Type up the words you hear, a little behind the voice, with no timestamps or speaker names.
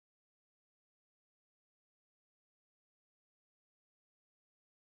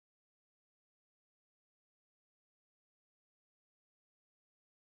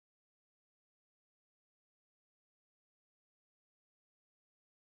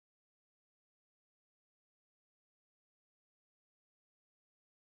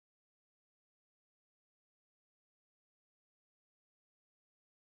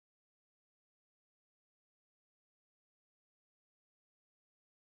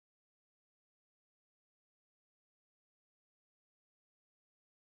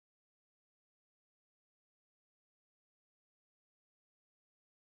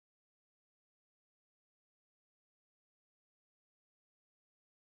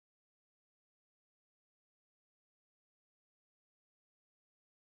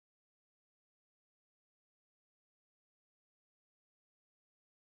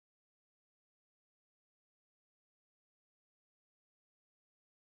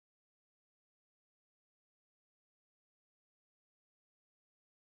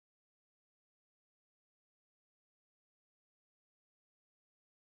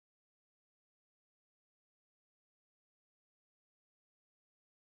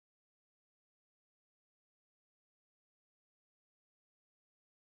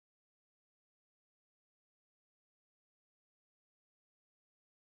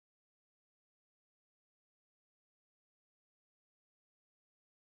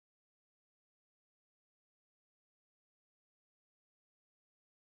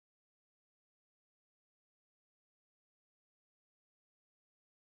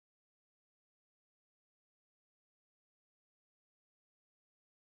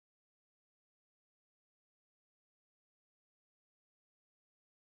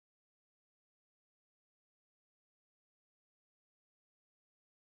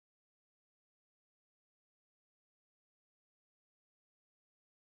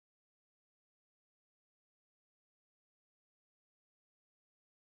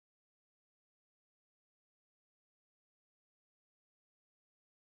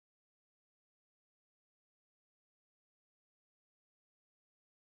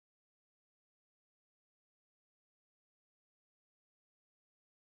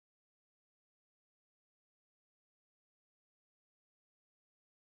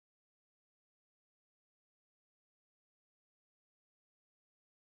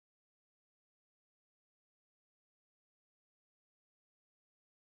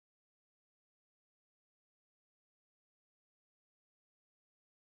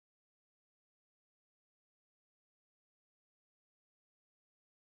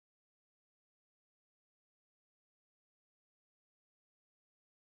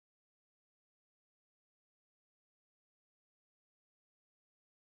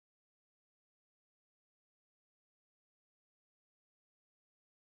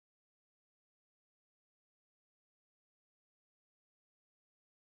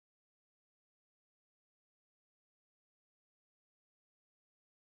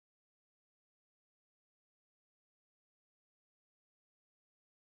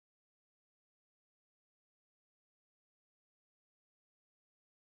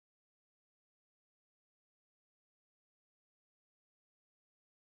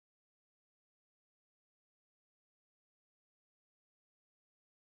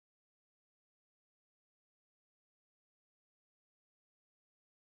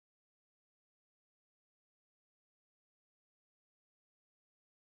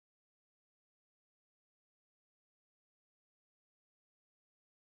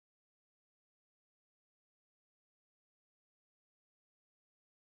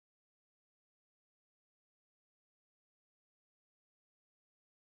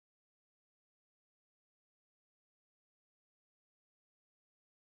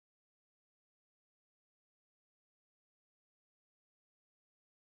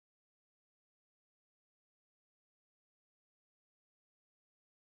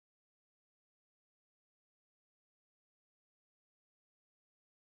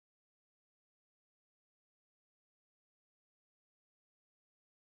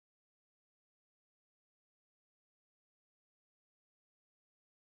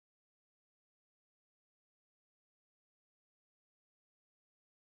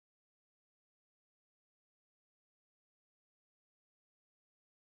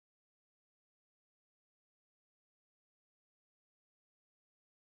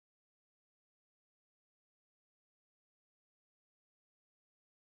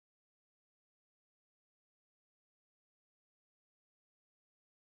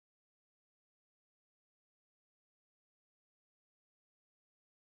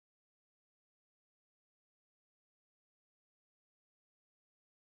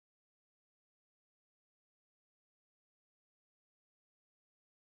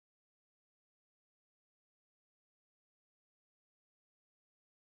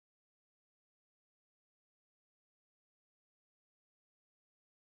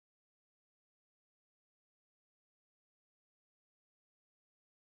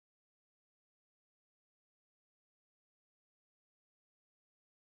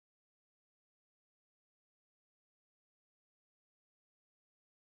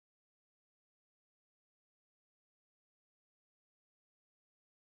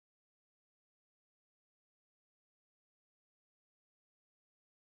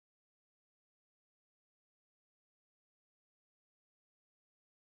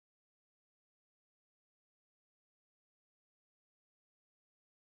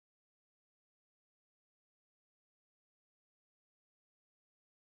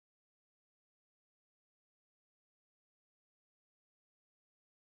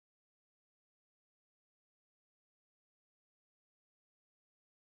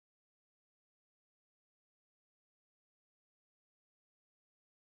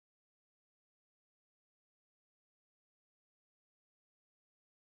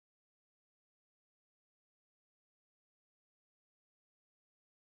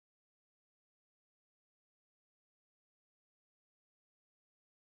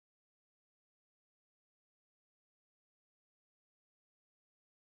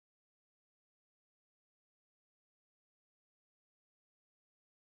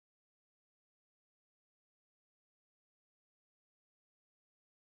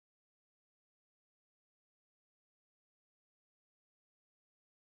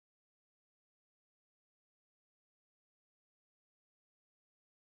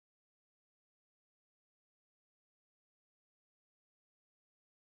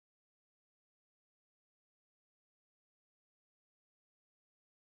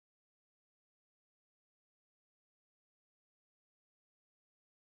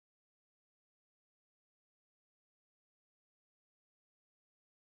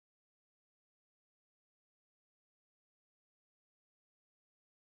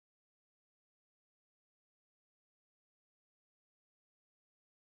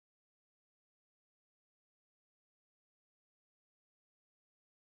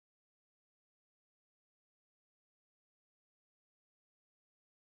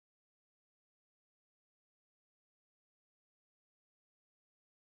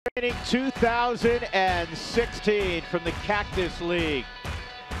Training 2016 from the Cactus League.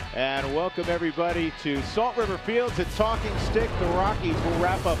 And welcome everybody to Salt River Fields at Talking Stick. The Rockies will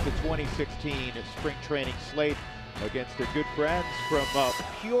wrap up the 2016 spring training slate against their good friends from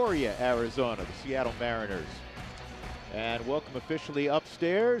Peoria, Arizona, the Seattle Mariners. And welcome officially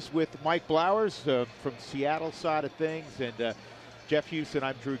upstairs with Mike Blowers from Seattle side of things, and Jeff Houston.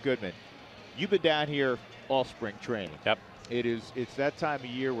 I'm Drew Goodman. You've been down here all spring training. Yep. It's that time of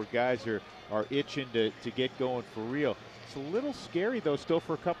year where guys are itching to get going for real. It's a little scary though still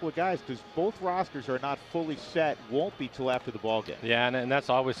for a couple of guys because both rosters are not fully set, won't be till after the ball game. Yeah, and that's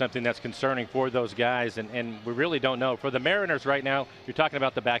always something that's concerning for those guys, and we really don't know. For the Mariners right now, you're talking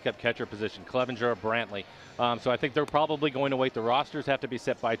about the backup catcher position, Clevenger or Brantley. So I think they're probably going to wait. The rosters have to be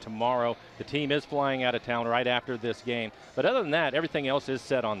set by tomorrow. The team is flying out of town right after this game. But other than that, everything else is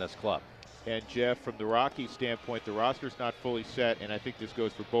set on this club. And Jeff, from the Rockies standpoint, the roster's not fully set, and I think this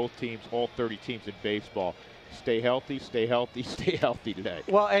goes for both teams, all 30 teams in baseball. Stay healthy, stay healthy, stay healthy today.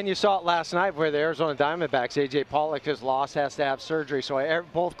 Well, and you saw it last night where the Arizona Diamondbacks, A.J. Pollock has lost, has to have surgery. So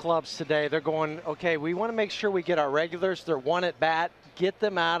both clubs today, they're going, okay, we want to make sure we get our regulars, they're one at bat, get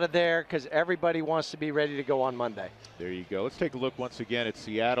them out of there because everybody wants to be ready to go on Monday. There you go. Let's take a look once again at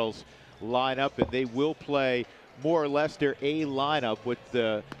Seattle's lineup, and they will play more or less their A lineup, with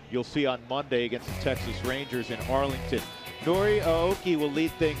you'll see on Monday against the Texas Rangers in Arlington. Nori Aoki will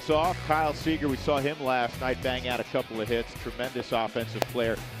lead things off. Kyle Seager, we saw him last night bang out a couple of hits. Tremendous offensive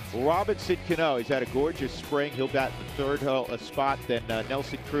player. Robinson Cano, he's had a gorgeous spring. He'll bat in the third spot. Then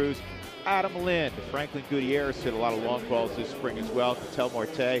Nelson Cruz, Adam Lind, Franklin Gutierrez hit a lot of long balls this spring as well. Ketel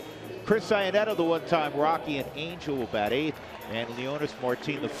Marte, Chris Iannetta, the one-time Rocky and Angel, will bat eighth. And Leonis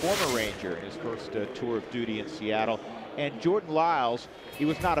Martin, the former Ranger, in his first tour of duty in Seattle. And Jordan Lyles, he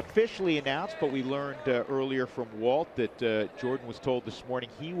was not officially announced, but we learned earlier from Walt that Jordan was told this morning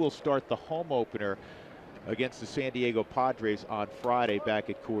he will start the home opener against the San Diego Padres on Friday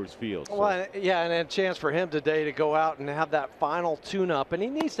back at Coors Field. So. Well, yeah, and a chance for him today to go out and have that final tune-up, and he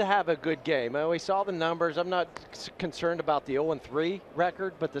needs to have a good game. We saw the numbers. I'm not concerned about the 0-3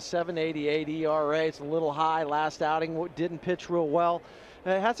 record, but the 7.88 ERA, it's a little high. Last outing didn't pitch real well.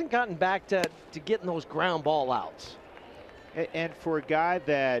 Hasn't gotten back to getting those ground ball outs. And for a guy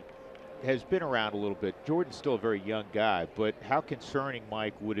that has been around a little bit, Jordan's still a very young guy, but how concerning,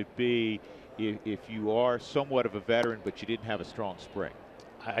 Mike, would it be if you are somewhat of a veteran but you didn't have a strong spring?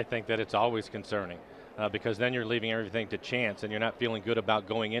 I think that it's always concerning because then you're leaving everything to chance, and you're not feeling good about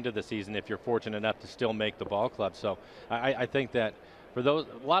going into the season if you're fortunate enough to still make the ball club. So I think that for a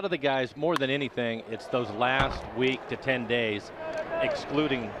lot of the guys, more than anything, it's those last week to 10 days,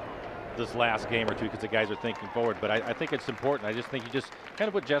 excluding this last game or two, because the guys are thinking forward. But I think it's important. I just think you just kind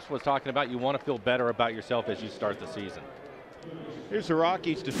of what Jeff was talking about. You want to feel better about yourself as you start the season. Here's the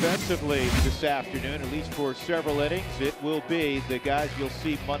Rockies defensively this afternoon, at least for several innings. It will be the guys you'll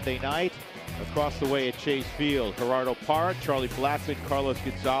see Monday night across the way at Chase Field. Gerardo Parra, Charlie Blackmon, Carlos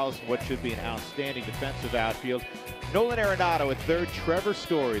Gonzalez, and what should be an outstanding defensive outfield. Nolan Arenado at third, Trevor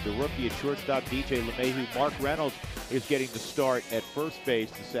Story, the rookie at shortstop, DJ LeMahieu. Mark Reynolds is getting the start at first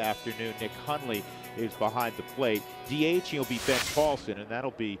base this afternoon. Nick Hundley is behind the plate. DH will be Ben Paulson, and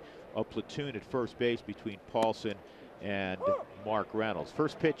that'll be a platoon at first base between Paulson and Mark Reynolds.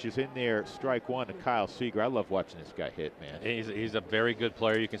 First pitch is in there, strike one to Kyle Seager. I love watching this guy hit, man. He's a very good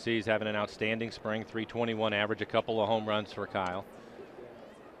player. You can see he's having an outstanding spring, 321 average, a couple of home runs for Kyle.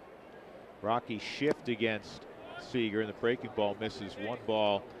 Rockies shift against Seager, and the breaking ball misses. 1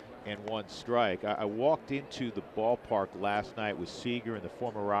 ball and 1 strike. I walked into the ballpark last night with Seager and the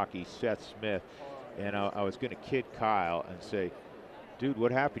former Rocky Seth Smith, and I was going to kid Kyle and say, dude,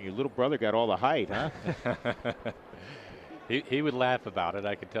 what happened? Your little brother got all the height, huh? He would laugh about it,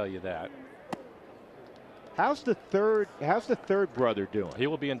 I can tell you that. How's the third brother doing? He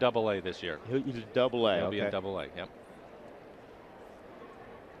will be in Double-A this year. He's in Double-A. He'll be in Double-A, yep.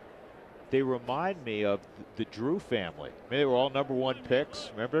 They remind me of the Drew family. I mean, they were all #1 picks,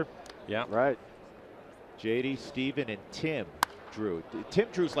 remember? Yeah. Right. JD, Steven, and Tim Drew. Tim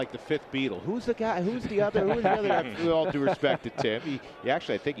Drew's like the 5th Beatle. Who's the guy? Who's the other? Who's the other guy? With all due respect to Tim, he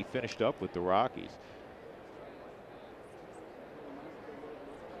actually, I think he finished up with the Rockies.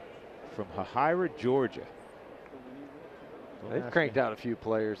 From Hahira, Georgia. They've cranked out a few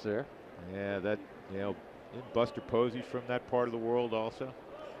players there. Yeah, that, you know, Buster Posey from that part of the world also.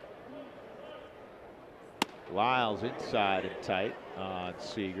 Lyles inside and tight on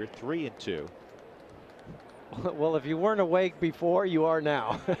Seager, 3-2. Well, if you weren't awake before, you are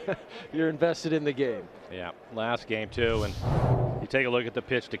now. You're invested in the game. Yeah, last game too, and you take a look at the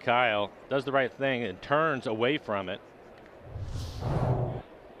pitch to Kyle, does the right thing and turns away from it.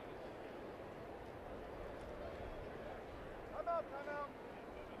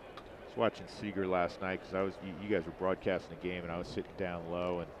 was watching Seager last night because you guys were broadcasting the game and I was sitting down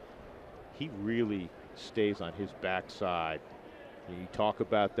low, and he really stays on his backside. You talk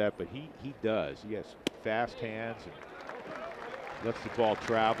about that, but he does. He has fast hands and lets the ball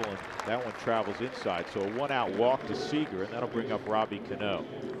travel, and that one travels inside. So a 1-out walk to Seager, and that'll bring up Robbie Cano.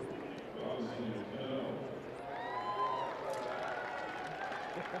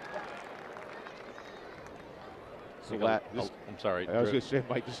 I'm sorry. I was going to say,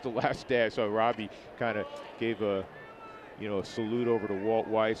 Mike, this is the last day I saw Robbie kind of gave a salute over to Walt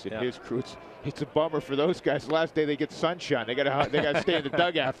Weiss and his crew. It's a bummer for those guys. The last day they get sunshine. They got to stay in the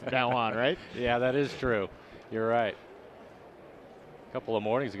dugout from now on, right? Yeah, that is true. You're right. A couple of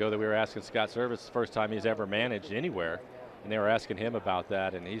mornings ago that we were asking Scott Service the first time he's ever managed anywhere, and they were asking him about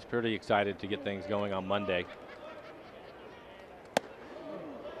that, and he's pretty excited to get things going on Monday.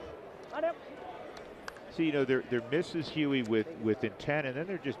 See, they're misses, Huey, with intent, and then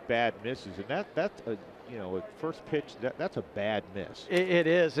they're just bad misses, and that's a first pitch, that's a bad miss. It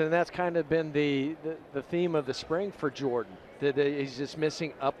is, and that's kind of been the theme of the spring for Jordan. That he's just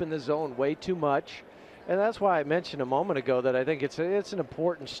missing up in the zone way too much, and that's why I mentioned a moment ago that I think it's an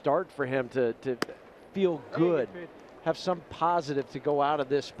important start for him to feel good, have some positive to go out of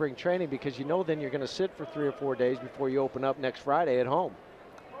this spring training, because then you're going to sit for 3 or 4 days before you open up next Friday at home.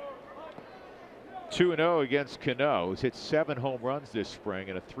 2-0 against Cano, who's hit 7 home runs this spring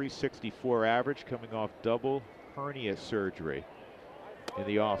and a .364 average, coming off double hernia surgery in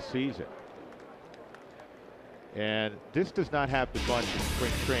the offseason. And this does not happen much in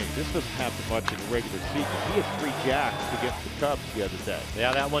spring training. This doesn't happen much in the regular season. He had 3 jacks against the Cubs the other day.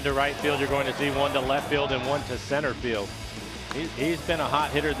 Yeah, that one to right field. You're going to see one to left field and one to center field. He's been a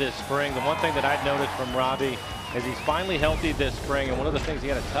hot hitter this spring. The one thing that I've noticed from Robbie is he's finally healthy this spring, and one of the things he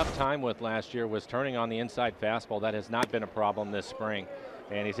had a tough time with last year was turning on the inside fastball. That has not been a problem this spring,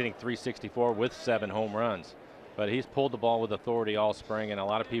 and he's hitting .364 with 7 home runs. But he's pulled the ball with authority all spring, and a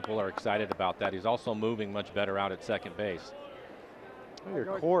lot of people are excited about that. He's also moving much better out at second base.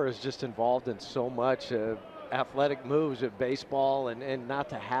 Your core is just involved in so much athletic moves of baseball, and not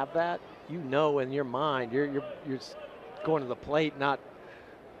to have that, in your mind, you're going to the plate not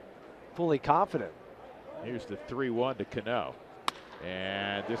fully confident. Here's the 3-1 to Cano.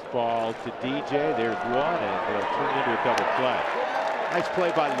 And this ball to DJ. There's one, and it'll turn into a double play. Nice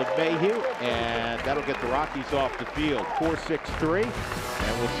play by LeMahieu, and that'll get the Rockies off the field. 4-6-3,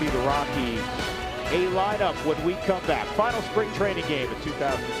 and we'll see the Rockies A lineup when we come back. Final spring training game of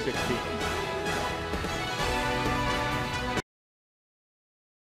 2016.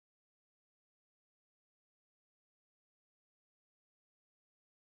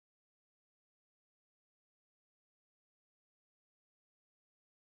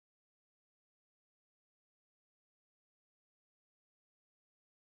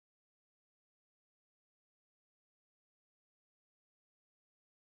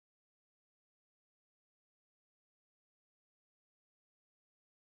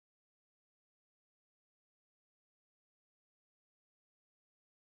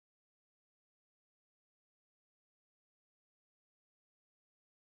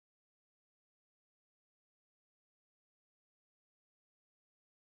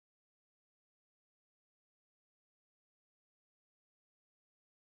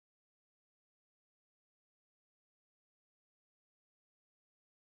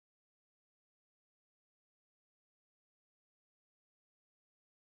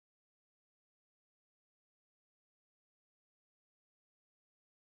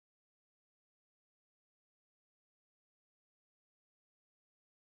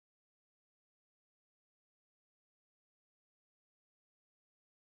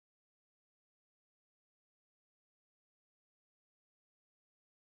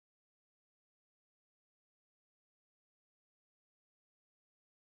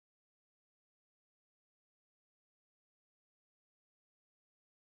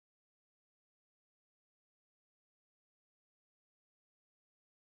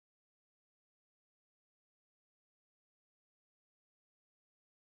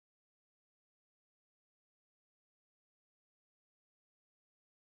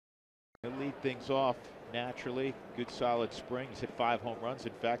 He'll lead things off naturally. Good solid spring. He's hit 5 home runs.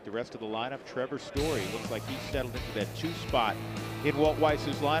 In fact, the rest of the lineup, Trevor Story looks like he's settled into that 2 spot in Walt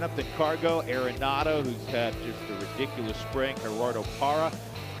Weiss's lineup. Then Cargo, Arenado, who's had just a ridiculous spring, Gerardo Parra,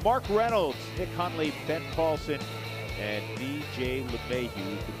 Mark Reynolds, Nick Hundley, Ben Paulson, and DJ LeMahieu,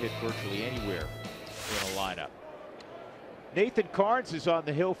 who can hit virtually anywhere in a lineup. Nathan Carnes is on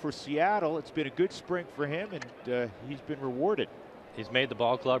the hill for Seattle. It's been a good spring for him, and he's been rewarded. He's made the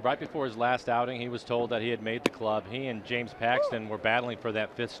ball club. Right before his last outing, he was told that he had made the club. He and James Paxton were battling for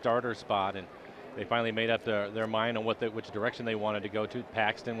that 5th starter spot, and they finally made up their mind on which direction they wanted to go to.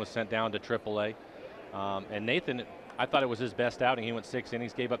 Paxton was sent down to AAA. And Nathan, I thought it was his best outing. He went 6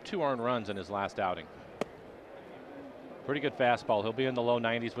 innings, gave up 2 earned runs in his last outing. Pretty good fastball. He'll be in the low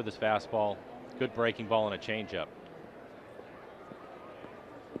 90s with his fastball. Good breaking ball and a changeup.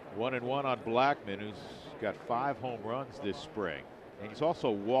 1-1 on Blackman, who's got 5 home runs this spring. And he's also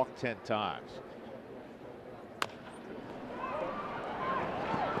walked 10 times.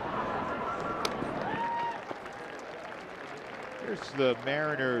 Here's the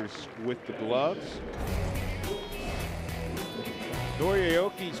Mariners with the gloves.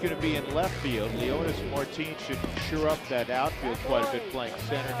 Norioki's going to be in left field. Leonis Martin should shore up that outfield quite a bit, playing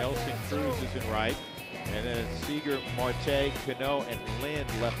center. Nelson Cruz is in right. And then Seager, Marte, Cano, and Lynn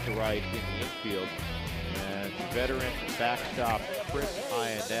left to right in the infield. And veteran backstop Chris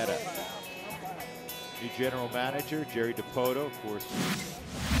Iannetta. New general manager Jerry Dipoto, of course,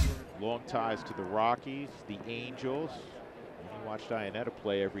 long ties to the Rockies, the Angels. He watched Iannetta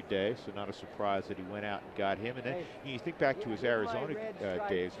play every day, so not a surprise that he went out and got him. And then you think back to his Arizona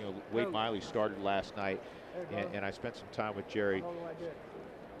days. You know, Wade Miley started last night, and I spent some time with Jerry.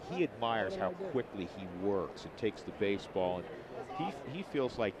 He admires how quickly he works and takes the baseball, and he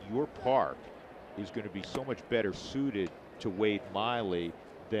feels like your park is going to be so much better suited to Wade Miley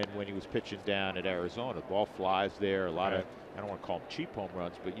than when he was pitching down at Arizona. The ball flies there, a lot of, I don't want to call them cheap home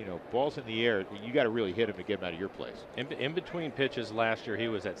runs, but you know, balls in the air, you got to really hit them to get them out of your place. In between pitches last year, he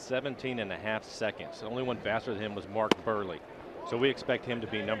was at 17.5 seconds. The only one faster than him was Mark Burley. So we expect him to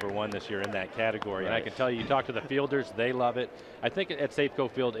be #1 this year in that category. Right. And I can tell you talk to the fielders, they love it. I think at Safeco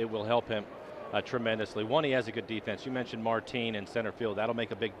Field, it will help him tremendously. One, he has a good defense. You mentioned Martin in center field. That'll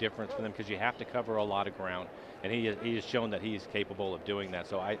make a big difference for them because you have to cover a lot of ground. And he has shown that he's capable of doing that.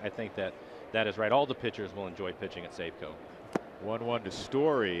 So I think that is right. All the pitchers will enjoy pitching at Safeco. 1-1 to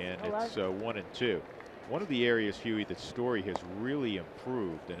Story, and it's 1-2. One of the areas, Huey, that Story has really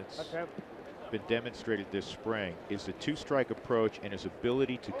improved, and it's been demonstrated this spring, is the 2-strike approach and his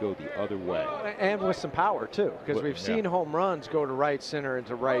ability to go the other way. And with some power, too, because we've seen home runs go to right center and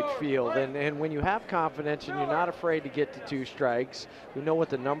to right field. And when you have confidence and you're not afraid to get to 2 strikes, we know what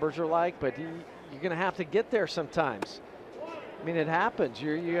the numbers are like, but you're going to have to get there sometimes. I mean, it happens.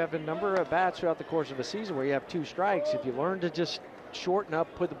 You have a number of bats throughout the course of a season where you have 2 strikes. If you learn to just shorten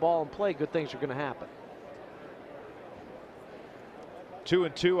up, put the ball in play, good things are going to happen.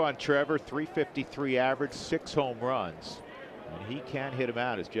 2-2 on Trevor, 353 average, 6 home runs. And he can hit him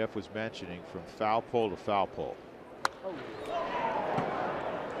out, as Jeff was mentioning, from foul pole to foul pole.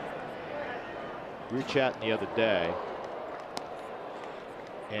 We were chatting the other day,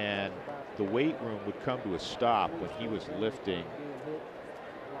 and the weight room would come to a stop when he was lifting,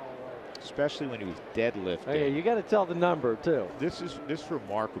 especially when he was deadlifting. Oh, yeah, you got to tell the number too. This is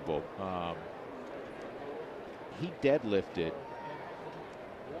remarkable. He deadlifted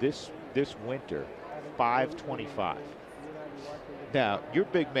this winter 525. Now you're a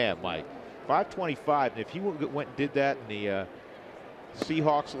big man, Mike. 525, and if he went and did that in the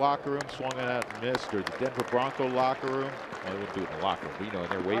Seahawks locker room, swung it out and missed, or the Denver Bronco locker room, well, they wouldn't do it in the locker room, but you know, in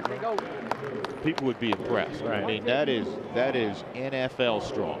their weight room, people would be impressed. Right. I mean, that is NFL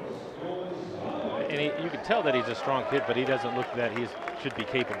strong. And you can tell that he's a strong kid, but he doesn't look that he should be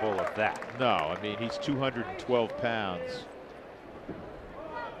capable of that. No, I mean, he's 212 pounds.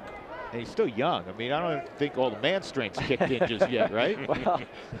 And he's still young. I mean, I don't think all the man strength's kicked in just yet, right? Well,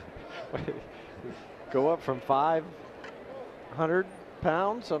 go up from 500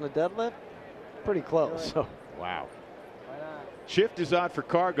 pounds on a deadlift, pretty close. So. Wow. Shift is on for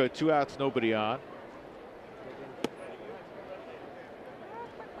Cargo. 2 outs, nobody on.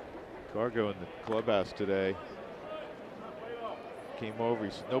 Cargo in the clubhouse today came over.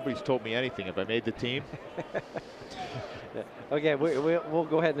 He said, "Nobody's told me anything. Have I made the team?" Okay, we'll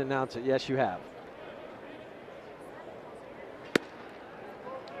go ahead and announce it. Yes, you have.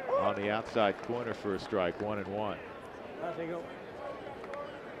 On the outside corner for a strike, 1-1.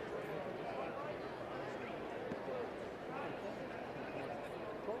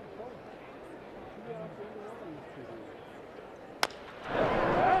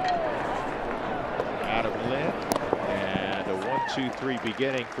 Adam Lynn, and a 1-2-3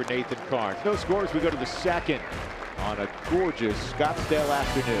 beginning for Nathan Carnes. No scores. We go to the second on a gorgeous Scottsdale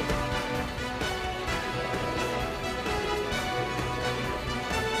afternoon.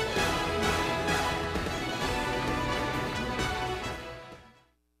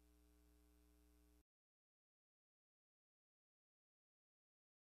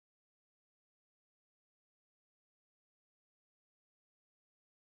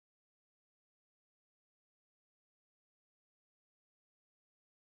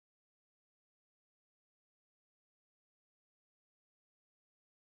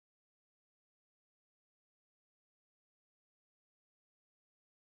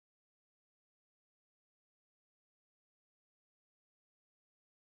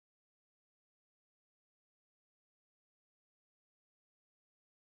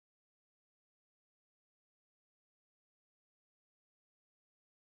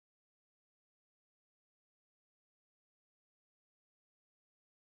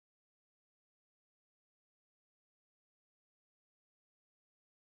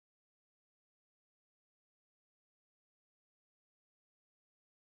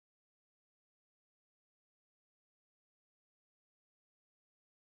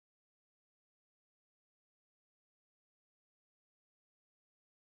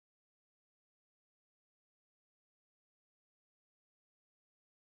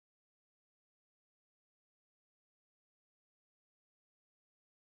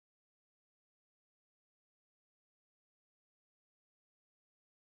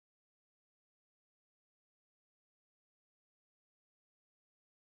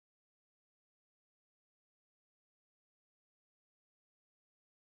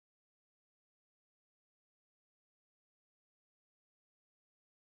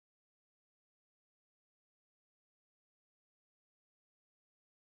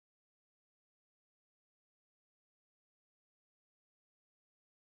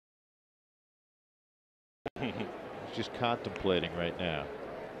 He's just contemplating right now.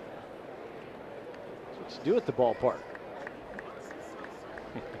 That's what you do at the ballpark.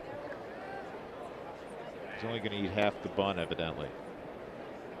 He's only going to eat half the bun, evidently.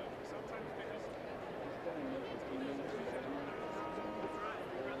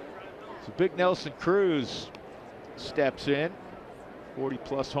 So big Nelson Cruz steps in.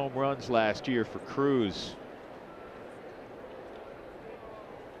 40+ home runs last year for Cruz.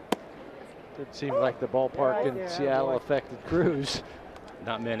 It seemed like the ballpark in Seattle affected Cruz.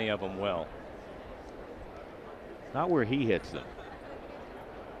 Not many of them will. Not where he hits them.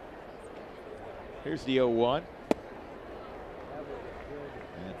 Here's the 0-1.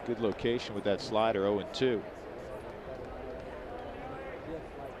 And good location with that slider, 0-2.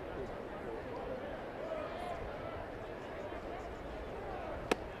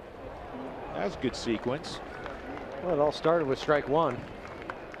 That was a good sequence. Well, it all started with strike one.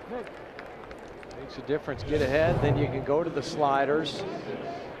 Makes a difference. Get ahead, then you can go to the sliders.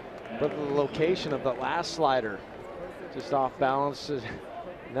 But the location of the last slider just off balance.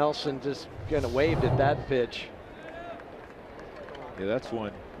 Nelson just kind of waved at that pitch. Yeah, that's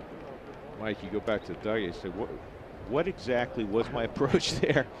one. Mike, you go back to Doug. You say, what exactly was my approach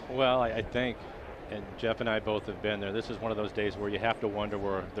there? Well, I think, and Jeff and I both have been there, this is one of those days where you have to wonder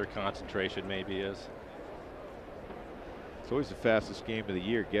where their concentration maybe is. It's always the fastest game of the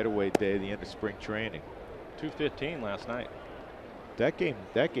year, getaway day, the end of spring training. 2:15 last night. That game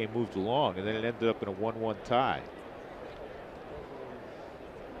moved along, and then it ended up in a 1-1 tie.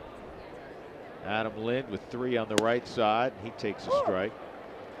 Adam Lind with 3 on the right side. He takes a strike.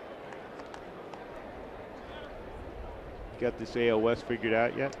 Got this AL West figured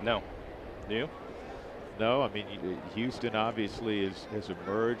out yet? No. Do you? No, I mean, Houston obviously has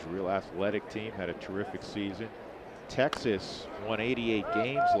emerged. Real athletic team, had a terrific season. Texas won 88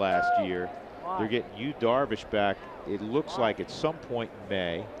 games last year. They're getting Yu Darvish back, it looks like, at some point in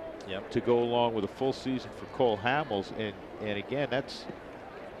May. Yep. To go along with a full season for Cole Hamels. And again,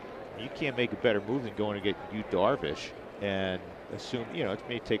 you can't make a better move than going to get Yu Darvish and assume, it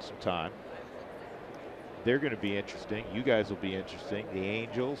may take some time. They're going to be interesting. You guys will be interesting. The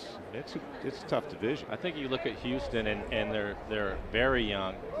Angels, it's a tough division. I think you look at Houston and they're very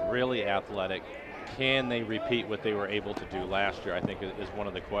young, really athletic. Can they repeat what they were able to do last year? I think is one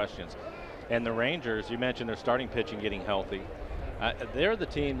of the questions. And the Rangers, you mentioned their starting pitching getting healthy. They're the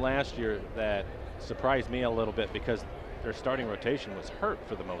team last year that surprised me a little bit because their starting rotation was hurt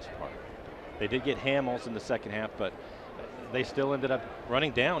for the most part. They did get Hamels in the second half, but they still ended up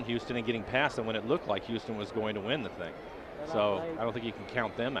running down Houston and getting past them when it looked like Houston was going to win the thing. So I don't think you can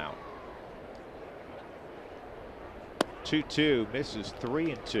count them out. 2-2, misses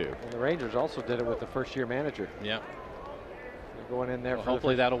 3-2. And the Rangers also did it with the first-year manager. Yeah. They're going in there. Well,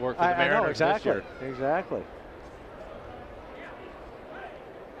 hopefully that'll work for the Mariners. I know, exactly. This year. Exactly.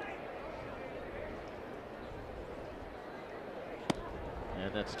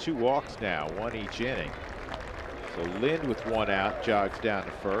 And that's 2 walks now, 1 each inning. So Lind with 1 out jogs down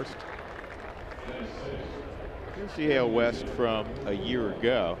to first. Here's the AL West from a year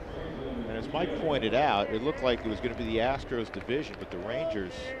ago. And as Mike pointed out, it looked like it was going to be the Astros division, but the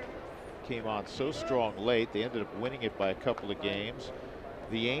Rangers came on so strong late. They ended up winning it by a couple of games.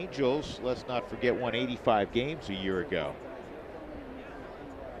 The Angels, let's not forget, won 85 games a year ago.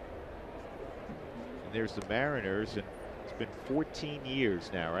 And there's the Mariners, and it's been 14 years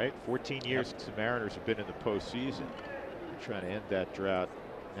now, right? 14 years since the Mariners have been in the postseason. They're trying to end that drought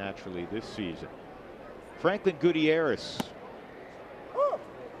naturally this season. Franklin Gutierrez.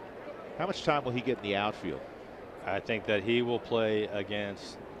 How much time will he get in the outfield? I think that he will play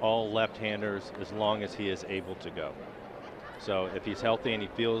against all left-handers as long as he is able to go. So if he's healthy and he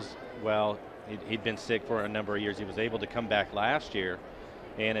feels well, he'd been sick for a number of years. He was able to come back last year,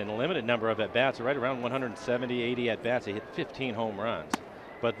 and in a limited number of at-bats, right around 170, 80 at-bats, he hit 15 home runs.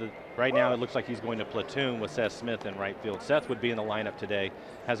 But right now it looks like he's going to platoon with Seth Smith in right field. Seth would be in the lineup today,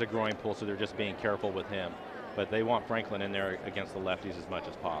 has a groin pull, so they're just being careful with him. But they want Franklin in there against the lefties as much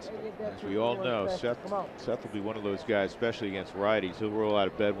as possible. As we all know, Seth will be one of those guys, especially against righties. He'll roll out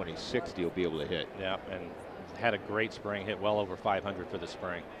of bed when he's 60. He'll be able to hit. Yeah, and had a great spring, hit well over 500 for the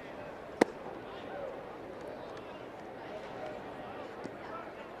spring.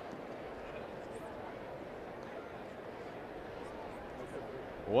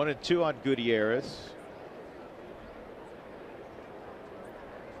 One and 2 on Gutierrez.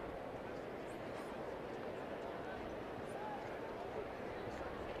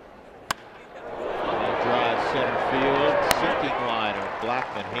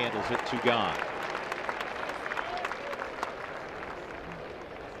 Blackman handles it, 2 gone.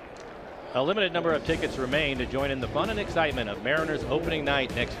 A limited number of tickets remain to join in the fun and excitement of Mariners opening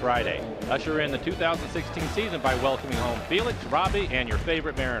night next Friday. Usher in the 2016 season by welcoming home Felix, Robbie, and your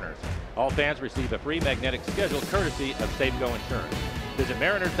favorite Mariners. All fans receive a free magnetic schedule courtesy of Safeco Insurance. Visit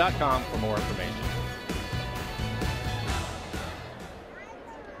mariners.com for more information.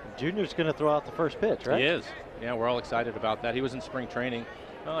 Junior's going to throw out the first pitch, right? He is. Yeah, we're all excited about that. He was in spring training.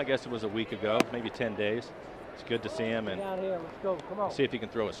 Well, I guess it was a week ago, maybe 10 days. It's good to see him and down here. Let's go. Come on. see if he can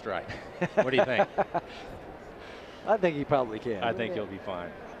throw a strike. What do you think? I think he probably can. I think he'll be fine.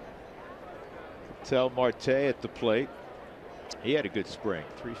 Tel Marte at the plate. He had a good spring,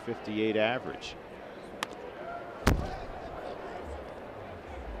 358 average.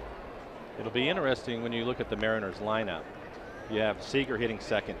 It'll be interesting when you look at the Mariners lineup. You have Seager hitting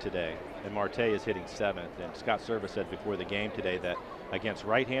second today, and Marte is hitting seventh. And Scott Servais said before the game today that against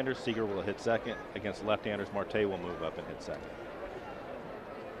right-handers, Seager will hit second. Against left-handers, Marte will move up and hit second.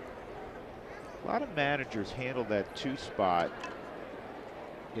 A lot of managers handle that 2 spot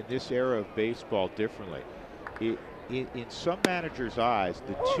in this era of baseball differently. In some managers' eyes,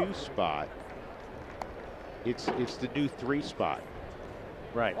 the 2 spot, it's the new 3 spot.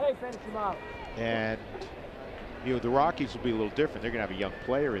 Right. Hey, finish him off. And you know, the Rockies will be a little different. They're going to have a young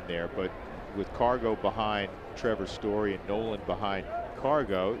player in there, but with Cargo behind Trevor Story and Nolan behind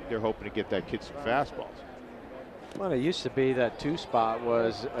Cargo, they're hoping to get that kid some fastballs. Well, it used to be that 2 spot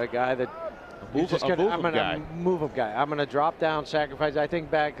was a guy that Move I'm him going guy. to move him guy. I'm going to drop down, sacrifice. I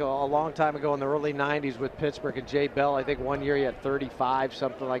think back a long time ago in the early 90s with Pittsburgh and Jay Bell, I think one year he had 35,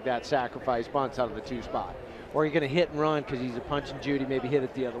 something like that, sacrifice bunts out of the 2 spot. Or you're going to hit and run because he's a punch and Judy, maybe hit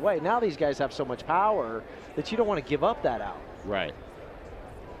it the other way. Now these guys have so much power that you don't want to give up that out. Right.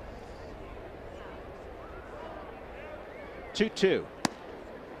 2-2.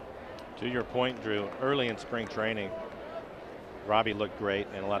 To your point, Drew, early in spring training, Robbie looked great,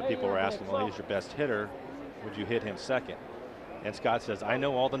 and a lot of people were asking, well, he's your best hitter. Would you hit him second? And Scott says, I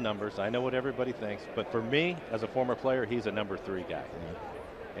know all the numbers. I know what everybody thinks. But for me, as a former player, he's a number 3 guy. Yeah.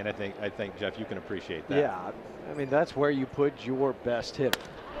 And I think, Jeff, you can appreciate that. Yeah, I mean, that's where you put your best hitter.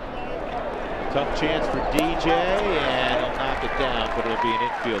 Tough chance for DJ, and he'll knock it down, but it'll be an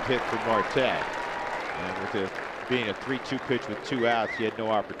infield hit for Marte. And with it being a 3-2 pitch with 2 outs, he had no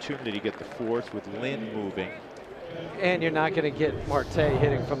opportunity to get the force with Lynn moving. And you're not going to get Marte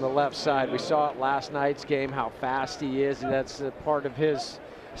hitting from the left side. We saw it last night's game, how fast he is. And that's a part of his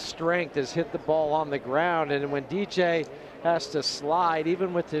strength, is hit the ball on the ground. And when DJ has to slide,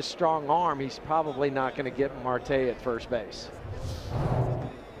 even with his strong arm, he's probably not going to get Marte at first base.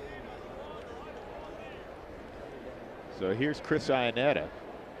 So here's Chris Iannetta.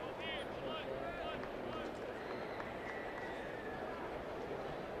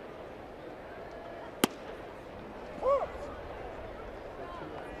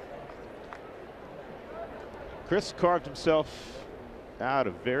 Chris carved himself out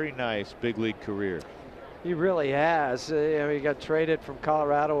a very nice big league career. He really has. He got traded from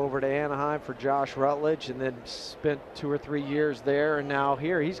Colorado over to Anaheim for Josh Rutledge, and then spent 2 or 3 years there, and now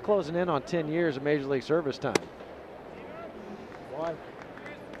here he's closing in on 10 years of Major League service time. Why?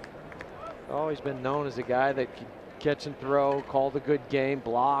 Always been known as a guy that can catch and throw, call the good game,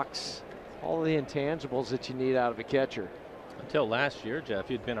 blocks, all the intangibles that you need out of a catcher. Until last year, Jeff,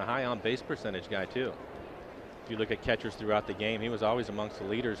 he'd been a high on base percentage guy too. If you look at catchers throughout the game, he was always amongst the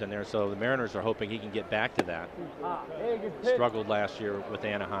leaders in there. So the Mariners are hoping he can get back to that. Hey, good pitch. Struggled last year with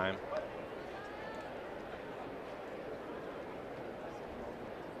Anaheim.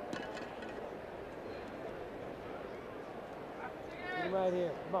 Right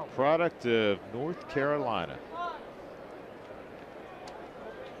here. Come on. Product of North Carolina.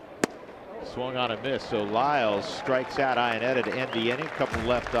 Swung on a miss, so Lyles strikes out Iannetta to end the inning. Couple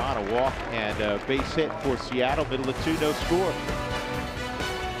left on, a walk and a base hit for Seattle. Middle of 2, no score.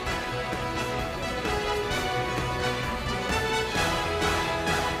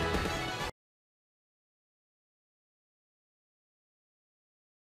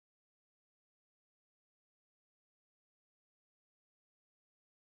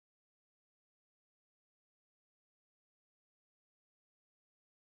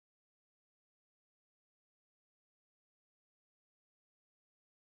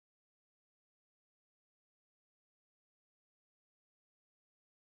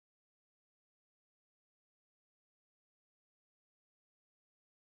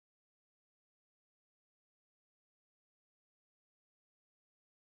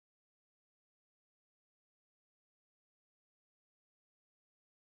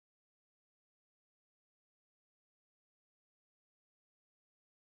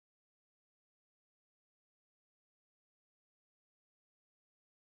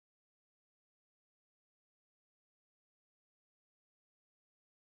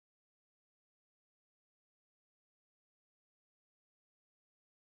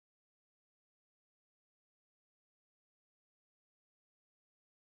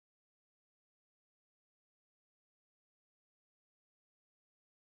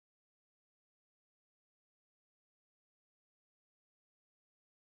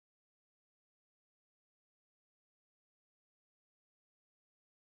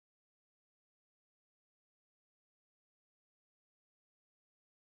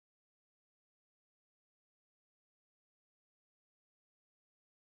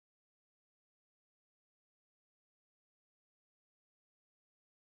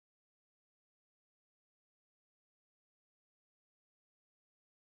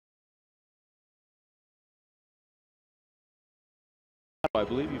 I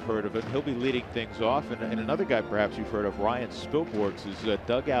believe you've heard of him. He'll be leading things off. And another guy perhaps you've heard of, Ryan Spilborghs, is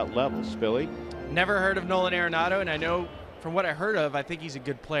dugout level. Spilly? Never heard of Nolan Arenado, and I know from what I heard of, I think he's a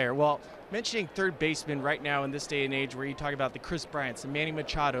good player. Well, mentioning third baseman right now in this day and age where you talk about the Chris Bryants, the Manny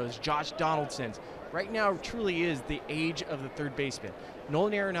Machados, Josh Donaldsons, right now truly is the age of the third baseman.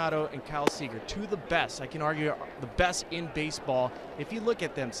 Nolan Arenado and Kyle Seager, two of the best, I can argue, are the best in baseball. If you look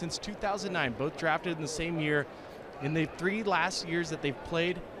at them, since 2009, both drafted in the same year, in the 3 last years that they've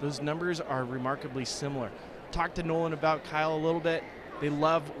played, those numbers are remarkably similar. Talked to Nolan about Kyle a little bit. They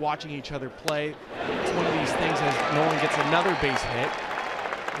love watching each other play. It's one of these things as Nolan gets another base hit,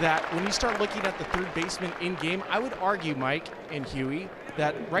 that when you start looking at the third baseman in game, I would argue, Mike and Huey,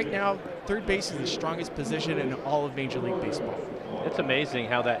 that right now third base is the strongest position in all of Major League Baseball. It's amazing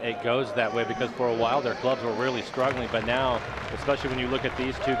how that it goes that way, because for a while their clubs were really struggling, but now, especially when you look at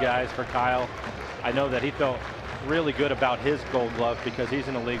these two guys, for Kyle, I know that he felt really good about his Gold Glove because he's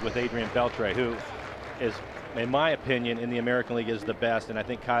in a league with Adrian Beltre, who is, in my opinion, in the American League is the best, and I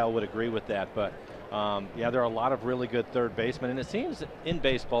think Kyle would agree with that. But yeah, there are a lot of really good third basemen, and it seems in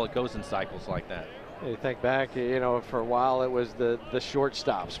baseball it goes in cycles like that. You think back, you know, for a while it was the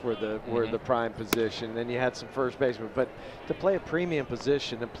shortstops were the prime position. Then you had some first basemen, but to play a premium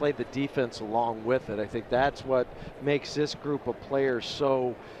position and play the defense along with it, I think that's what makes this group of players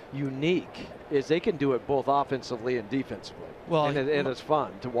so unique. Is they can do it both offensively and defensively. Well, and it's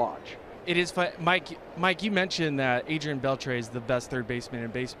fun to watch. It is fun. Mike, you mentioned that Adrian Beltre is the best third baseman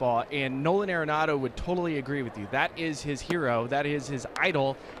in baseball, and Nolan Arenado would totally agree with you. That is his hero. That is his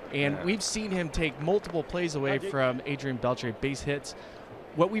idol, and we've seen him take multiple plays away from Adrian Beltre, base hits.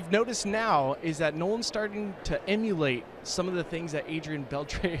 What we've noticed now is that Nolan's starting to emulate some of the things that Adrian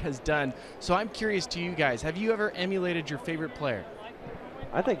Beltre has done. So I'm curious to you guys, have you ever emulated your favorite player?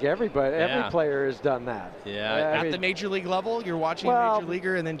 I think every player has done that. Yeah. At the major league level, you're watching a major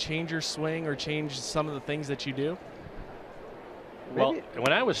leaguer and then change your swing or change some of the things that you do? Well,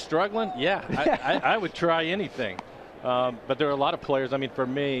 when I was struggling, yeah, I would try anything. But there are a lot of players. I mean, for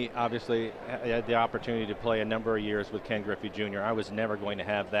me, obviously, I had the opportunity to play a number of years with Ken Griffey Jr. I was never going to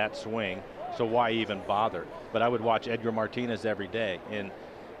have that swing, so why even bother? But I would watch Edgar Martinez every day and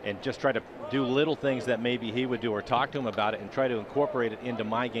just try to do little things that maybe he would do, or talk to him about it and try to incorporate it into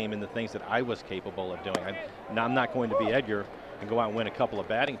my game and the things that I was capable of doing. I'm not going to be Edgar and go out and win a couple of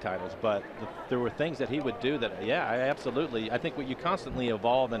batting titles, but there were things that he would do that, yeah, I think you constantly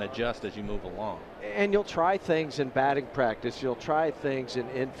evolve and adjust as you move along. And you'll try things in batting practice. You'll try things in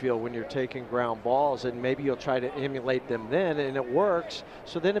infield when you're taking ground balls, and maybe you'll try to emulate them then, and it works.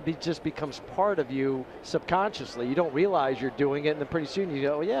 So then it just becomes part of you subconsciously. You don't realize you're doing it, and then pretty soon you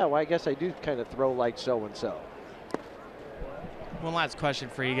go, oh, yeah, well, I guess I do kind of throw like so-and-so. One last question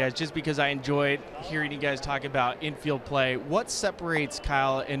for you guys, just because I enjoyed hearing you guys talk about infield play. What separates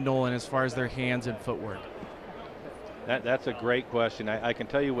Kyle and Nolan as far as their hands and footwork? That's a great question. I can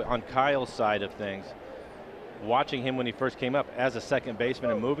tell you on Kyle's side of things, watching him when he first came up as a second baseman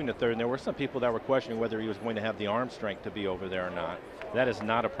and moving to third, and there were some people that were questioning whether he was going to have the arm strength to be over there or not. That is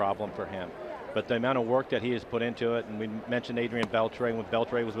not a problem for him. But the amount of work that he has put into it, and we mentioned Adrian Beltre. When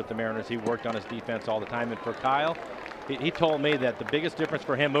Beltre was with the Mariners, he worked on his defense all the time. And for Kyle, he told me that the biggest difference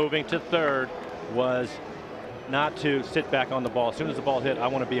for him moving to third was not to sit back on the ball. As soon as the ball hit, I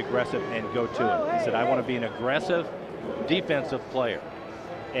want to be aggressive and go to it. He said, I want to be an aggressive defensive player.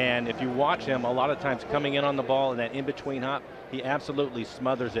 And if you watch him, a lot of times coming in on the ball and that in-between hop, he absolutely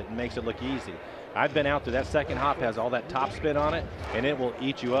smothers it and makes it look easy. I've been out there. That second hop has all that top spin on it, and it will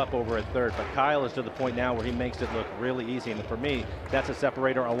eat you up over at third. But Kyle is to the point now where he makes it look really easy. And for me, that's a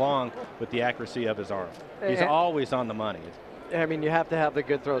separator along with the accuracy of his arm. He's always on the money. I mean, you have to have the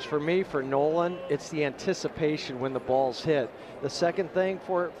good throws. For me, for Nolan, it's the anticipation when the ball's hit. The second thing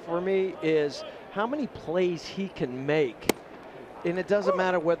for me is how many plays he can make. And it doesn't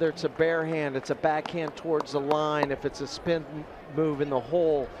matter whether it's a bare hand, it's a backhand towards the line, if it's a spin move in the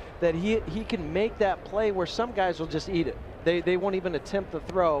hole, that he can make that play where some guys will just eat it. They won't even attempt the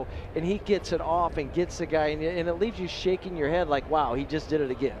throw, and he gets it off and gets the guy, and it leaves you shaking your head like, wow, he just did it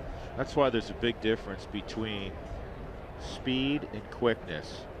again. That's why there's a big difference between speed and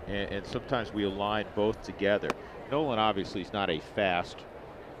quickness, and sometimes we align both together. Nolan obviously is not a fast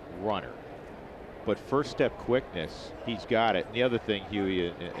runner, but first step quickness, he's got it. And the other thing, Huey,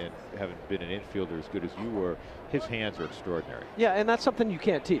 and having been an infielder as good as you were, his hands are extraordinary. Yeah, and that's something you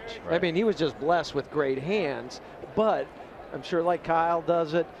can't teach. Right. I mean, he was just blessed with great hands, but I'm sure like Kyle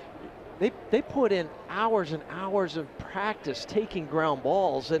does it, they put in hours and hours of practice taking ground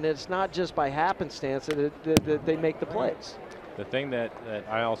balls, and it's not just by happenstance that they make the plays. The thing that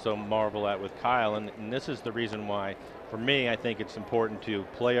I also marvel at with Kyle, and this is the reason why, for me, I think it's important to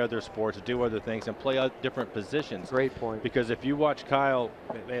play other sports, do other things, and play different positions. Great point. Because if you watch Kyle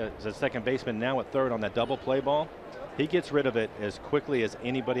as a second baseman now at third on that double play ball, he gets rid of it as quickly as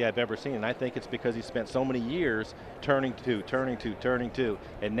anybody I've ever seen. And I think it's because he spent so many years turning to.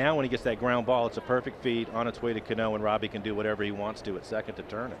 And now when he gets that ground ball, it's a perfect feed on its way to Cano, and Robbie can do whatever he wants to at second to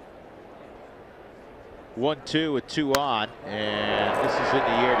turn it. 1-2 with 2 on, and this is in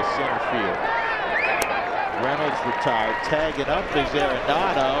the air to center field. Reynolds retired. Tagging up is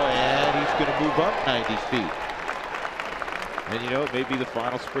Arenado, and he's going to move up 90 feet. And you know, it may be the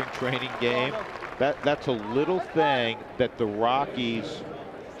final spring training game. That's a little thing that the Rockies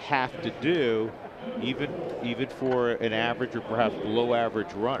have to do, even for an average or perhaps below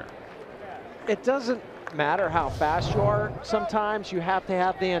average runner. It doesn't matter how fast you are. Sometimes you have to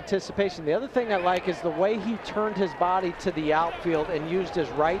have the anticipation. The other thing I like is the way he turned his body to the outfield and used his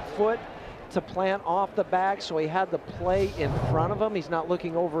right foot to plant off the bag, so he had the play in front of him. He's not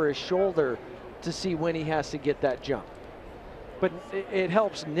looking over his shoulder to see when he has to get that jump. But it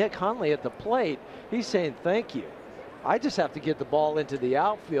helps Nick Hundley at the plate. He's saying, thank you. I just have to get the ball into the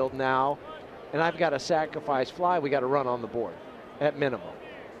outfield now, and I've got a sacrifice fly. We got to run on the board at minimum.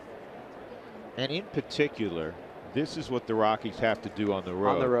 And in particular, this is what the Rockies have to do on the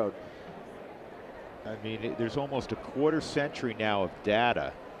road. On the road. I mean, there's almost a quarter century now of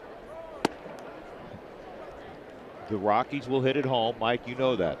data. The Rockies will hit it home. Mike, you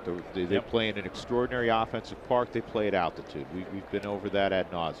know that. They play in an extraordinary offensive park. They play at altitude. We've been over that ad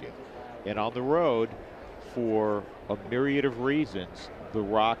nauseum. And on the road, for a myriad of reasons, the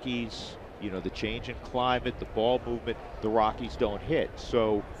Rockies, you know, the change in climate, the ball movement, the Rockies don't hit.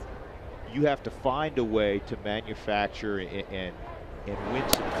 So you have to find a way to manufacture and win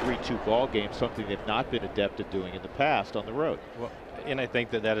some 3-2 ball games, something they've not been adept at doing in the past on the road. Well, and I think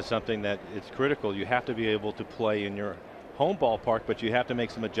that is something that it's critical. You have to be able to play in your home ballpark, but you have to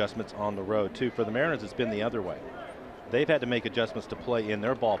make some adjustments on the road too. For the Mariners, it's been the other way. They've had to make adjustments to play in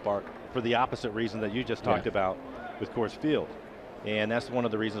their ballpark for the opposite reason that you just talked about with Coors Field. And that's one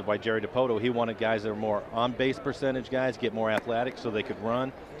of the reasons why Jerry DiPoto, he wanted guys that are more on-base percentage guys, get more athletic so they could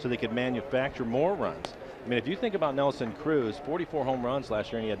run, so they could manufacture more runs. I mean, if you think about Nelson Cruz, 44 home runs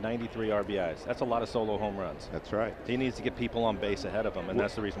last year, and he had 93 RBIs. That's a lot of solo home runs. That's right. He needs to get people on base ahead of him, and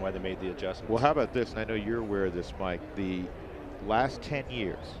that's the reason why they made the adjustments. Well, how about this? And I know you're aware of this, Mike. The last 10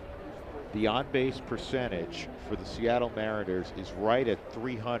 years, the on-base percentage for the Seattle Mariners is right at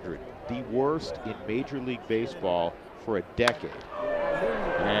 300, the worst in Major League Baseball for a decade.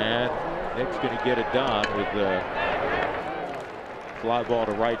 And Nick's going to get it done with the fly ball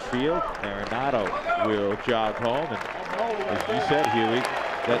to right field. Arenado will jog home, and as you said, Huey,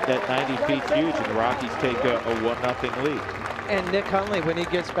 that 90 feet's huge, and the Rockies take a 1-0 lead. And Nick Hundley, when he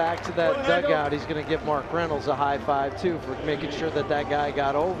gets back to that dugout, he's going to give Mark Reynolds a high five too for making sure that that guy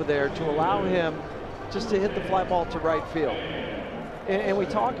got over there to allow him just to hit the fly ball to right field. And we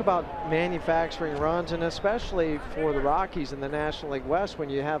talk about manufacturing runs, and especially for the Rockies in the National League West, when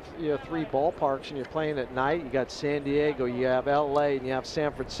you have 3 ballparks and you're playing at night. You got San Diego, you have LA, and you have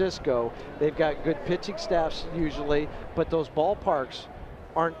San Francisco. They've got good pitching staffs usually, but those ballparks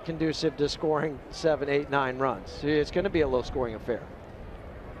aren't conducive to scoring 7, 8, 9 runs. So it's going to be a low-scoring affair.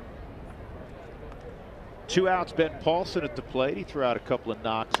 2 outs, Ben Paulson at the plate. He threw out a couple of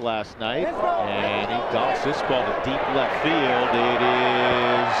knocks last night, and he golfs this ball to deep left field. It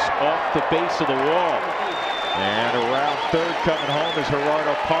is off the base of the wall. And around third coming home is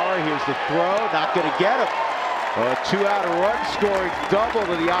Gerardo Parra. Here's the throw, not going to get him. A 2-out run-scoring double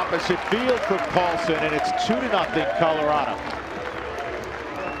to the opposite field for Paulson, and it's 2-0 Colorado.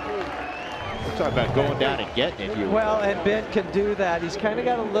 We're talking about going down and getting it here. Well, and Ben can do that. He's kind of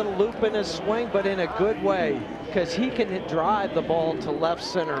got a little loop in his swing, but in a good way, because he can drive the ball to left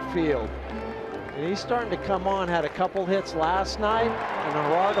center field. And he's starting to come on, had a couple hits last night, and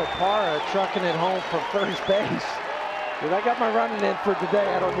Gerardo Parra trucking it home from first base. But I got my running in for today.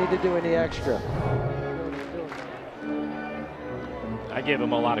 I don't need to do any extra. I gave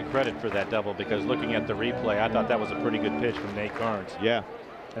him a lot of credit for that double, because looking at the replay, I thought that was a pretty good pitch from Nate Carnes. Yeah.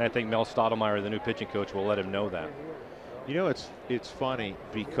 And I think Mel Stottlemyre, the new pitching coach, will let him know that. You know, it's funny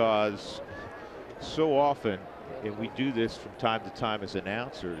because so often, and we do this from time to time as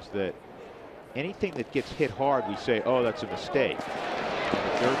announcers, that anything that gets hit hard, we say, oh, that's a mistake. And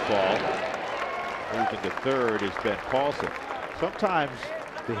the third ball, moving to third, is Ben Paulson. Sometimes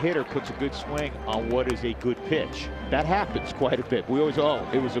the hitter puts a good swing on what is a good pitch. That happens quite a bit. We always, oh,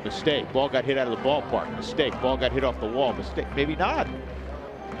 it was a mistake. Ball got hit out of the ballpark. Mistake. Ball got hit off the wall. Mistake. Maybe not.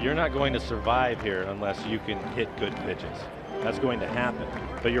 You're not going to survive here unless you can hit good pitches. That's going to happen.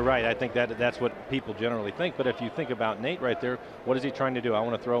 But you're right. I think that's what people generally think. But if you think about Nate right there, what is he trying to do? I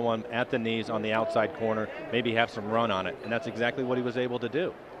want to throw one at the knees on the outside corner, maybe have some run on it. And that's exactly what he was able to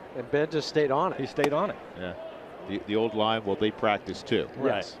do. And Ben just stayed on it. He stayed on it. Yeah. The old line, well, they practice too.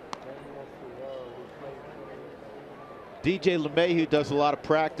 Yes. DJ LeMahieu does a lot of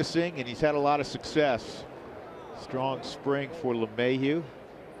practicing, and he's had a lot of success. Strong spring for LeMahieu.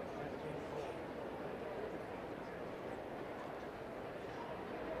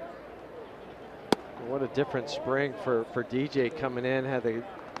 What a different spring for DJ coming in. Had a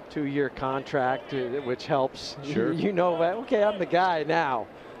 2-year contract, which helps. Sure. You know, okay, I'm the guy now.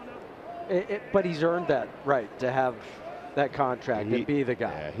 But he's earned that right to have that contract and be the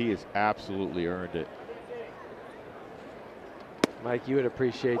guy. Yeah, he has absolutely earned it. Mike, you would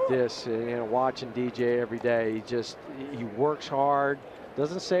appreciate this. You know, watching DJ every day. He works hard.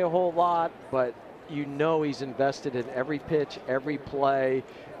 Doesn't say a whole lot, but you know he's invested in every pitch, every play,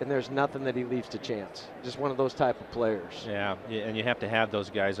 and there's nothing that he leaves to chance. Just one of those type of players. Yeah, and you have to have those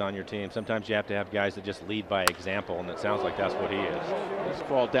guys on your team. Sometimes you have to have guys that just lead by example, and it sounds like that's what he is. This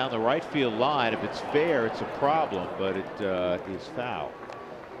ball down the right field line. If it's fair, it's a problem, but it is foul.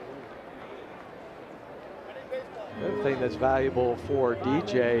 The other thing that's valuable for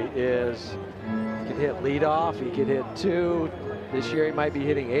DJ is he can hit leadoff, he can hit 2. This year he might be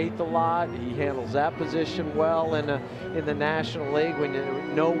hitting 8th a lot. He handles that position well in the National League. When you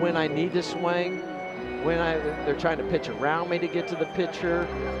know when I need to swing, when they're trying to pitch around me to get to the pitcher.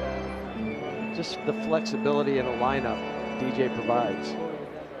 Just the flexibility in a lineup DJ provides.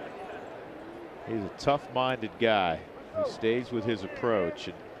 He's a tough-minded guy who stays with his approach.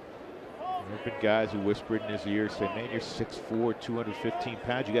 And there have been guys who whispered in his ear, say, man, you're 6'4", 215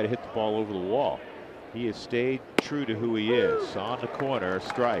 pounds. You got to hit the ball over the wall. He has stayed true to who he is. On the corner, a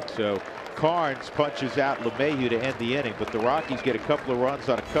strike. So Carnes punches out LeMahieu to end the inning, but the Rockies get a couple of runs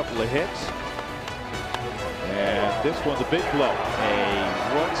on a couple of hits. And this one, the big blow.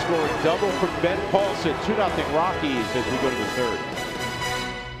 A one-scoring double from Ben Paulson. 2-0 Rockies as we go to the third.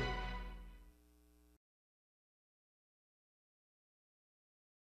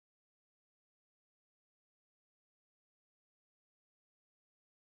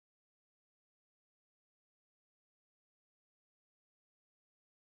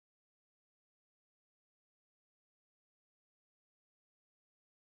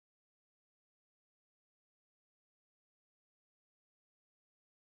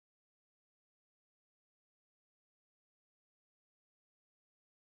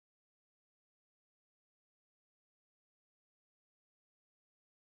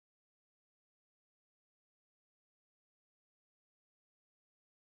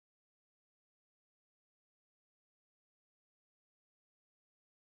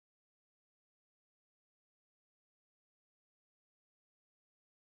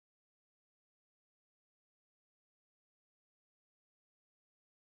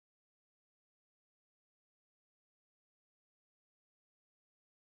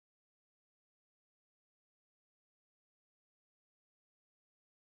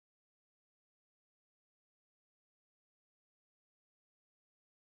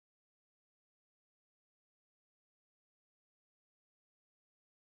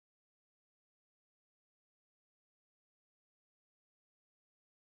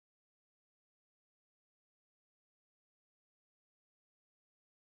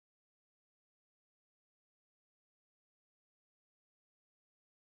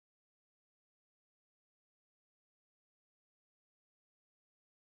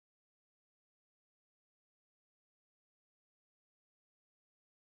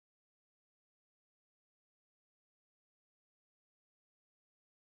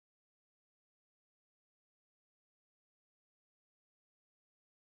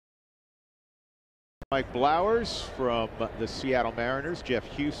 Mike Blowers from the Seattle Mariners, Jeff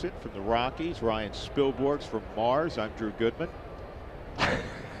Hewson from the Rockies, Ryan Spilborghs from Mars. I'm Drew Goodman.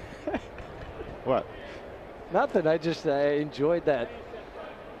 What? Nothing. I enjoyed that.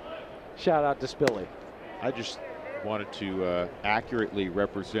 Shout out to Spilly. I just wanted to accurately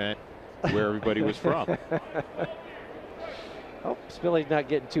represent where everybody was from. Oh, Spilly's not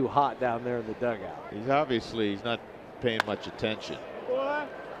getting too hot down there in the dugout. He's not paying much attention.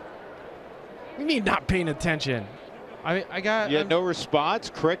 You mean not paying attention? I got. You had no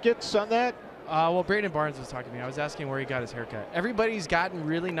response? Crickets on that? Well, Brandon Barnes was talking to me. I was asking where he got his haircut. Everybody's gotten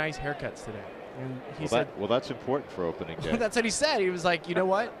really nice haircuts today. And he said, well, that's important for opening day. that's what he said. He was like, you know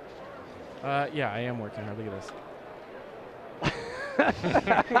what? Yeah, I am working hard. Look at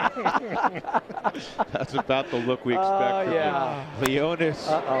That's about the look we expect from yeah. Leonis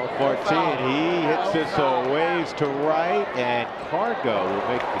Martin. He hits this a ways to right, and Cargo will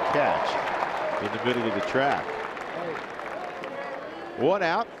make the catch in the middle of the track. One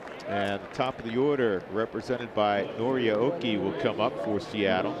out, and the top of the order, represented by Norioki, will come up for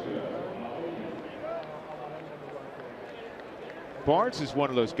Seattle. Barnes is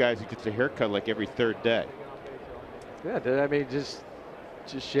one of those guys who gets a haircut like every third day. Yeah, I mean, just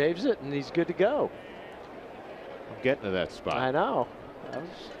shaves it and he's good to go. I'm getting to that spot. I know. I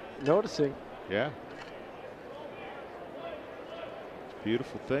was noticing. Yeah.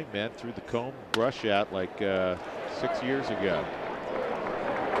 Beautiful thing, man. Threw the comb brush out like 6 years ago.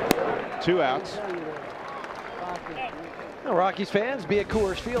 2 outs. Now, Rockies fans, be at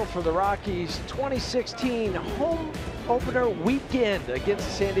Coors Field for the Rockies 2016 home opener weekend against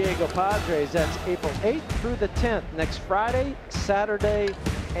the San Diego Padres. That's April 8th through the 10th, next Friday, Saturday,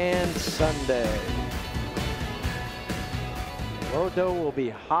 and Sunday. Rodo will be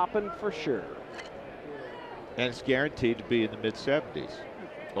hopping for sure. And it's guaranteed to be in the mid-70s.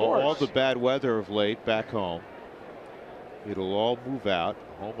 All the bad weather of late back home, it'll all move out.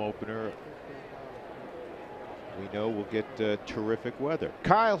 Home opener, we know we'll get terrific weather.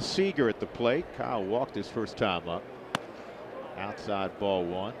 Kyle Seager at the plate. Kyle walked his first time up. Outside ball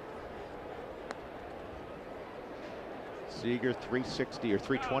 1. Seager 360 or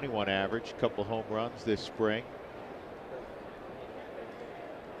 321 average. Couple home runs this spring.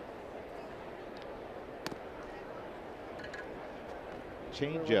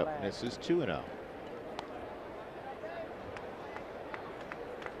 Changeup misses 2-0.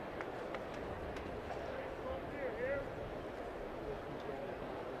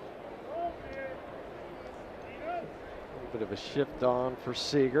 Bit of a shift on for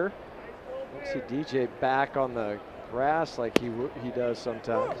Seager. See DJ back on the grass like he does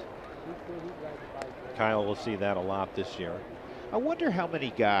sometimes. Kyle will see that a lot this year. I wonder how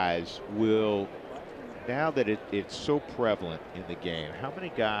many guys will, now that it's so prevalent in the game, how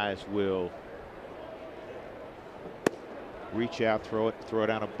many guys will reach out, throw it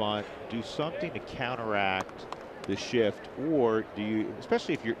on a bunt, do something to counteract the shift, or do you,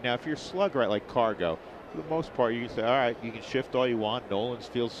 especially if you're slug right like Cargo, for the most part, you can say, all right, you can shift all you want. Nolan's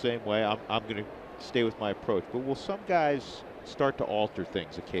feels the same way. I'm going to stay with my approach. But will some guys start to alter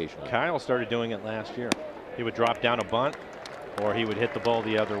things occasionally? Kyle started doing it last year. He would drop down a bunt, or he would hit the ball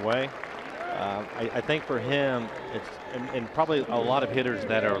the other way. I think for him, it's and probably a lot of hitters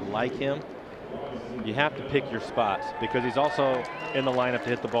that are like him, you have to pick your spots, because he's also in the lineup to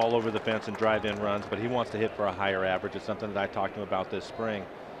hit the ball over the fence and drive in runs, but he wants to hit for a higher average. It's something that I talked to him about this spring.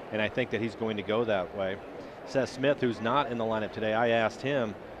 And I think that he's going to go that way. Seth Smith, who's not in the lineup today, I asked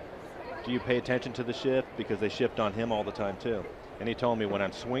him, do you pay attention to the shift? Because they shift on him all the time too. And he told me, when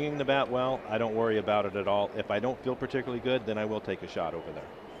I'm swinging the bat well, I don't worry about it at all. If I don't feel particularly good, then I will take a shot over there.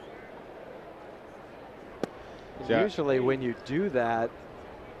 Usually when you do that,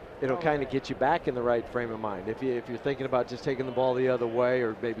 it'll kind of get you back in the right frame of mind. If you're thinking about just taking the ball the other way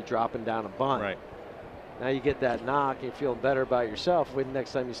or maybe dropping down a bunt. Right. Now you get that knock and you're feeling better about yourself when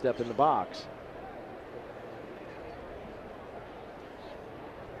next time you step in the box.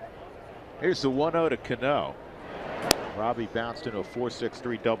 Here's the 1-0 to Cano. Robbie bounced into a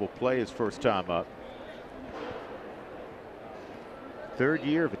 4-6-3 double play his first time up. Third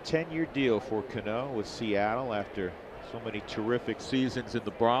year of a 10-year deal for Cano with Seattle after so many terrific seasons in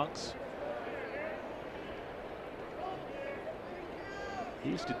the Bronx. He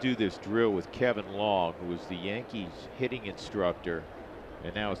used to do this drill with Kevin Long, who was the Yankees hitting instructor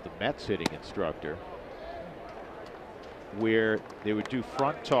and now is the Mets hitting instructor, where they would do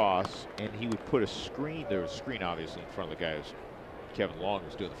front toss and he would put a screen. There was a screen obviously in front of the guy who's Kevin Long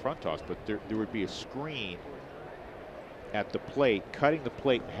was doing the front toss, but there would be a screen at the plate, cutting the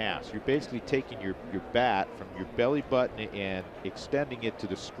plate in half. So you're basically taking your bat from your belly button and extending it to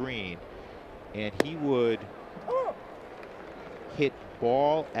the screen, and he would hit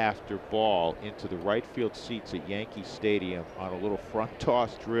ball after ball into the right field seats at Yankee Stadium on a little front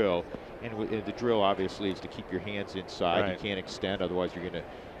toss drill. And the drill obviously is to keep your hands inside. Right. You can't extend, otherwise you're going to,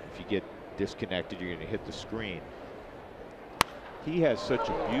 if you get disconnected, you're going to hit the screen. He has such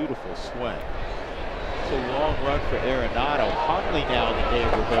a beautiful swing. It's a long run for Arenado. Hundley now in the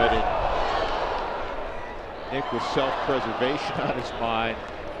neighborhood, and Nick with self-preservation on his mind.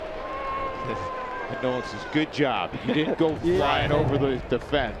 And Nolan says, good job. You didn't go flying over the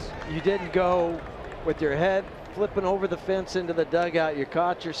fence. You didn't go with your head flipping over the fence into the dugout. You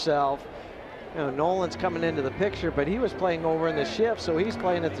caught yourself. You know, Nolan's coming into the picture, but he was playing over in the shift, so he's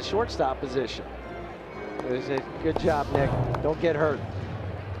playing at the shortstop position. Good job, Nick. Don't get hurt.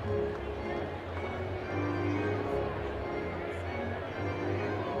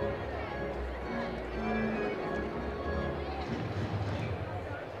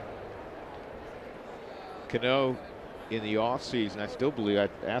 Cano in the offseason, I still believe, I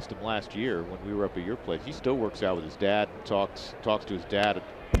asked him last year when we were up at your place, he still works out with his dad and talks to his dad,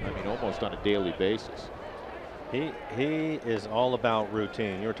 I mean, almost on a daily basis. He is all about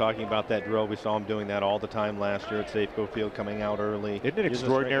routine. You were talking about that drill. We saw him doing that all the time last year at Safeco Field, coming out early. Isn't it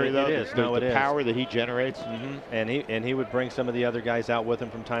extraordinary, though? It is. No, it is. The power that he generates. And he would bring some of the other guys out with him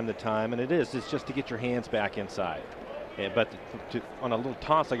from time to time. And it's just to get your hands back inside. But on a little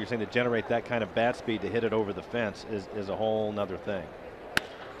toss, like you're saying, to generate that kind of bat speed to hit it over the fence is a whole nother thing.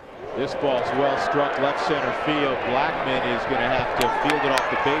 This ball's well struck left center field. Blackman is going to have to field it off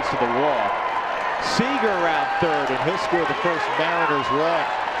the base of the wall. Seager around third, and he'll score the first Mariners run.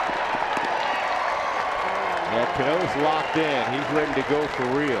 Yeah, Cano's locked in. He's ready to go for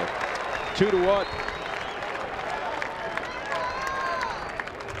real. 2-1.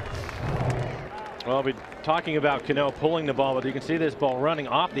 Well, I'll be talking about Cano pulling the ball, but you can see this ball running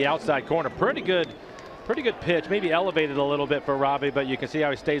off the outside corner. Pretty good pitch. Maybe elevated a little bit for Robbie, but you can see how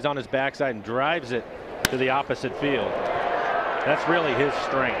he stays on his backside and drives it to the opposite field. That's really his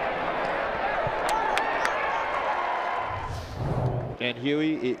strength. And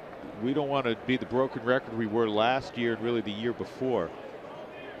Huey, we don't want to be the broken record we were last year and really the year before.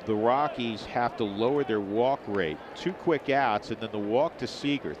 The Rockies have to lower their walk rate. 2 quick outs and then the walk to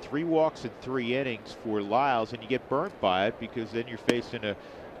Seager. 3 walks in 3 innings for Lyles, and you get burnt by it because then you're facing a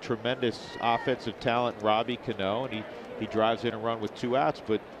tremendous offensive talent, Robbie Cano, and he drives in a run with 2 outs.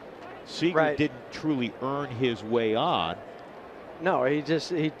 But Seager didn't truly earn his way on. No, he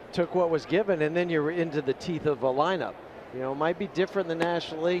took what was given, and then you're into the teeth of a lineup. You know, it might be different in the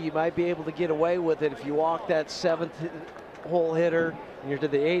National League. You might be able to get away with it if you walk that 7th hole hitter and you're to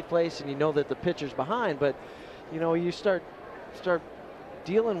the 8th place and you know that the pitcher's behind. But, you know, you start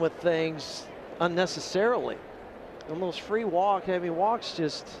dealing with things unnecessarily. And those free walks, I mean, walks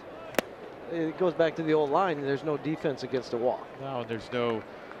just, it goes back to the old line. There's no defense against a walk. No, there's no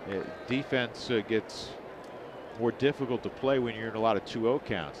defense gets more difficult to play when you're in a lot of 2-0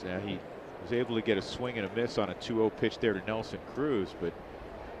 counts. Now, he was able to get a swing and a miss on a 2-0 pitch there to Nelson Cruz, but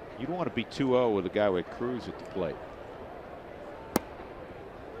you don't want to be 2-0 with a guy like Cruz at the plate.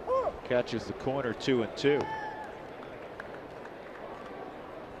 Catches the corner, 2-2.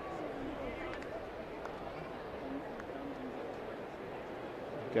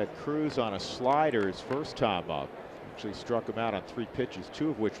 Got Cruz on a slider his first time up. Actually struck him out on 3 pitches,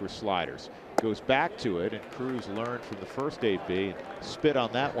 2 of which were sliders. Goes back to it, and Cruz learned from the first AB and spit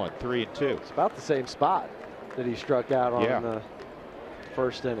on that one, 3-2. It's about the same spot that he struck out on the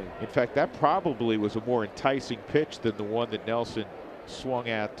first inning. In fact, that probably was a more enticing pitch than the one that Nelson swung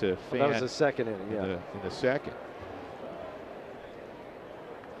at to Fan. That was the second inning, in the second.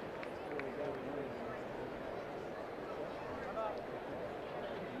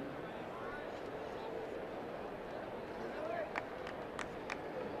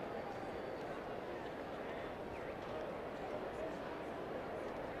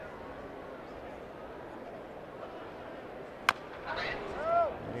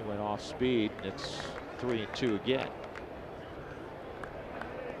 Off speed, and it's 3-2 again.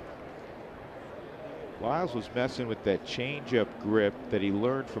 Lyles was messing with that changeup grip that he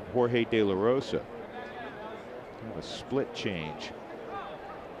learned from Jorge De La Rosa. Kind of a split change.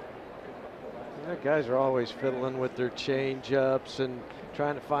 Yeah, guys are always fiddling with their changeups and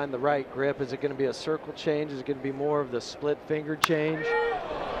trying to find the right grip. Is it going to be a circle change? Is it going to be more of the split finger change?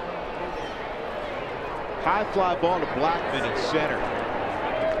 High fly ball to Blackman in center.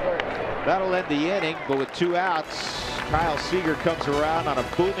 That'll end the inning, but with 2 outs, Kyle Seager comes around on a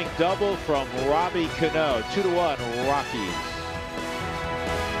booming double from Robbie Cano. 2-1 Rockies.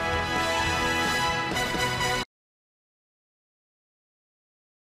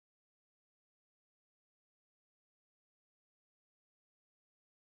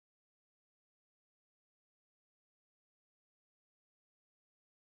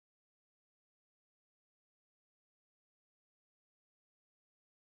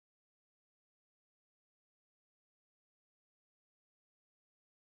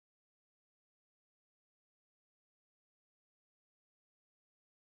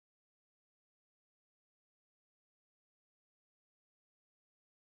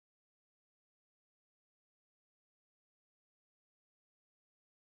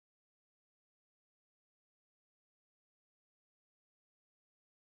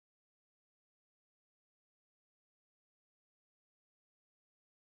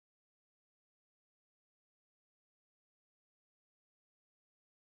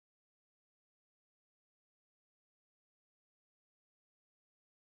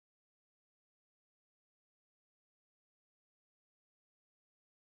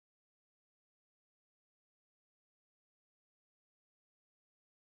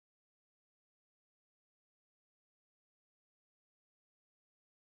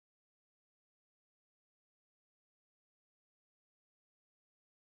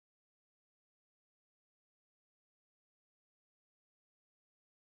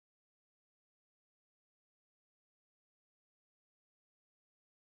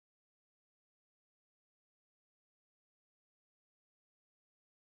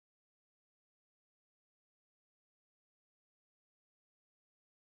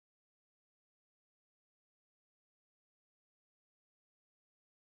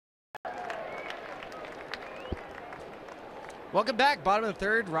 Welcome back. Bottom of the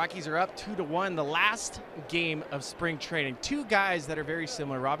third. Rockies are up 2-1. The last game of spring training. Two guys that are very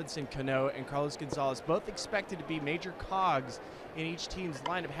similar, Robinson Cano and Carlos Gonzalez, both expected to be major cogs in each team's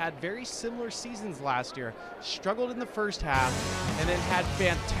lineup, had very similar seasons last year. Struggled in the first half and then had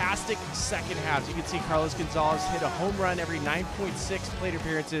fantastic second halves. You can see Carlos Gonzalez hit a home run every 9.6 plate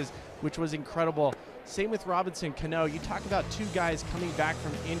appearances, which was incredible. Same with Robinson Cano. You talk about two guys coming back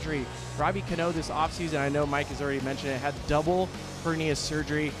from injury. Robbie Cano this offseason, I know Mike has already mentioned it, had double hernia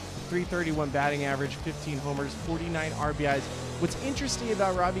surgery, 331 batting average, 15 homers, 49 RBIs. What's interesting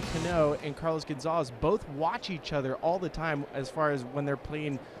about Robbie Cano and Carlos Gonzalez, both watch each other all the time as far as when they're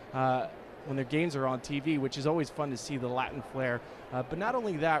playing, when their games are on TV, which is always fun to see the Latin flair. But not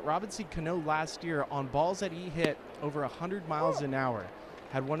only that, Robinson Cano last year on balls that he hit over 100 miles an hour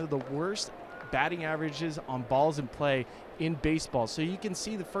had one of the worst batting averages on balls in play in baseball. So you can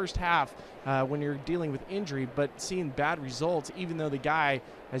see the first half when you're dealing with injury, but seeing bad results, even though the guy,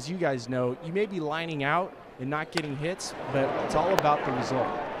 as you guys know, you may be lining out and not getting hits, but it's all about the result.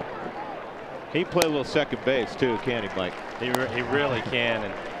 He can play a little second base too, can't he, Mike? He really can,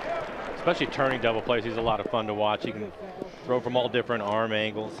 and especially turning double plays. He's a lot of fun to watch. He can throw from all different arm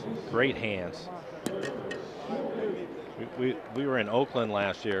angles. Great hands. We were in Oakland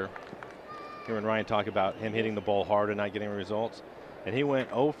last year. Here and Ryan talk about him hitting the ball hard and not getting results. And he went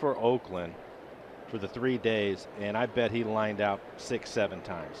 0 for Oakland for the 3 days, and I bet he lined out 6-7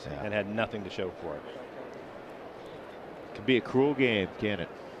 times and had nothing to show for it. Can be a cruel game, can it?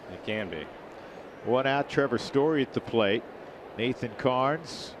 It can be. One out, Trevor Story at the plate. Nathan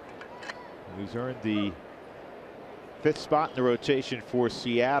Carnes, who's earned the 5th spot in the rotation for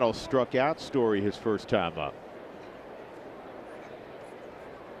Seattle, struck out Story his first time up.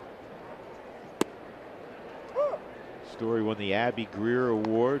 Story won the Abby Greer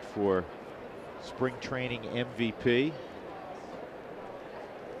Award for spring training MVP.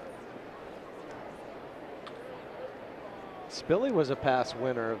 Spilly was a past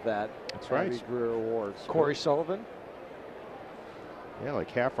winner of that. That's right. Abby Greer Award. Corey Sullivan. Yeah, like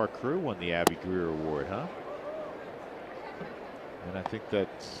half our crew won the Abby Greer Award, huh? And I think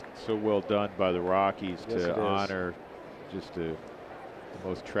that's so well done by the Rockies to honor just the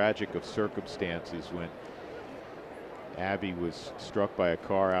most tragic of circumstances when Abby was struck by a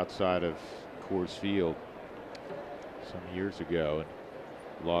car outside of Coors Field some years ago and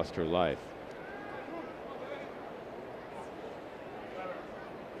lost her life.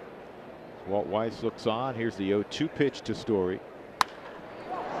 Walt Weiss looks on. Here's the 0-2 pitch to Story.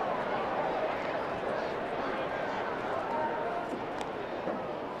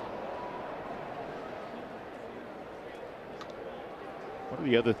 One of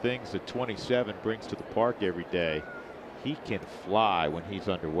the other things that 27 brings to the park every day, he can fly when he's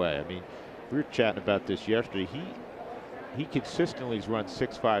underway. I mean, we were chatting about this yesterday. He consistently has run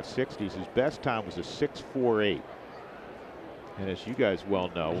 6.5 60s. His best time was a 6.48. And as you guys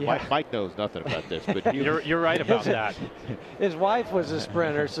well know, Mike knows nothing about this, but you're right about that. His wife was a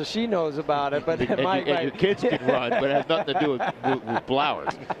sprinter, so she knows about it. But and your kids can run, but it has nothing to do with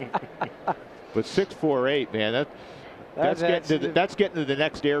blowers. But 6.48, man, that's getting to the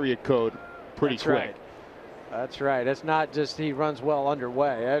next area code pretty quick. Right. That's right. It's not just he runs well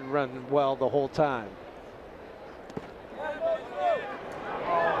underway. I'd run well the whole time.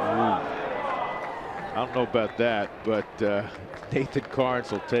 I don't know about that, but Nathan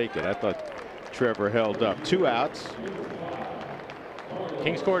Carnes will take it. I thought Trevor held up. 2 outs.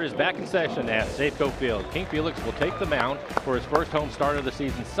 Kings Court is back in session at Safeco Field. King Felix will take the mound for his first home start of the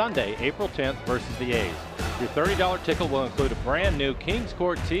season Sunday, April 10th versus the A's. Your $30 ticket will include a brand new Kings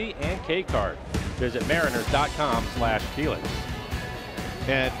Court T and K card. Visit mariners.com/Felix.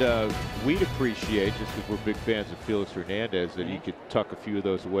 And we'd appreciate, just because we're big fans of Felix Hernandez, that he could tuck a few of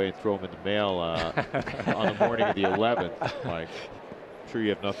those away and throw them in the mail on the morning of the 11th. Mike, I'm sure you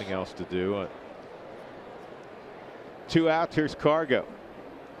have nothing else to do. 2 outs. Here's Cargo.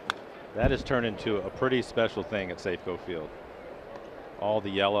 That has turned into a pretty special thing at Safeco Field. All the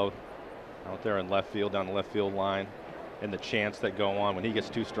yellow out there in left field, down the left field line, and the chants that go on when he gets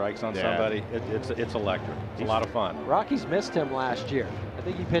 2 strikes on somebody. It's electric. It's a lot of fun. Rockies missed him last year. I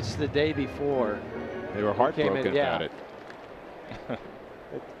think he pitched the day before. They were heartbroken about it.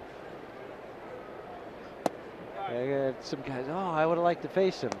 Some guys, I would have liked to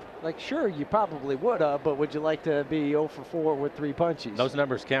face him. Like, sure, you probably would have, but would you like to be 0 for 4 with 3 punches? Those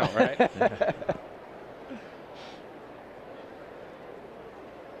numbers count, right?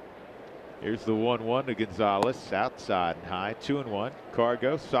 Here's the 1-1 to Gonzalez, outside and high, 2-1.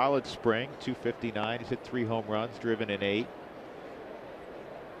 Cargo, solid spring, 259. He's hit 3 home runs, driven in 8.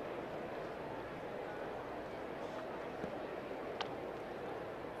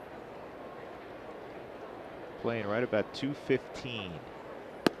 playing right about 215.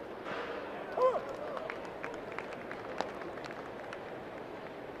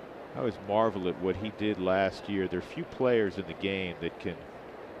 I always marvel at what he did last year. There are few players in the game that can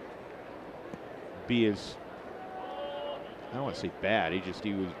be as, I don't want to say bad. His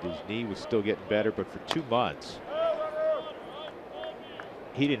knee was still getting better, but for 2 months,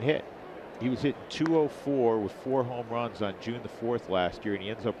 he didn't hit. He was hitting 204 with 4 home runs on June the 4th last year, and he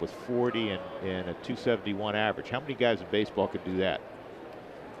ends up with 40 and a 271 average. How many guys in baseball could do that?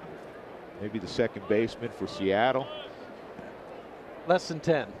 Maybe the second baseman for Seattle. Less than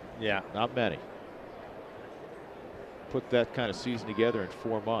 10. Yeah. Not many. Put that kind of season together in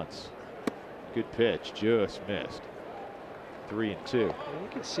 4 months. Good pitch, just missed. 3-2. You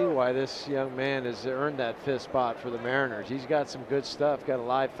can see why this young man has earned that 5th spot for the Mariners. He's got some good stuff. Got a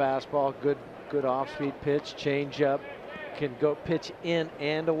live fastball, good off-speed pitch, changeup, can go pitch in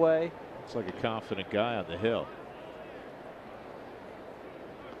and away. Looks like a confident guy on the hill.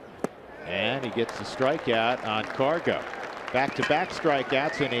 And he gets the strikeout on Cargo. Back-to-back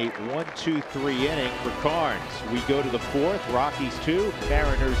strikeouts in a 1-2-3 inning for Carnes. We go to the 4th. Rockies 2,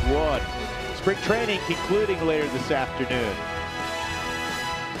 Mariners 1. Spring training concluding later this afternoon.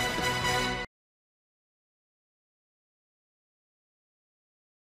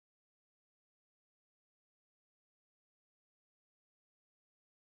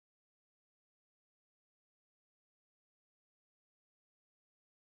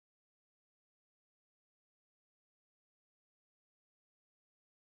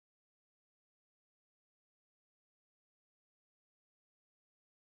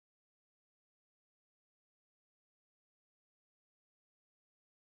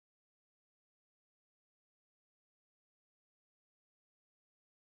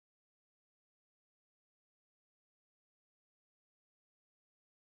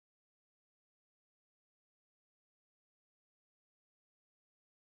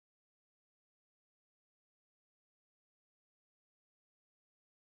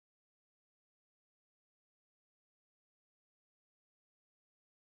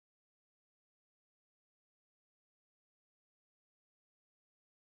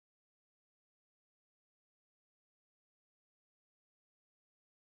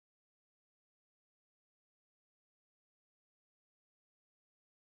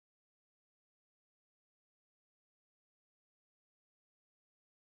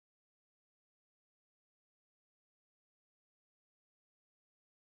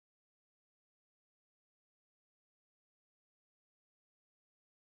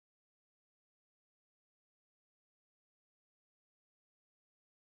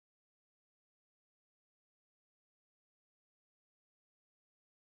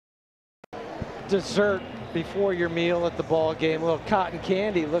 Dessert before your meal at the ball game. A little cotton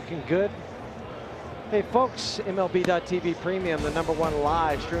candy, looking good. Hey folks, MLB.TV Premium, the #1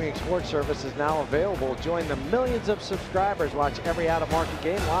 live streaming sports service, is now available. Join the millions of subscribers. Watch every out-of-market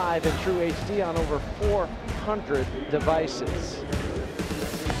game live in true HD on over 400 devices.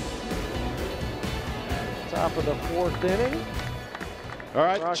 Top of the 4th inning. All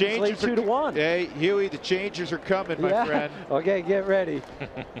right, Rockies changes lead 2-1. Hey, Huey, the changes are coming, my friend. Okay, get ready.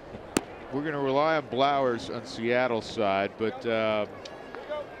 We're going to rely on Blowers on Seattle's side, but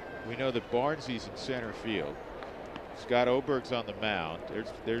we know that Barnsley's in center field. Scott Oberg's on the mound.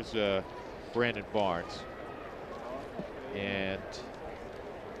 There's Brandon Barnes. And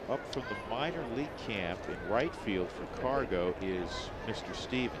up from the minor league camp in right field for Cargo is Mr.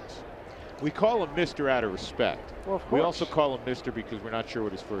 Stevens. We call him Mr. out of respect. Well, of course. We also call him Mr. because we're not sure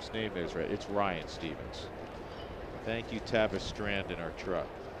what his first name is. Right? It's Ryan Stevens. Thank you, Tavis Strand, in our truck.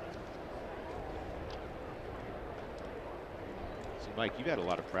 Mike, you've had a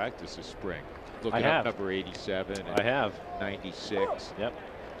lot of practice this spring. Looking up number 87. And I have 96. Yep.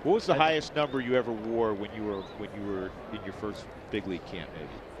 What was the highest number you ever wore when you were in your first big league camp? Maybe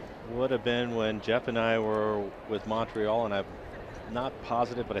would have been when Jeff and I were with Montreal, and I'm not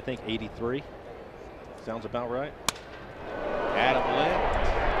positive, but I think 83. Sounds about right. Adam Lind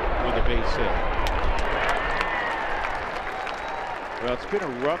with a base hit. Well, it's been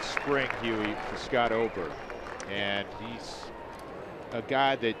a rough spring, Huey, for Scott Oberg, and he's a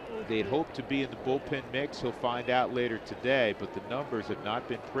guy that they'd hoped to be in the bullpen mix. He'll find out later today, but the numbers have not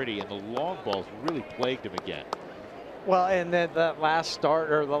been pretty, and the long balls really plagued him again. Well, and then that last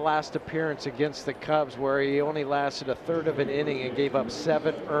start, or the last appearance against the Cubs, where he only lasted a third of an inning and gave up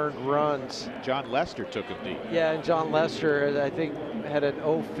 7 earned runs. John Lester took him deep. Yeah, and John Lester, I think, had an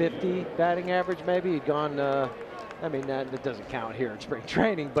 050 batting average maybe. He'd gone, I mean, that doesn't count here in spring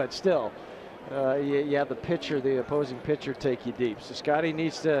training, but still. You have the pitcher, the opposing pitcher, take you deep. So Scotty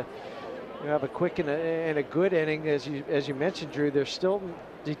needs to You have a quick and a good inning, as you mentioned, Drew. They're still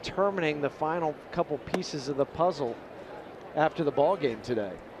determining the final couple pieces of the puzzle after the ball game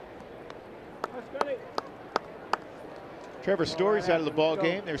today. Trevor Story's out of the ball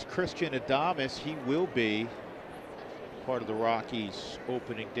game. There's Christian Adames. He will be part of the Rockies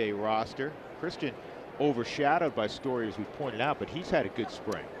opening day roster. Christian overshadowed by Story, as we pointed out, but he's had a good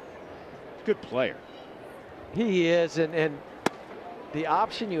spring. Good player. He is, and the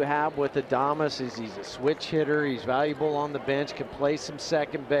option you have with Adames is he's a switch hitter. He's valuable on the bench, can play some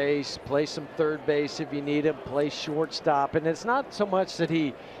second base, play some third base if you need him, play shortstop. And it's not so much that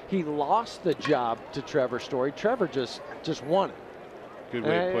he lost the job to Trevor Story. Trevor just won it. Good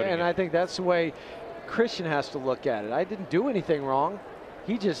way of putting it. And I think that's the way Christian has to look at it. I didn't do anything wrong.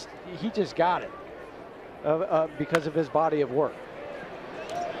 He just got it because of his body of work.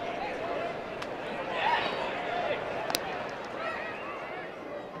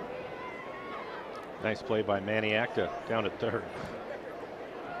 Nice play by Maniac down at third.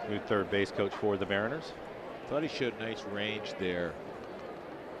 New third base coach for the Mariners. Thought he showed nice range there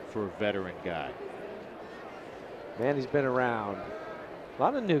for a veteran guy. Man, he's been around. A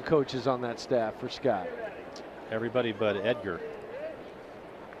lot of new coaches on that staff for Scott. Everybody but Edgar.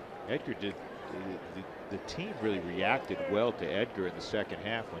 Edgar did. The team really reacted well to Edgar in the second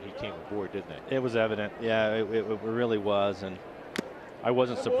half when he came aboard, didn't they? It was evident. Yeah, it really was, and I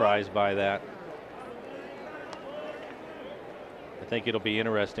wasn't surprised by that. I think it'll be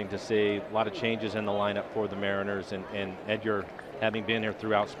interesting to see a lot of changes in the lineup for the Mariners, and Edgar, having been here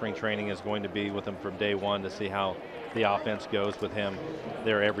throughout spring training, is going to be with them from day one to see how the offense goes with him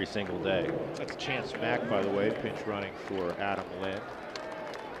there every single day. That's Chance Mack, by the way, pinch running for Adam Lind.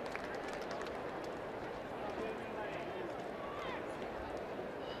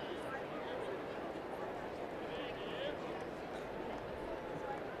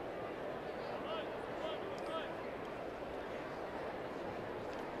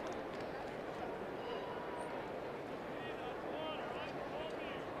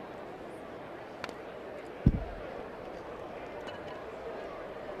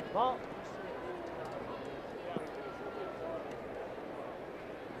 Ball.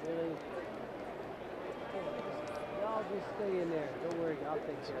 Y'all just stay in there. Don't worry. I'll take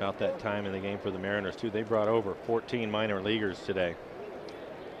care. It's about that time in the game for the Mariners, too. They brought over 14 minor leaguers today.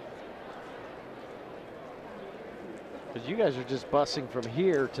 Because you guys are just busing from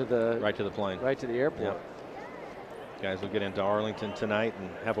here to the Right to the plane. right to the airport. Yep. Guys will get into Arlington tonight and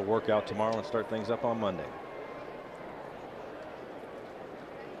have a workout tomorrow and start things up on Monday.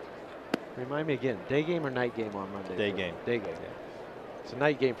 Remind me again, day game or night game on Monday? Day game. Day game. Yeah. It's a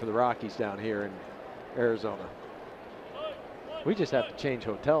night game for the Rockies down here in Arizona. We just have to change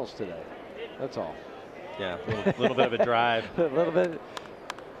hotels today. That's all. Yeah, a little bit of a drive. a little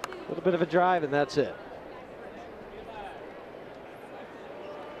bit of a drive, and that's it.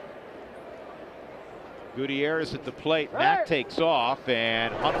 Gutierrez at the plate. Mack takes off,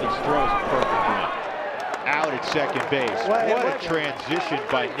 and Huntley throws a perfect run. Out at second base. What a transition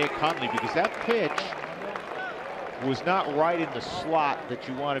by Nick Huntley, because that pitch was not right in the slot that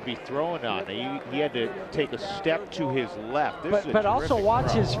you want to be throwing on. He had to take a step to his left. But also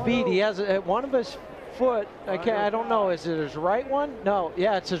watch his feet. He has one of his foot. I don't know. Is it his right one? No.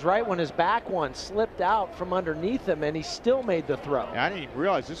 Yeah, it's his right one. His back one slipped out from underneath him, and he still made the throw. I didn't even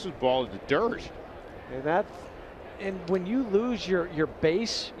realize this was ball in the dirt. And when you lose your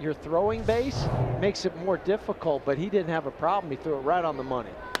base, your throwing base, it makes it more difficult. But he didn't have a problem. He threw it right on the money.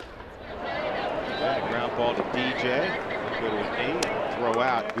 A ground ball to DJ. Go to his knee and throw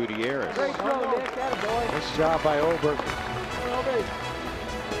out Gutierrez. Great throw, Nick. Attaboy. Nice job by Oberg. Oberg.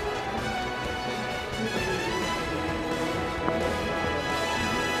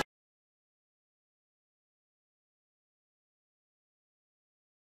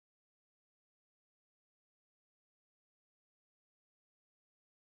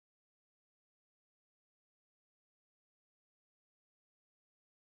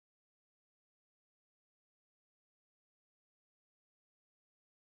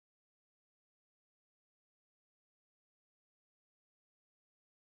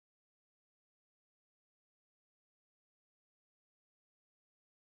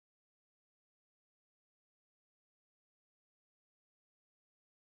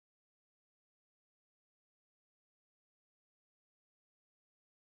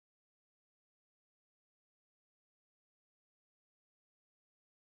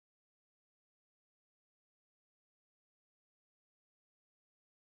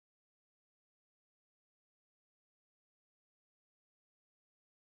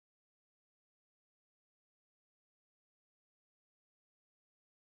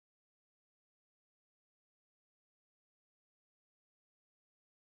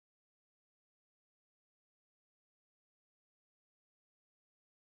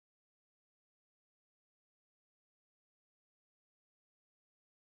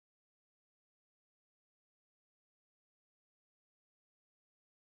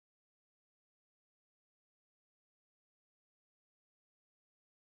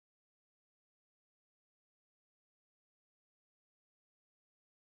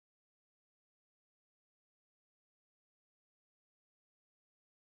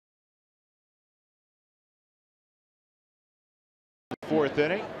 fourth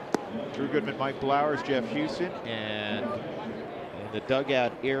inning. Drew Goodman, Mike Blowers, Jeff Houston, and in the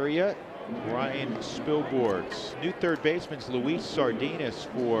dugout area, Ryan Spilborghs. New third baseman's Luis Sardinas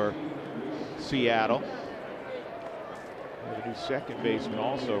for Seattle. A new second baseman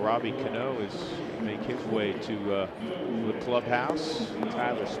also, Robbie Cano, is make his way to the clubhouse.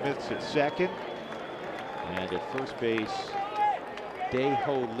 Tyler Smith's at second, and at first base,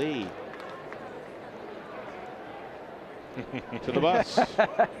 Dae-Ho Lee to the bus.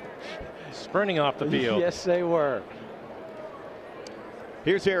 Sprinting off the field. Yes, they were.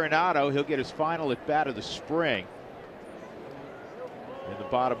 Here's Arenado. He'll get his final at bat of the spring. In the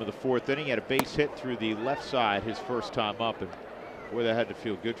bottom of the fourth inning, he had a base hit through the left side his first time up, and boy, that had to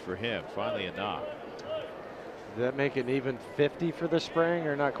feel good for him. Finally a knock. Does that make it even 50 for the spring,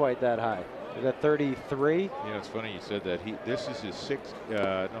 or not quite that high? Is that 33? You know, it's funny you said that. This is his sixth.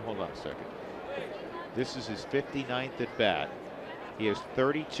 No, hold on a second. This is his 59th at bat. He has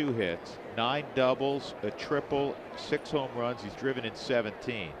 32 hits, 9 doubles, a triple, 6 home runs. He's driven in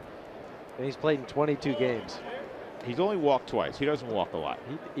 17. And he's played in 22 games. He's only walked twice. He doesn't walk a lot.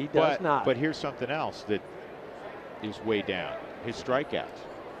 He does not. But here's something else that is way down. His strikeouts.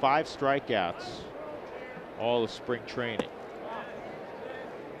 5 strikeouts all of spring training.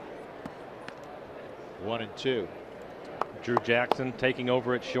 1 and 2. Drew Jackson taking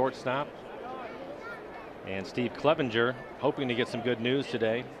over at shortstop. And Steve Clevenger hoping to get some good news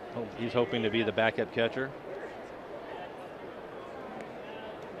today. He's hoping to be the backup catcher.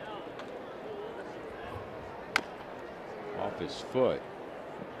 Off his foot.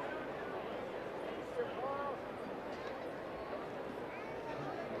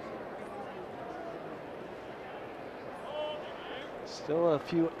 Still a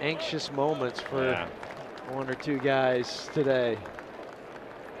few anxious moments for one or two guys today.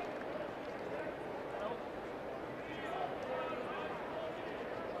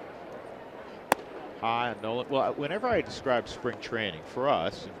 High on Nolan. Well, whenever I describe spring training for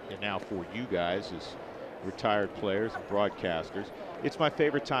us, and now for you guys as retired players and broadcasters, it's my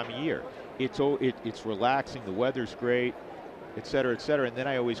favorite time of year. It's relaxing. The weather's great, et cetera, et cetera. And then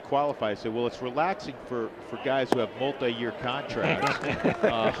I always qualify. I say, well, it's relaxing for guys who have multi-year contracts,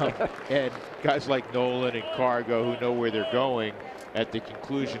 and guys like Nolan and Cargo who know where they're going at the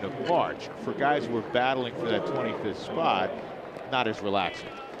conclusion of March. For guys who are battling for that 25th spot, not as relaxing.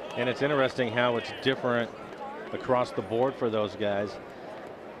 And it's interesting how it's different across the board for those guys.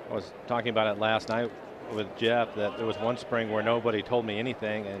 I was talking about it last night with Jeff, that there was one spring where nobody told me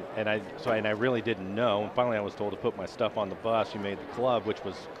anything, and I really didn't know. And finally I was told to put my stuff on the bus. You made the club, which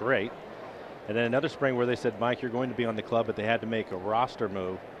was great. And then another spring where they said, Mike, you're going to be on the club, but they had to make a roster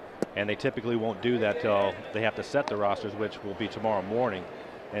move, and they typically won't do that till they have to set the rosters, which will be tomorrow morning.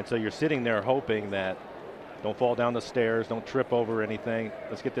 And so you're sitting there hoping that don't fall down the stairs, don't trip over anything.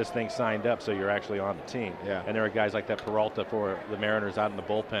 Let's get this thing signed up so you're actually on the team. Yeah. And there are guys like that Peralta for the Mariners out in the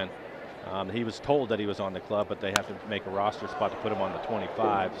bullpen. He was told that he was on the club, but they have to make a roster spot to put him on the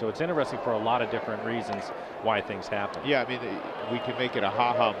 25. So it's interesting for a lot of different reasons why things happen. Yeah, I mean, we can make it a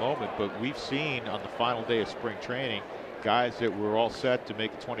ha-ha moment, but we've seen on the final day of spring training guys that were all set to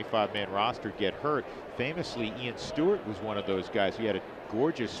make a 25-man roster get hurt. Famously, Ian Stewart was one of those guys. He had a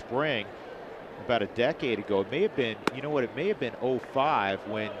gorgeous spring about a decade ago. It may have been, you know what, it may have been 05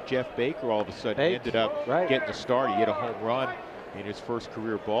 when Jeff Baker all of a sudden ended up getting the start. He hit a home run in his first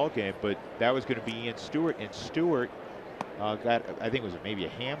career ball game, but that was going to be Ian Stewart, and Stewart got, I think it was maybe a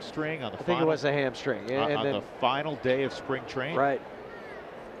hamstring on the I think it was a hamstring. on the final day of spring training. Right.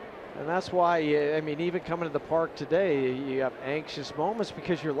 And that's why, I mean, even coming to the park today, you have anxious moments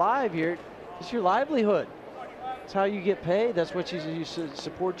because you're live here. It's your livelihood. It's how you get paid. That's what you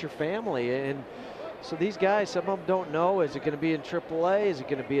support your family. And so these guys, some of them don't know, is it going to be in AAA? Is it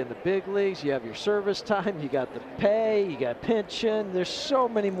going to be in the big leagues? You have your service time, you got the pay, you got pension. There's so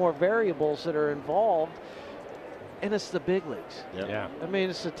many more variables that are involved. And it's the big leagues. Yep. Yeah. I mean,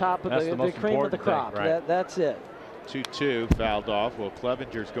 it's the top of the cream of the crop. Thing, right. That's it. 2-2 fouled off. Well,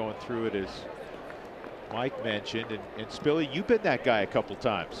 Clevenger's going through it as Mike mentioned, and Spilly, you've been that guy a couple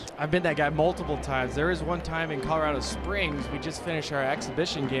times. I've been that guy multiple times. There was one time in Colorado Springs, we just finished our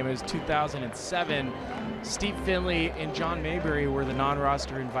exhibition game. It was 2007. Steve Finley and John Mayberry were the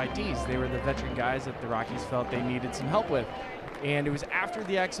non-roster invitees. They were the veteran guys that the Rockies felt they needed some help with. And it was after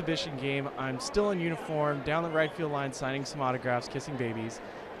the exhibition game. I'm still in uniform, down the right field line, signing some autographs, kissing babies.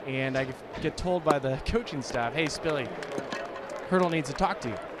 And I get told by the coaching staff, hey, Spilly, Hurdle needs to talk to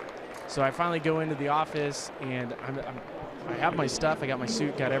you. So I finally go into the office, and I'm I have my stuff. I got my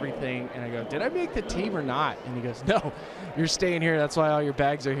suit, got everything. And I go, did I make the team or not? And he goes, no, you're staying here. That's why all your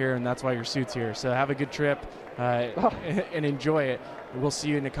bags are here, and that's why your suit's here. So have a good trip and enjoy it. We'll see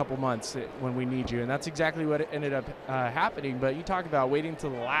you in a couple months when we need you. And that's exactly what ended up happening. But you talk about waiting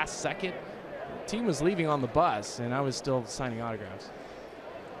till the last second. The team was leaving on the bus, and I was still signing autographs.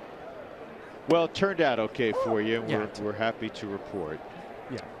 Well, it turned out okay for you. Yeah. We're happy to report.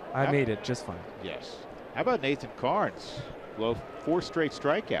 Yeah, I made it just fine. Yes. How about Nathan Carnes? Well, 4 straight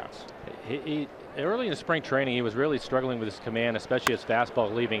strikeouts. He early in spring training, he was really struggling with his command, especially his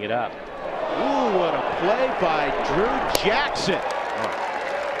fastball leaving it up. Ooh, what a play by Drew Jackson.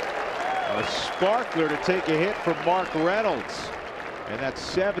 A sparkler to take a hit from Mark Reynolds. And that's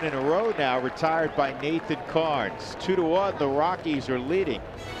 7 in a row now, retired by Nathan Carnes. 2-1, the Rockies are leading.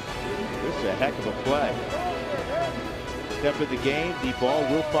 This is a heck of a play. Step in the game, the ball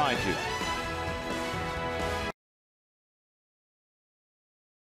will find you.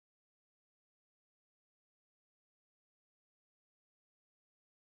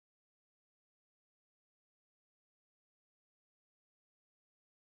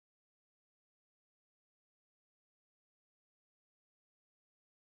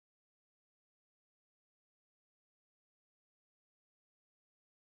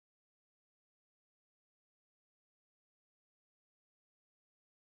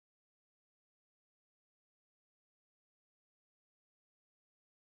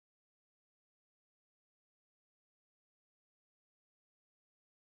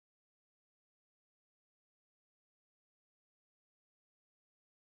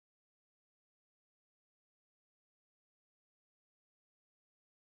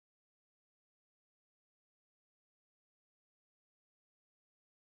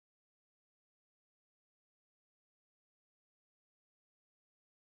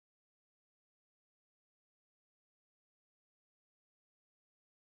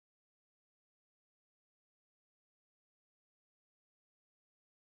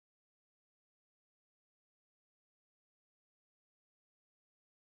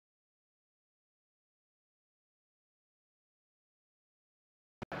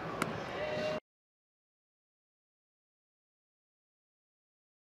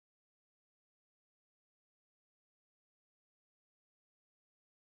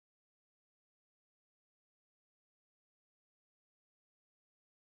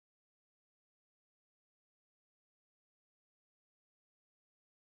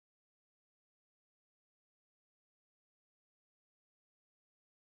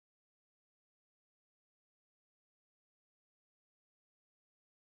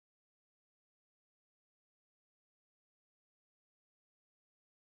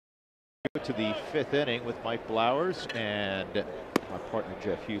 To the 5th inning with Mike Blowers and my partner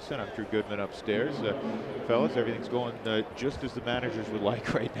Jeff Houston. I'm Drew Goodman upstairs. Fellas, everything's going just as the managers would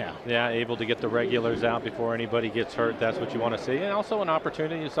like right now. Yeah, able to get the regulars out before anybody gets hurt. That's what you want to see. And also an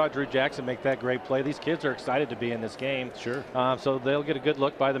opportunity. You saw Drew Jackson make that great play. These kids are excited to be in this game. Sure. So they'll get a good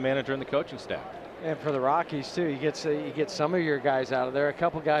look by the manager and the coaching staff. And for the Rockies, too, you get some of your guys out of there. A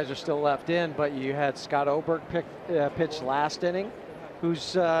couple guys are still left in, but you had Scott Oberg pitch last inning,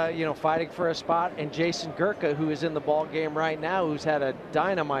 who's fighting for a spot, and Jason Gurka, who is in the ball game right now, who's had a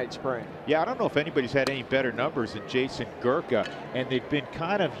dynamite spring. Yeah, I don't know if anybody's had any better numbers than Jason Gurka, and they've been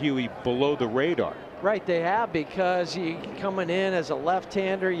kind of, Huey, below the radar. Right, they have, because you coming in as a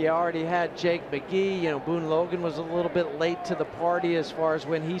left-hander, you already had Jake McGee. Boone Logan was a little bit late to the party as far as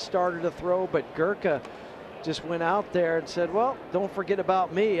when he started to throw, but Gurka just went out there and said, well, don't forget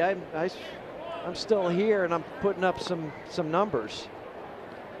about me. I'm still here, and I'm putting up some numbers.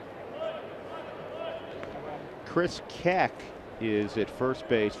 Chris Keck is at first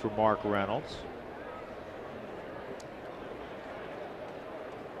base for Mark Reynolds.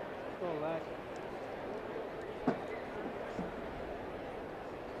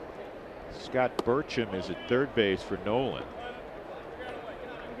 Scott Burcham is at third base for Nolan.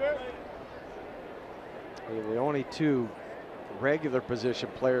 The only 2 regular position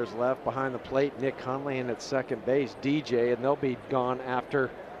players left behind the plate, Nick Hunley at second base, DJ, and they'll be gone after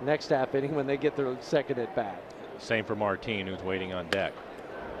next half inning when they get their second at bat. Same for Martine, who's waiting on deck.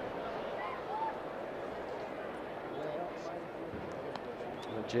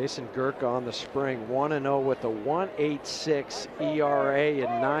 Jason Gurka on the spring, 1-0 with a 1.86 ERA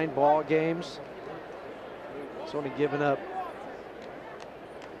in 9 ball games. He's only given up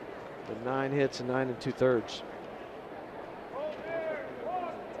the 9 hits and 9 2/3.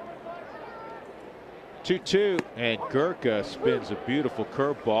 2-2, and Gurka spins a beautiful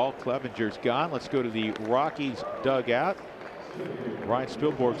curveball. Clevenger's gone. Let's go to the Rockies dugout. Ryan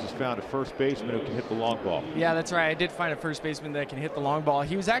Spilborghs has found a first baseman who can hit the long ball. Yeah, that's right. I did find a first baseman that can hit the long ball.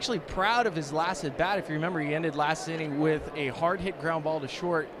 He was actually proud of his last at bat. If you remember, he ended last inning with a hard hit ground ball to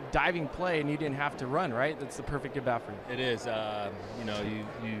short, diving play, and you didn't have to run, right? That's the perfect at bat for you. It is. You know,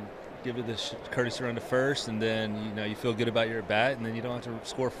 you give it the courtesy run to first, and then you feel good about your at bat, and then you don't have to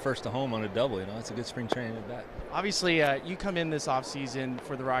score first to home on a double. You know, it's a good spring training at bat. Obviously, you come in this offseason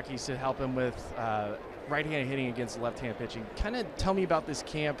for the Rockies to help him with right-handed hitting against left-handed pitching. Kind of tell me about this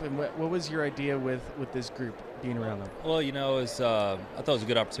camp and what was your idea with this group being around them? Well, you know, I thought it was a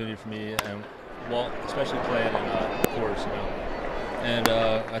good opportunity for me and Walt, especially playing in Coors, you know. And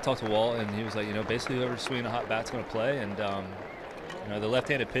I talked to Walt, and he was like, basically whoever's swinging a hot bat's going to play. And the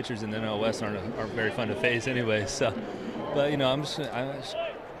left-handed pitchers in the NL West aren't very fun to face anyway. So, but I just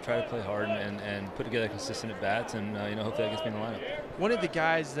try to play hard and put together consistent at bats, and hopefully that gets me in the lineup. One of the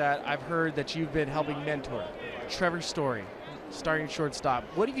guys that I've heard that you've been helping mentor, Trevor Story, starting shortstop.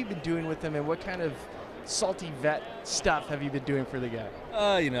 What have you been doing with him, and what kind of salty vet stuff have you been doing for the guy?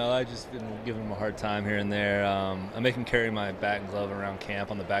 I just been giving him a hard time here and there. I make him carry my bat and glove around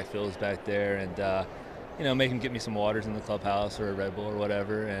camp on the backfields back there, and make him get me some waters in the clubhouse or a Red Bull or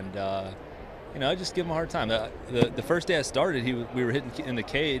whatever, and I just give him a hard time. The first day I started, we were hitting in the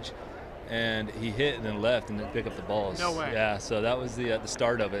cage, and he hit and then left and didn't pick up the balls. No way. Yeah, so that was the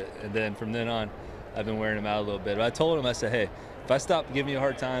start of it, and then from then on, I've been wearing him out a little bit. But I told him, I said, hey, if I stop giving you a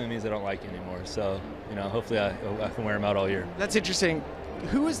hard time, it means I don't like you anymore. So, hopefully I can wear him out all year. That's interesting.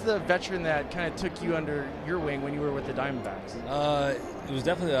 Who was the veteran that kind of took you under your wing when you were with the Diamondbacks? It was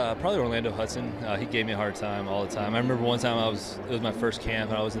definitely probably Orlando Hudson. He gave me a hard time all the time. I remember one time it was my first camp,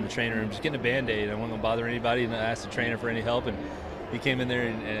 and I was in the training room just getting a Band-Aid. I wasn't going to bother anybody, and I asked the trainer for any help, and he came in there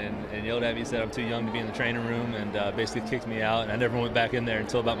and yelled at me, said I'm too young to be in the training room, and basically kicked me out, and I never went back in there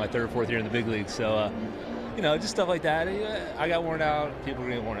until about my third or fourth year in the big leagues. So, just stuff like that. I got worn out. People are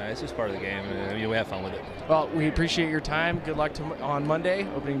going to get worn out. It's just part of the game, and we have fun with it. Well, we appreciate your time. Good luck on Monday,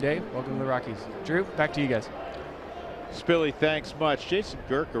 opening day. Welcome to the Rockies. Drew, back to you guys. Spilly, thanks much. Jason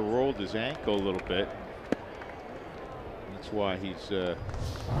Gurka rolled his ankle a little bit. That's why he's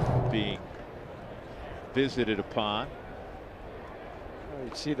being visited upon. You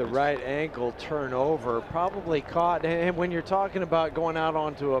see the right ankle turn over, probably caught. And when you're talking about going out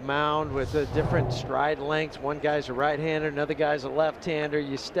onto a mound with a different stride lengths, one guy's a right-hander, another guy's a left-hander,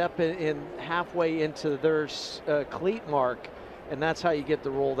 you step in halfway into their cleat mark, and that's how you get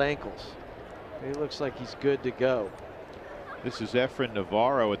the rolled ankles. He looks like he's good to go. This is Efren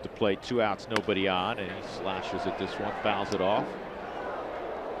Navarro at the plate, 2 outs, nobody on, and he slashes at this one, fouls it off.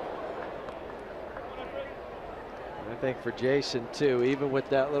 I think for Jason too, even with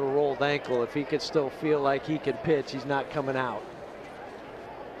that little rolled ankle, if he could still feel like he can pitch, he's not coming out.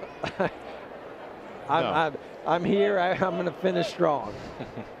 I'm here. I'm going to finish strong.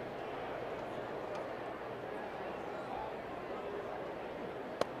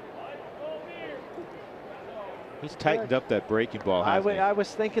 He's tightened up that breaking ball. I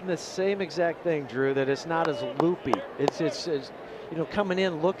was thinking the same exact thing, Drew, that it's not as loopy. It's coming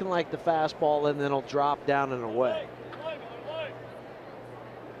in looking like the fastball, and then it'll drop down and away.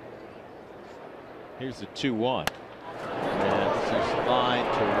 Here's the 2-1. And this is line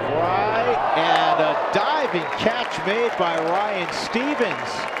to right. And a diving catch made by Ryan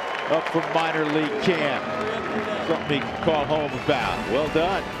Stevens up from minor league camp. Something he can call home about. Well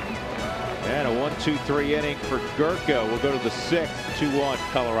done. And a 1-2-3 inning for Gurka. We'll go to the 6th, 2-1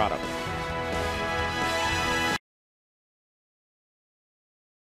 Colorado.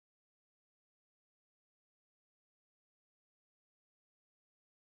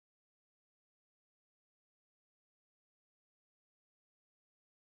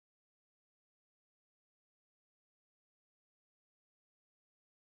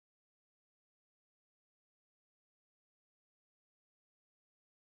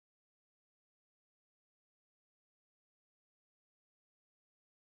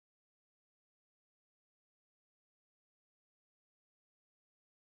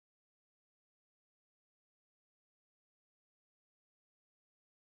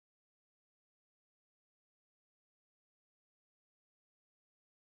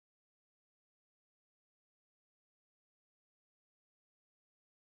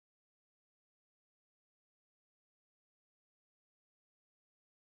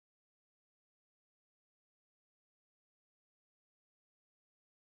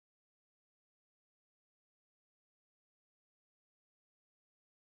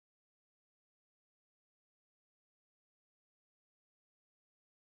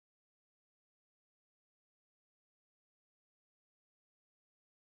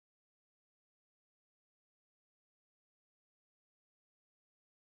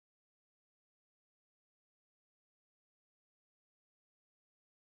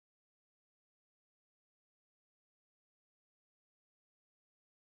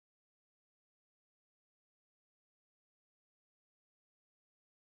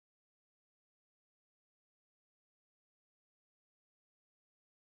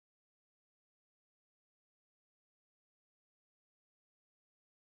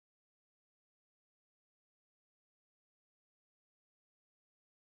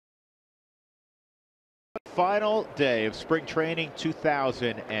 Final day of spring training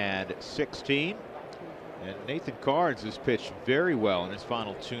 2016. And Nathan Carnes has pitched very well in his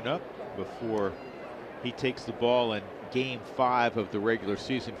final tune-up before he takes the ball in Game 5 of the regular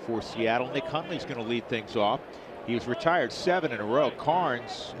season for Seattle. Nick Hundley's going to lead things off. He was retired 7 in a row.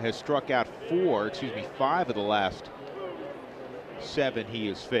 Carnes has struck out 5 of the last 7 he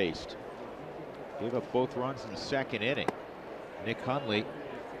has faced. Gave up both runs in the second inning. Nick Hundley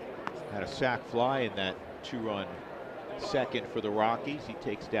had a sac fly in that 2-run second for the Rockies. He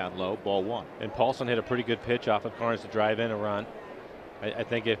takes down low, ball 1. And Paulson hit a pretty good pitch off of Carnes to drive in a run. I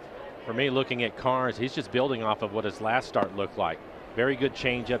think for me, looking at Carnes, he's just building off of what his last start looked like. Very good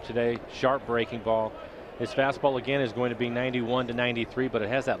changeup today, sharp breaking ball. His fastball again is going to be 91 to 93, but it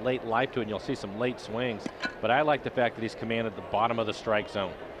has that late life to it, and you'll see some late swings. But I like the fact that he's commanded the bottom of the strike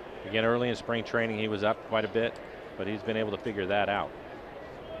zone. Again, early in spring training, he was up quite a bit, but he's been able to figure that out.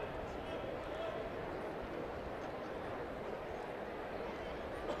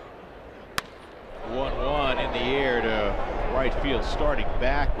 One in the air to right field. Starting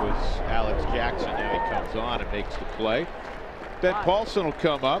back was Alex Jackson. Now he comes on and makes the play. Ben Paulson will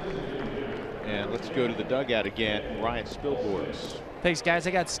come up. And let's go to the dugout again. Ryan Spilborghs. Thanks, guys.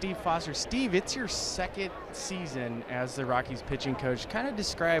 I got Steve Foster. Steve, it's your second season as the Rockies pitching coach. Kind of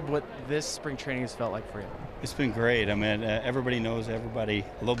describe what this spring training has felt like for you. It's been great. I mean, everybody knows everybody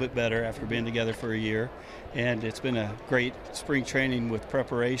a little bit better after being together for a year. And it's been a great spring training with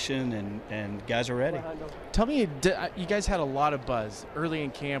preparation, and guys are ready. Tell me, you guys had a lot of buzz early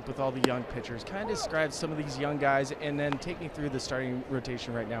in camp with all the young pitchers. Kind of describe some of these young guys, and then take me through the starting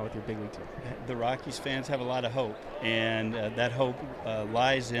rotation right now with your big league team. The Rockies fans have a lot of hope, and that hope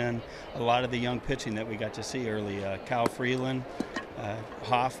lies in a lot of the young pitching that we got to see early. Kyle Freeland,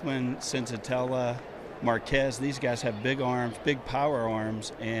 Hoffman, Senzatella, Marquez. These guys have big arms, big power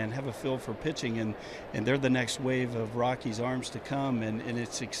arms, and have a feel for pitching, and they're the next wave of Rockies arms to come, and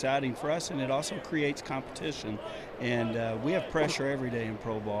it's exciting for us, and it also creates competition. And we have pressure every day in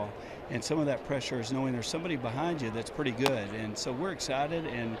pro ball, and some of that pressure is knowing there's somebody behind you that's pretty good, and so we're excited,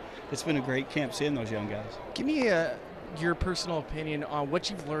 and it's been a great camp seeing those young guys. Give me your personal opinion on what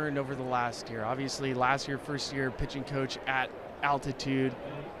you've learned over the last year. Obviously, last year, first year pitching coach at altitude.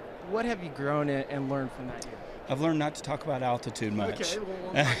 What have you grown and learned from that year? I've learned not to talk about altitude much.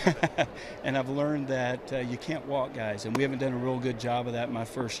 Okay, and I've learned that you can't walk guys, and we haven't done a real good job of that in my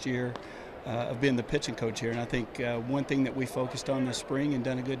first year of being the pitching coach here. And I think one thing that we focused on this spring and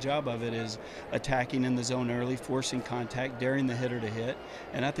done a good job of it is attacking in the zone early, forcing contact, daring the hitter to hit.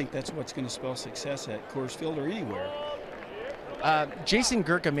 And I think that's what's going to spell success at Coors Field or anywhere. Jason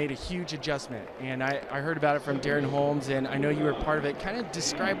Gurka made a huge adjustment, and I heard about it from Darren Holmes, and I know you were part of it. Kind of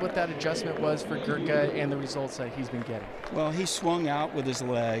describe what that adjustment was for Gurka and the results that he's been getting. Well, he swung out with his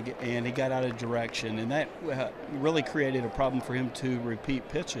leg, and he got out of direction, and that really created a problem for him to repeat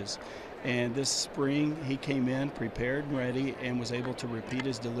pitches. And this spring, he came in prepared and ready and was able to repeat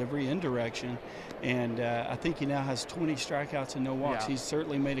his delivery in direction. And I think he now has 20 strikeouts and no walks. Yeah. He's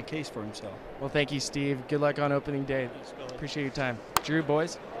certainly made a case for himself. Well, thank you, Steve. Good luck on opening day. Appreciate your time. Drew,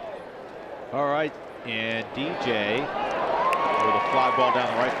 boys. All right, and DJ with a fly ball down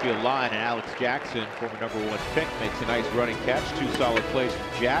the right field line, and Alex Jackson, former #1 pick, makes a nice running catch. 2 solid plays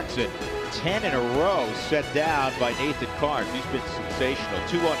from Jackson. 10 in a row set down by Nathan Carnes. He's been sensational.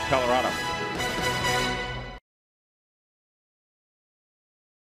 2-1 Colorado.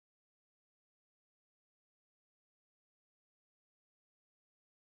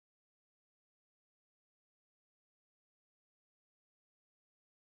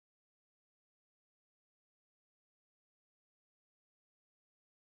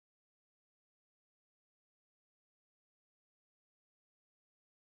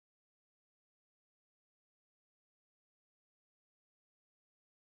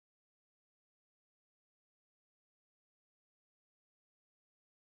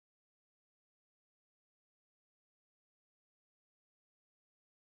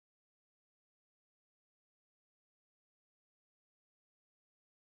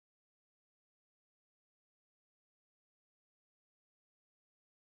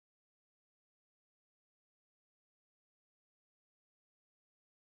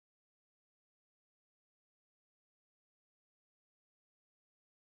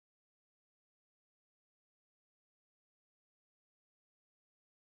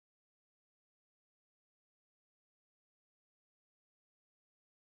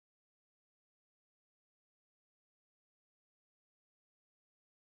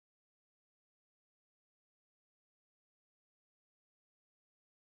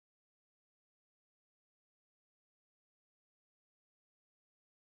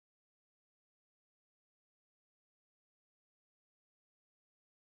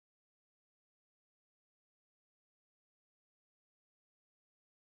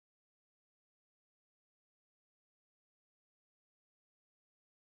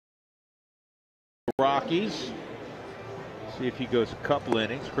 Rockies. See if he goes a couple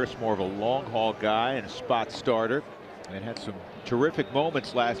innings. Chris more of a long haul guy and a spot starter, and had some terrific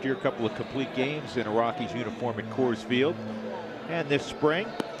moments last year. A couple of complete games in a Rockies uniform at Coors Field. And this spring,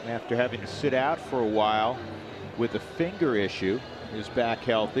 after having to sit out for a while with a finger issue, is back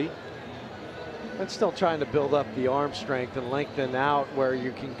healthy. And still trying to build up the arm strength and lengthen out where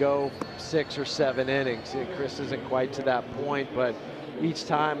you can go 6 or 7 innings. Chris isn't quite to that point, but each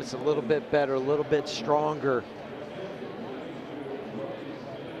time it's a little bit better, a little bit stronger.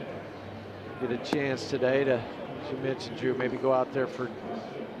 Get a chance today to, as you mentioned, Drew, maybe go out there for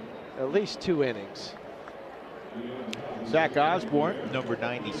at least 2 innings. Zach Osborne, number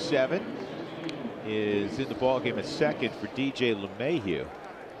 97, is in the ballgame at second for DJ LeMahieu.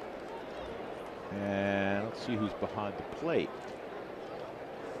 And let's see who's behind the plate.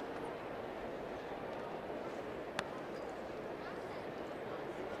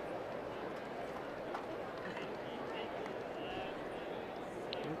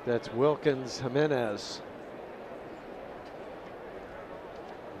 That's Wilkins Jimenez.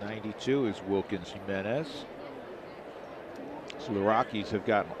 92 is Wilkins Jimenez. So the Rockies have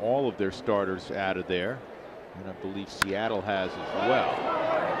gotten all of their starters out of there, and I believe Seattle has as well.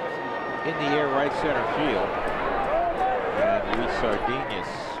 In the air, right center field, and Luis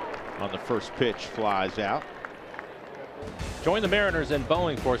Sardinas on the first pitch flies out. Join the Mariners in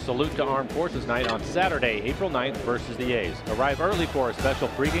Boeing for Salute to Armed Forces Night on Saturday, April 9th versus the A's. Arrive early for a special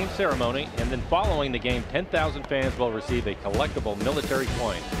pregame ceremony, and then following the game, 10,000 fans will receive a collectible military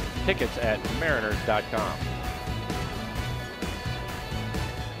coin. Tickets at mariners.com.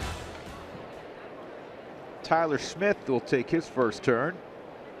 Tyler Smith will take his first turn.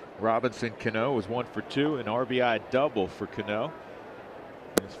 Robinson Cano was 1 for 2, an RBI double for Cano.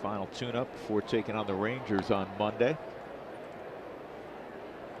 His final tune-up before taking on the Rangers on Monday.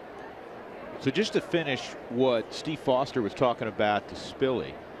 So just to finish what Steve Foster was talking about to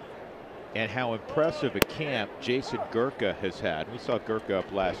Spilly and how impressive a camp Jason Gurka has had. We saw Gurka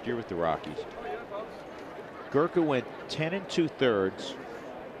up last year with the Rockies. Gurka went 10 2/3,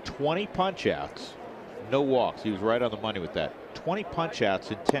 20 punch-outs, no walks. He was right on the money with that. 20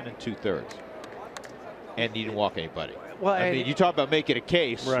 punch-outs in 10 2/3, and he didn't walk anybody. Well, I mean, you talk about making a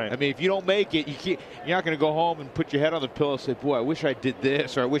case. Right. I mean, if you don't make it, you're not going to go home and put your head on the pillow and say, boy, I wish I did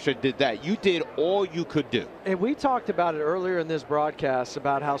this or I wish I did that. You did all you could do. And we talked about it earlier in this broadcast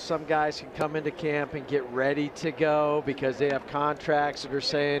about how some guys can come into camp and get ready to go because they have contracts that are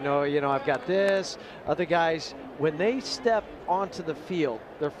saying, oh, you know, I've got this. Other guys, when they step onto the field,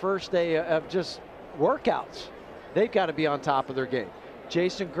 their first day of just workouts, they've got to be on top of their game.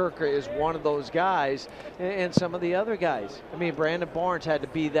 Jason Gurka is one of those guys, and some of the other guys. I mean, Brandon Barnes had to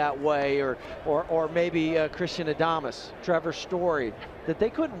be that way, or maybe Christian Adames, Trevor Story, that they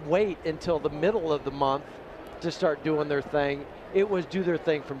couldn't wait until the middle of the month to start doing their thing. It was do their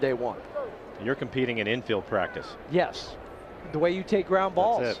thing from day one. You're competing in infield practice. Yes. The way you take ground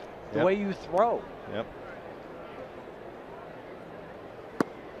balls. That's it. The Yep. way you throw. Yep.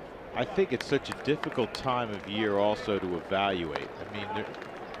 I think it's such a difficult time of year also to evaluate. I mean,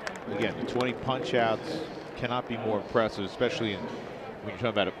 again, the 20 punch outs cannot be more impressive, especially when you're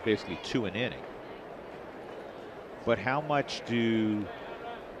talking about basically 2 an inning. But how much do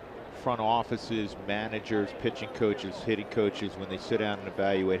front offices, managers, pitching coaches, hitting coaches, when they sit down and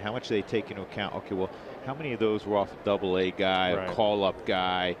evaluate, how much do they take into account? Okay, well, how many of those were off a double-A guy, Right. a call-up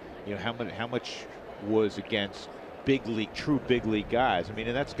guy? You know, how much was against big league, true big league guys? I mean,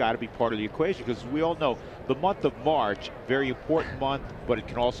 and that's got to be part of the equation, because we all know the month of March, very important month, but it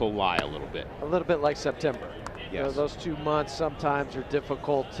can also lie a little bit. A little bit like September. Yes. You know, those 2 months sometimes are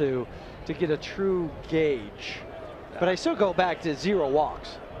difficult to get a true gauge. But I still go back to 0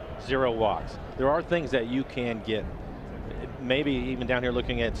 walks. 0 walks. There are things that you can get. Maybe even down here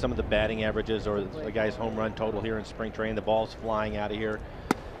looking at some of the batting averages or the guy's home run total here in spring training, the ball's flying out of here.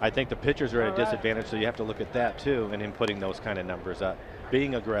 I think the pitchers are at a disadvantage, so you have to look at that too, and in putting those kind of numbers up.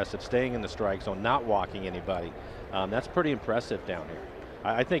 Being aggressive, staying in the strike zone, not walking anybody. That's pretty impressive down here.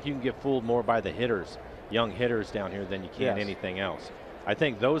 I think you can get fooled more by the hitters, young hitters down here, than you can anything else. I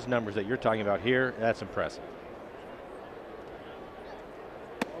think those numbers that you're talking about here, that's impressive.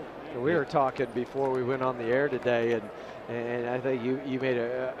 We were talking before we went on the air today, and I think you made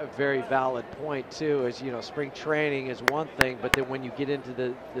a very valid point too. Is, you know, spring training is one thing, but then when you get into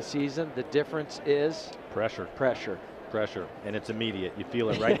the season, the difference is pressure, and it's immediate. You feel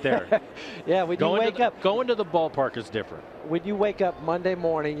it right there. Yeah, when you wake up, going to the ballpark is different. When you wake up Monday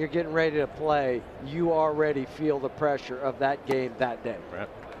morning, you're getting ready to play. You already feel the pressure of that game that day. Right.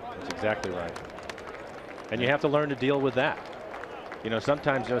 That's exactly right. And you have to learn to deal with that. You know,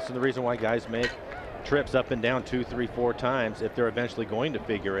 sometimes that's the reason why guys make trips up and down 2, 3, 4 times if they're eventually going to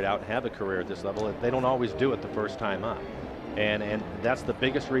figure it out and have a career at this level. They don't always do it the first time up. And that's the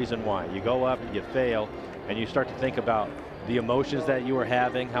biggest reason why. You go up, you fail, and you start to think about the emotions that you were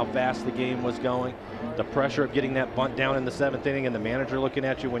having, how fast the game was going, the pressure of getting that bunt down in the 7th inning and the manager looking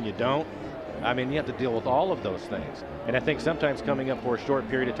at you when you don't. I mean, you have to deal with all of those things. And I think sometimes coming up for a short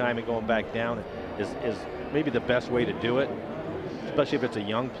period of time and going back down is maybe the best way to do it, especially if it's a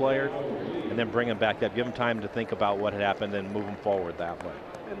young player, and then bring them back up, give them time to think about what had happened and move them forward that way.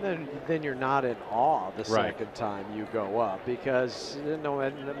 And then you're not in awe the second time you go up, because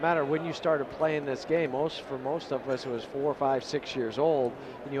no matter when you started playing this game, for most of us it was 4, 5, 6 years old,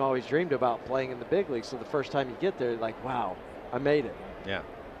 and you always dreamed about playing in the big leagues. So the first time you get there, like, wow, I made it. Yeah.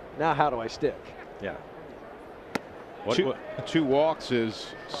 Now how do I stick? Yeah. Two walks is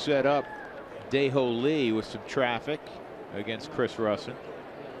set up Daeho Lee with some traffic against Chris Russin.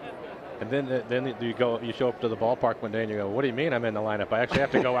 And then you show up to the ballpark one day and you go, what do you mean I'm in the lineup? I actually have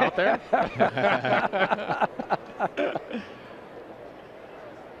to go out there?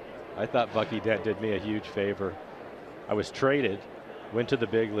 I thought Bucky Dent did me a huge favor. I was traded, went to the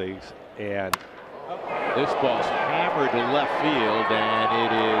big leagues, and this ball's hammered to left field, and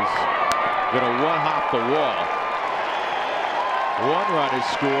it is going to one-hop the wall. 1 run is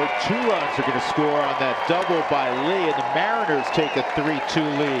scored. 2 runs are going to score on that double by Lee, and the Mariners take a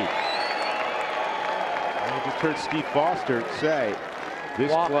 3-2 lead. I just heard Steve Foster say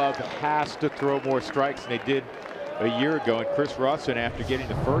this club has to throw more strikes than they did a year ago. And Chris Russin, after getting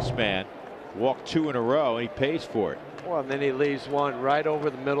the first man, walked 2 in a row, and he pays for it. Well, and then he leaves one right over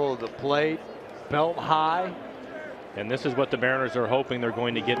the middle of the plate, belt high. And this is what the Mariners are hoping they're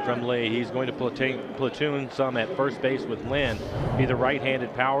going to get from Lee. He's going to platoon some at first base with Lynn, be the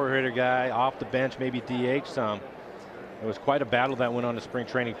right-handed power hitter guy, off the bench, maybe DH some. It was quite a battle that went on to spring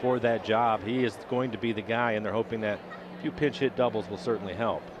training for that job. He is going to be the guy, and they're hoping that a few pinch hit doubles will certainly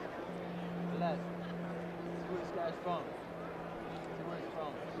help.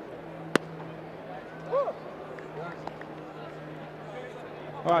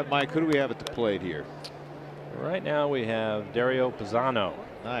 All right, Mike, who do we have at the plate here? Right now we have Dario Pisano.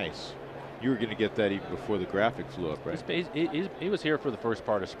 Nice. You were going to get that even before the graphic flew up, right? He was here for the first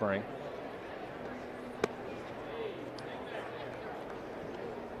part of spring.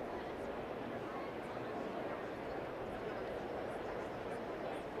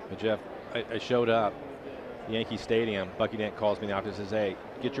 But Jeff, I showed up Yankee Stadium. Bucky Dent calls me in the office and says, hey,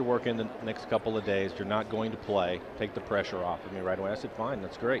 get your work in the next couple of days. You're not going to play. Take the pressure off of me right away. I said, fine,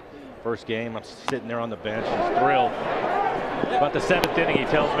 that's great. First game, I'm sitting there on the bench. He's thrilled. About the 7th inning, he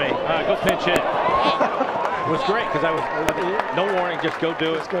tells me, go pinch hit. It was great because I was no warning, just go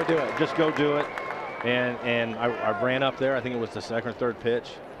do it. Just go do it. Just go do it. And I ran up there. I think it was the 2nd or 3rd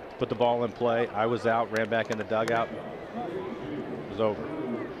pitch. Put the ball in play. I was out, ran back in the dugout. It was over.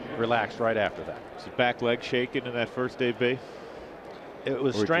 Relaxed right after that. Was the back leg shaking in that first AB? It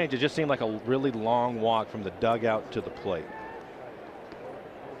was strange. It just seemed like a really long walk from the dugout to the plate.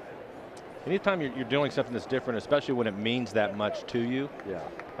 Anytime you're doing something that's different, especially when it means that much to you.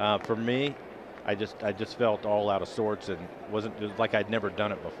 Yeah. For me, I just felt all out of sorts and it was like I'd never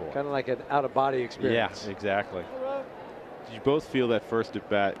done it before. Kind of like an out-of-body experience. Yeah, exactly. Did you both feel that first at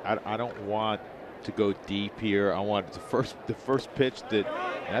bat? I don't want to go deep here. I want the first pitch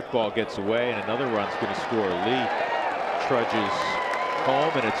that ball gets away, and another run's going to score. Lee trudges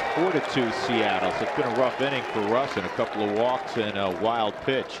home, and it's 4-2 Seattle. So it's been a rough inning for Russ, and a couple of walks and a wild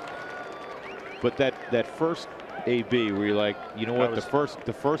pitch. But that first AB where you're like, you know what, the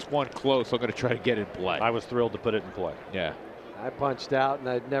first one close, I'm going to try to get in play. I was thrilled to put it in play. Yeah. I punched out, and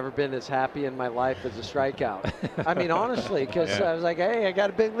I've never been as happy in my life as a strikeout. I mean, honestly, because I was like, hey, I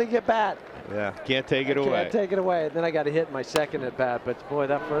got a big league at bat. Yeah, can't take it away. Can't take it away. And then I got to hit my 2nd at bat, but boy,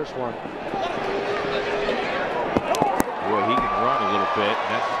 that first one. Boy, he can run a little bit,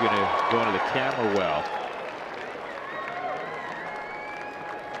 and that's going to go into the camera well.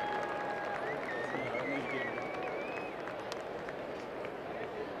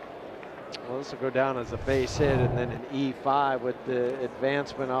 Well, this will go down as a base hit, and then an E5 with the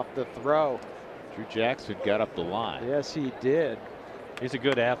advancement off the throw. Drew Jackson got up the line. Yes, he did. He's a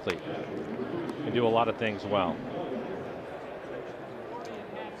good athlete. Can do a lot of things well.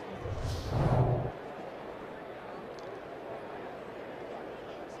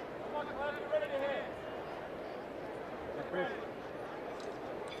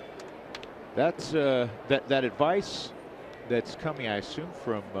 That's that advice that's coming, I assume,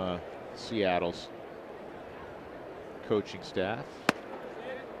 from Seattle's coaching staff.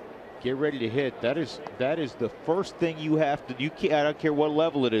 Get ready to hit. That is the first thing you have to. I don't care what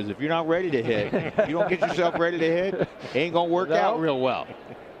level it is. If you're not ready to hit, you don't get yourself ready to hit. It ain't gonna work out real well.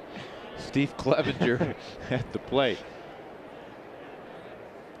 Steve Clevenger at the plate.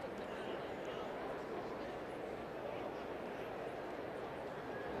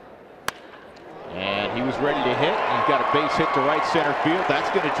 And he was ready to hit. He's got a base hit to right center field. That's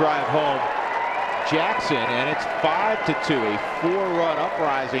going to drive home Jackson, and it's 5-2. A 4-run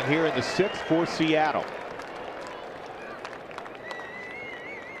uprising here in the 6th for Seattle.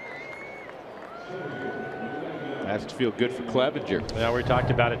 Has to feel good for Clevenger. Well, we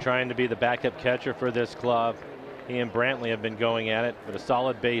talked about it, trying to be the backup catcher for this club. He and Brantley have been going at it with a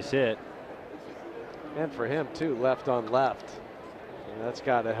solid base hit. And for him too, left on left. And that's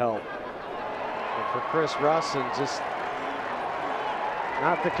got to help. And for Chris Russin, just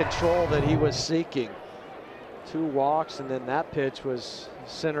not the control that he was seeking. 2 walks, and then that pitch was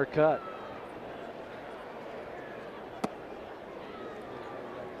center cut.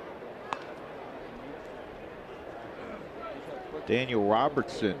 Daniel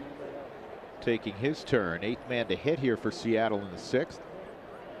Robertson taking his turn. 8th man to hit here for Seattle in the 6th.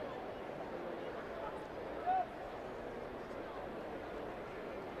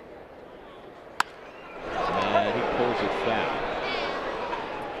 And he pulls it foul.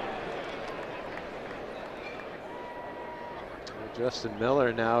 Justin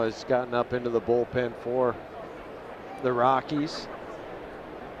Miller now has gotten up into the bullpen for the Rockies.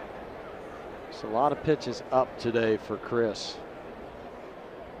 So a lot of pitches up today for Chris.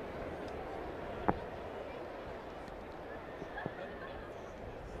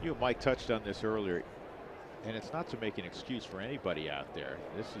 You and Mike touched on this earlier, and it's not to make an excuse for anybody out there.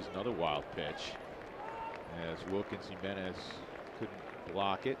 This is another wild pitch, as Wilkins Jimenez couldn't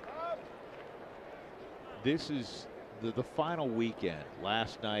block it. This is the final weekend.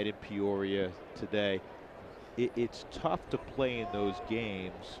 Last night in Peoria, today. It's tough to play in those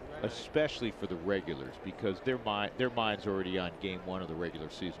games, especially for the regulars, because their mind's already on game 1 of the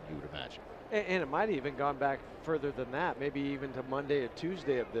regular season, you would imagine. And it might have even gone back further than that, maybe even to Monday or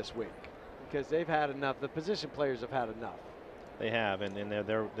Tuesday of this week, because they've had enough. The position players have had enough. They have, and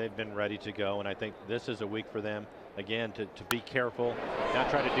they've been ready to go. And I think this is a week for them again to be careful, not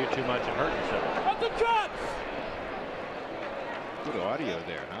try to do too much and hurt yourself. Good audio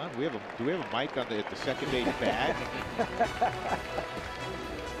there, huh? Do we have a mic on the second base bag?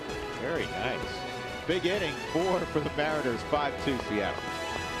 Very nice. Big inning, 4 for the Mariners, 5-2 Seattle.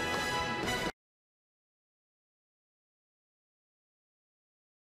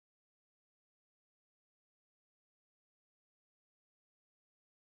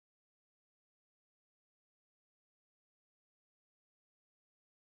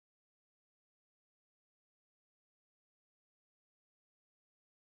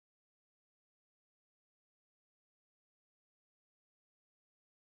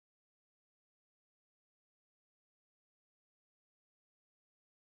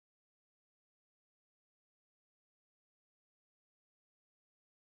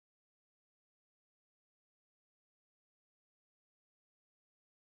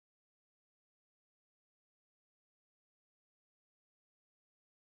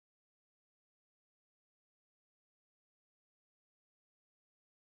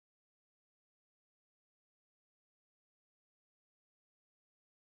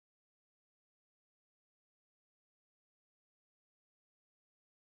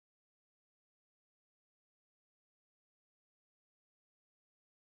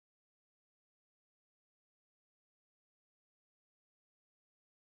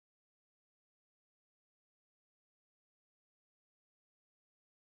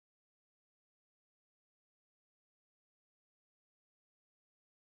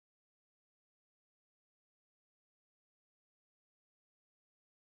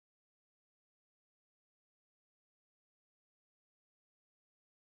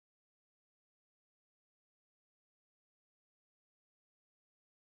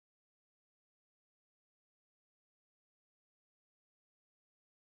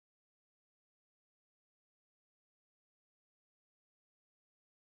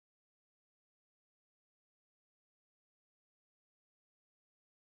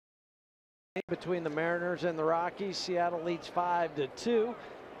 Between the Mariners and the Rockies, Seattle leads 5-2.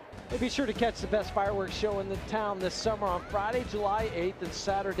 And be sure to catch the best fireworks show in the town this summer on Friday, July 8th and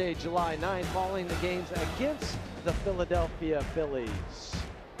Saturday, July 9th, following the games against the Philadelphia Phillies,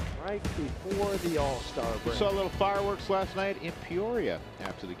 right before the All-Star break. We saw a little fireworks last night in Peoria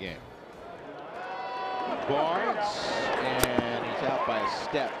after the game. Barnes, and he's out by a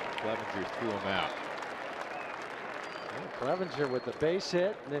step. Clevenger threw him out. Clevenger with the base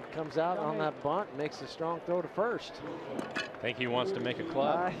hit, and then comes out on that bunt, makes a strong throw to first. Think he wants to make a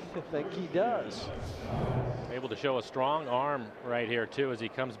club. I think he does. Able to show a strong arm right here too as he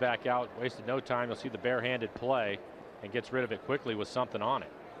comes back out. Wasted no time. You'll see the barehanded play and gets rid of it quickly with something on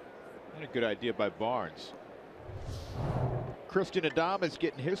it. And a good idea by Barnes. Christian Adames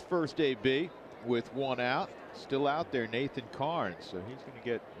getting his first AB with 1 out. Still out there, Nathan Karns. So he's going to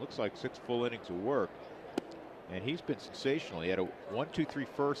get, looks like 6 full innings of work. And he's been sensational. He had a 1-2-3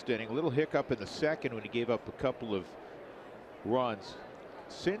 first inning, a little hiccup in the second when he gave up a couple of runs.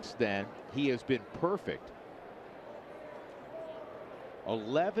 Since then, he has been perfect.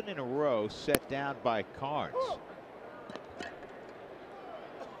 11 in a row set down by Karns.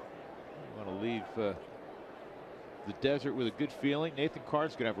 Want to leave the desert with a good feeling. Nathan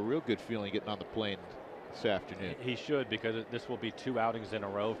Karns going to have a real good feeling getting on the plane this afternoon. He should, because this will be 2 outings in a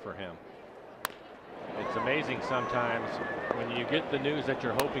row for him. It's amazing sometimes when you get the news that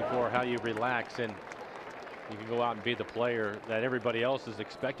you're hoping for, how you relax and you can go out and be the player that everybody else is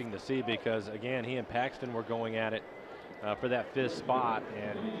expecting to see, because again, he and Paxton were going at it for that 5th spot,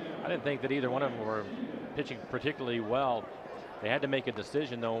 and I didn't think that either one of them were pitching particularly well. They had to make a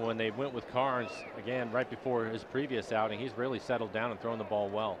decision though when they went with Karns again right before his previous outing. He's really settled down and thrown the ball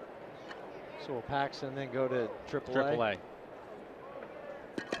well. So will Paxton then go to AAA? AAA.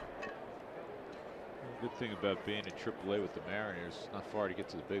 The good thing about being in AAA with the Mariners, it's not far to get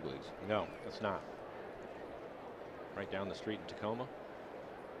to the big leagues. No, it's not. Right down the street in Tacoma.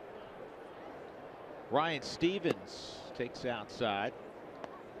 Ryan Stevens takes outside.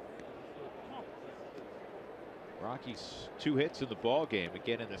 Rockies 2 hits in the ball game.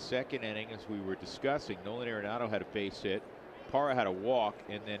 Again in the second inning, as we were discussing, Nolan Arenado had a base hit. Parra had a walk,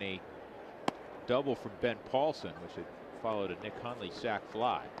 and then a double from Ben Paulson, which had followed a Nick Hundley sac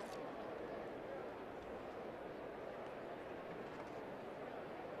fly.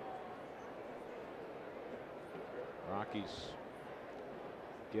 Rockies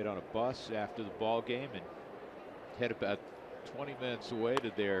get on a bus after the ball game and head about 20 minutes away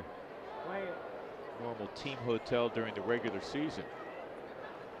to their normal team hotel during the regular season.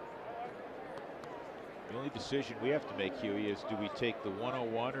 The only decision we have to make, Huey, is do we take the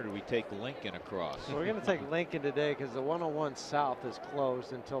 101 or do we take Lincoln across? So we're going to take Lincoln today because the 101 South is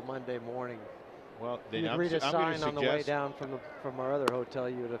closed until Monday morning. Well, then you'd read a sign on the way down from our other hotel,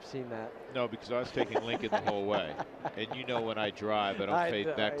 you would have seen that. No, because I was taking Lincoln the whole way. And you know when I drive, I don't pay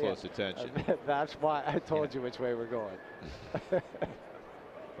that close attention. That's why I told you which way we're going. If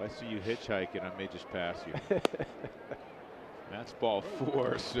I see you hitchhiking, I may just pass you. That's ball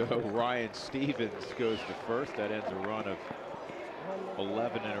 4, so Ryan Stevens goes to first. That ends a run of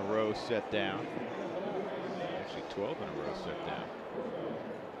 11 in a row set down. Actually 12 in a row set down.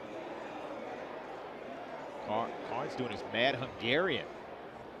 Karns doing his mad Hungarian.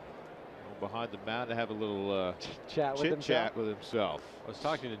 Behind the mound to have a little chit chat with himself. I was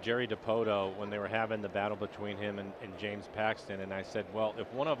talking to Jerry DiPoto when they were having the battle between him and James Paxton, and I said, well,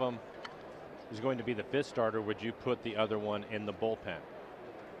 if one of them is going to be the 5th starter, would you put the other one in the bullpen,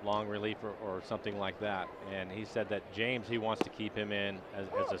 long relief or something like that? And he said that James, he wants to keep him in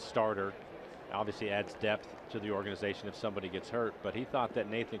as a starter. Obviously adds depth to the organization if somebody gets hurt, but he thought that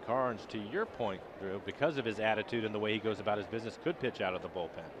Nathan Karns, to your point, Drew, because of his attitude and the way he goes about his business, could pitch out of the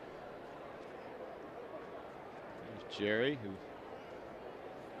bullpen. There's Jerry, who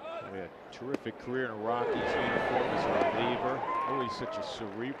had a terrific career in a Rockies uniform as a reliever. Always such a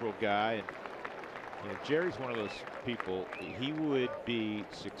cerebral guy, and you know, Jerry's one of those people. He would be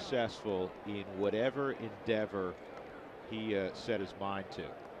successful in whatever endeavor he set his mind to.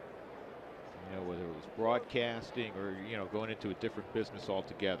 You know, whether it was broadcasting or, you know, going into a different business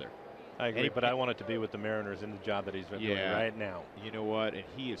altogether. I agree, but I wanted to be with the Mariners in the job that he's been doing right now. You know what? And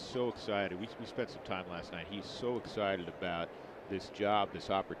he is so excited. We spent some time last night. He's so excited about this job, this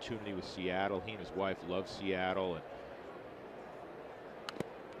opportunity with Seattle. He and his wife love Seattle, and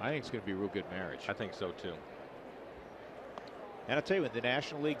I think it's going to be a real good marriage. I think so too. And I'll tell you, in the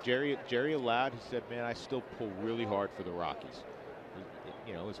National League, Jerry allowed. He said, "Man, I still pull really hard for the Rockies."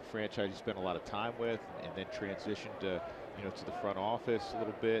 You know, as a franchise you spent a lot of time with, and then transitioned to, you know, to the front office a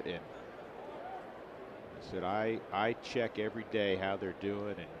little bit. And he said, I check every day how they're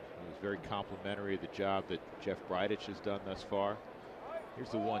doing, and he was very complimentary of the job that Jeff Bridich has done thus far. Here's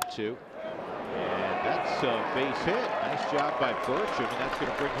the 1-2, and that's a base hit. Nice job by Bertram, and that's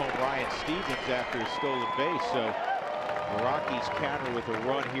going to bring home Ryan Stevens after a stolen base. So the Rockies counter with a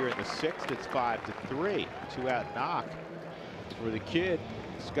run here in the 6th. It's 5-3, 2-out knock for the kid.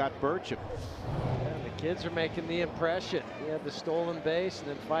 Scott Burcham. And the kids are making the impression. He had the stolen base and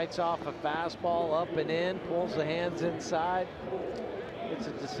then fights off a fastball up and in, pulls the hands inside, gets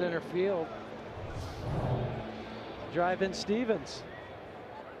it to center field. Drive in Stevens.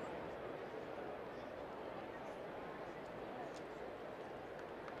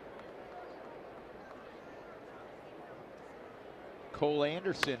 Cole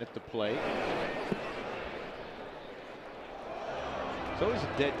Anderson at the plate. It's always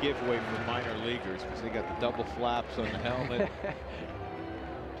a dead giveaway for minor leaguers because they got the double flaps on the helmet.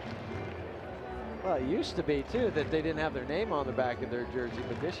 Well, it used to be too that they didn't have their name on the back of their jersey,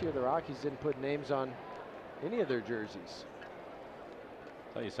 but this year the Rockies didn't put names on any of their jerseys.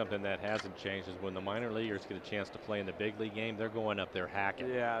 Tell you something that hasn't changed is when the minor leaguers get a chance to play in the big league game, they're going up there hacking.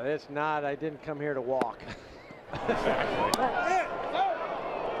 Yeah, it's not. I didn't come here to walk. Exactly.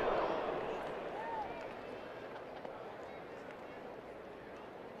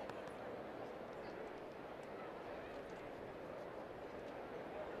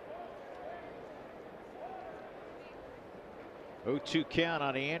 0-2 count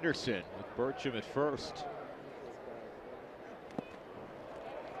on Anderson with Burcham at first.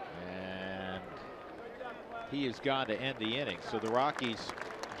 And he is gone to end the inning. So the Rockies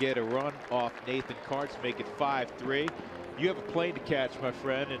get a run off Nathan Karts, make it 5-3. You have a plane to catch, my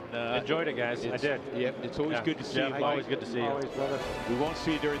friend, and enjoyed it, guys. I did. Yep, it's always good to see you. Always good to see you. Always, brother. We won't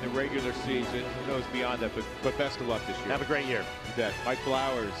see you during the regular season. Who knows beyond that? But best of luck this year. Have a great year. You bet. Mike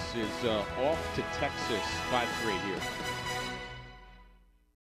Flowers is off to Texas. 5-3 here.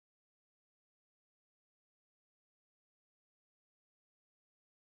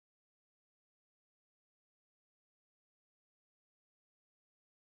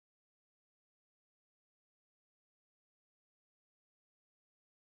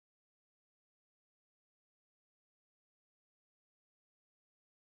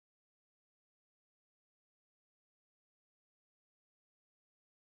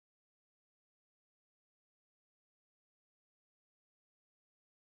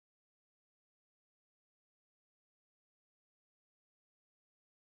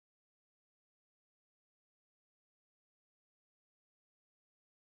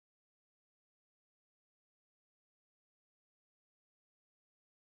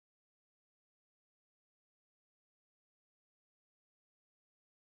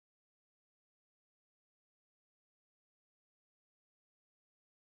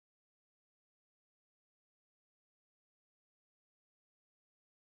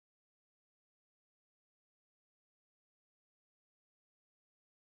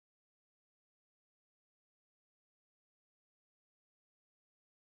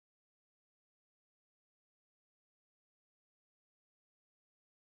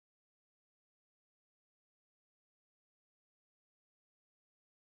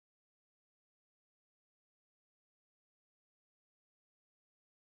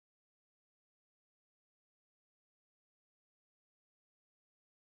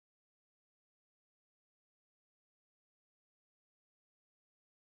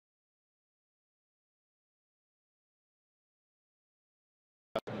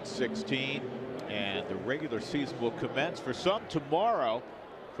 '16, and the regular season will commence for some tomorrow.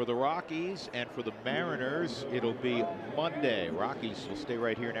 For the Rockies and for the Mariners, it'll be Monday. Rockies will stay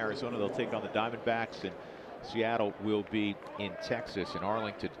right here in Arizona. They'll take on the Diamondbacks, and Seattle will be in Texas, in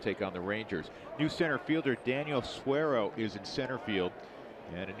Arlington, to take on the Rangers. New center fielder Daniel Suero is in center field,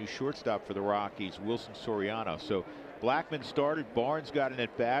 and a new shortstop for the Rockies, Wilson Soriano. So Blackman started, Barnes got an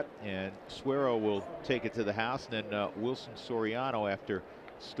at bat, and Suero will take it to the house, and then Wilson Soriano after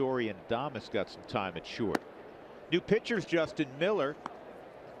Story and Damas got some time at short. New pitchers, Justin Miller.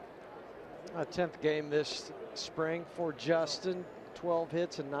 10th game this spring for Justin. 12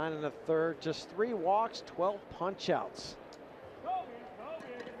 hits and 9 1/3. Just 3 walks, 12 punch-outs.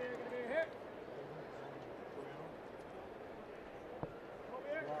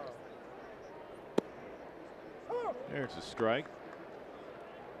 There's a strike.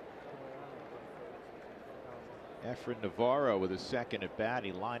 Efren Navarro with a second at bat.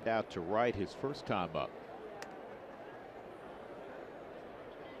 He lined out to right his first time up.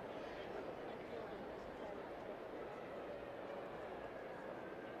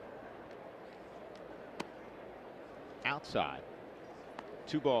 Outside.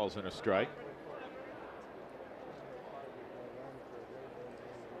 2 balls and a strike.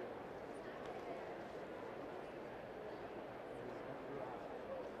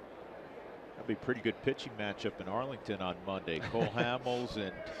 That'll be a pretty good pitching matchup in Arlington on Monday. Cole Hamels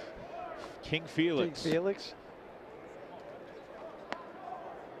and King Felix. King Felix.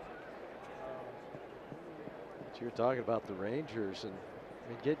 But you're talking about the Rangers, and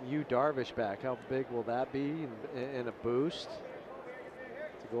And getting you Darvish back, how big will that be in a boost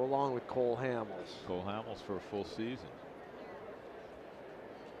to go along with Cole Hamels? Cole Hamels for a full season.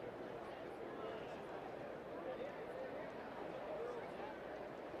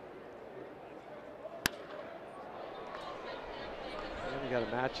 And we got a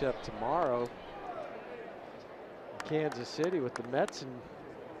matchup tomorrow in Kansas City with the Mets and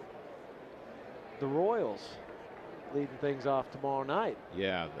the Royals leading things off tomorrow night.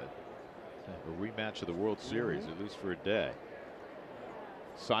 Yeah, a rematch of the World Series, at least for a day.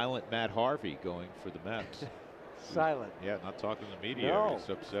 Silent Matt Harvey going for the Mets. Silent. Yeah, not talking to the media. No. He's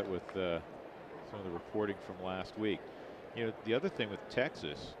upset with some of the reporting from last week. You know, the other thing with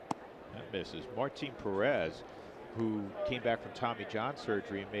Texas, that misses Martin Perez, who came back from Tommy John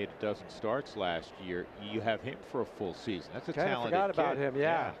surgery and made a dozen starts last year. You have him for a full season. That's a talented forgot about kid. him.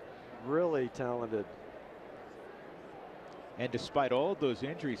 Yeah, really talented. And despite all of those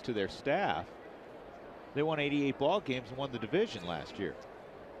injuries to their staff, they won 88 ball games and won the division last year.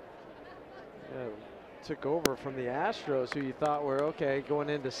 Yeah, took over from the Astros, who you thought were okay going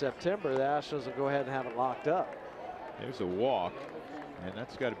into September. The Astros will go ahead and have it locked up. There's a walk, and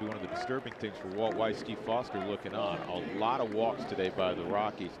that's got to be one of the disturbing things for Walt Weiss, Steve Foster looking on. A lot of walks today by the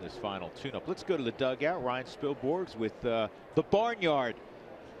Rockies in this final tune-up. Let's go to the dugout. Ryan Spilborghs with the Barnyard.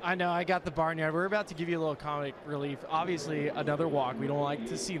 I know, I got the Barnyard. We're about to give you a little comic relief. Obviously, another walk. We don't like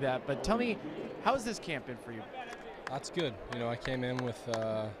to see that. But tell me, how has this camp been for you? That's good. You know, I came in with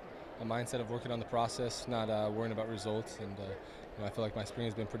a mindset of working on the process, not worrying about results. And you know, I feel like my spring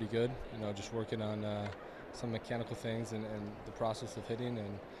has been pretty good. You know, just working on some mechanical things and the process of hitting,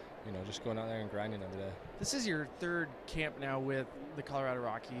 and you know, just going out there and grinding every day. This is your third camp now with the Colorado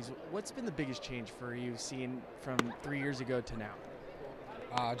Rockies. What's been the biggest change for you, seeing from 3 years ago to now?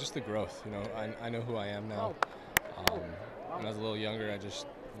 Just the growth. You know, I know who I am now. When I was a little younger, I just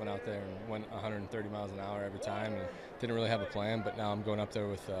went out there and went 130 miles an hour every time and didn't really have a plan. But now I'm going up there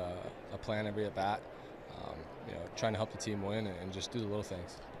with a plan every at bat. You know, trying to help the team win and just do the little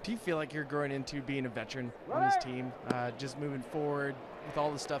things. Do you feel like you're growing into being a veteran on this team, just moving forward with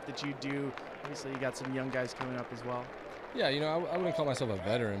all the stuff that you do? Obviously, you got some young guys coming up as well. Yeah, you know, I wouldn't call myself a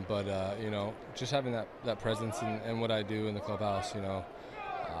veteran, but you know, just having that presence and what I do in the clubhouse, you know,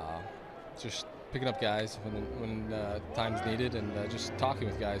 just picking up guys when time's needed, and just talking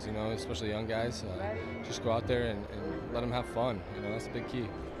with guys, you know, especially young guys. Just go out there and let them have fun. You know, that's a big key.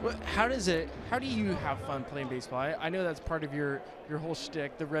 Well, how do you have fun playing baseball? I know that's part of your whole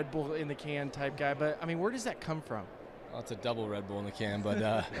shtick, the Red Bull in the can type guy, but I mean, where does that come from? Well, it's a double Red Bull in the can, but you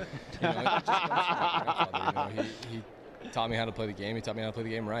know, it just comes from my grandfather. You know, he taught me how to play the game. He taught me how to play the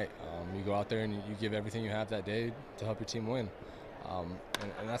game right. You go out there and you give everything you have that day to help your team win.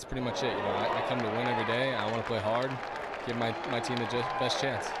 And that's pretty much it. You know, I come to win every day. I want to play hard, give my team the best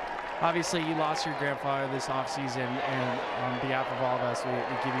chance. Obviously, you lost your grandfather this offseason, and on behalf of all of us, we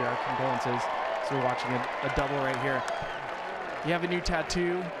give you our condolences. So we're watching a double right here. You have a new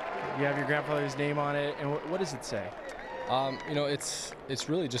tattoo. You have your grandfather's name on it, and what does it say? You know, it's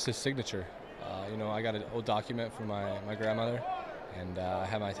really just his signature. You know, I got an old document from my grandmother, and I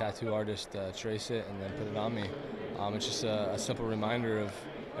had my tattoo artist trace it and then put it on me. It's just a simple reminder of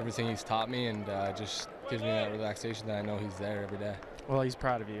everything he's taught me, and just gives me that relaxation that I know he's there every day. Well, he's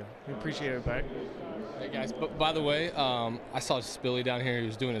proud of you. We appreciate it, Beck. Hey guys, but by the way, I saw Spilly down here. He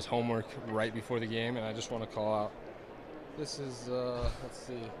was doing his homework right before the game, and I just want to call out. This is let's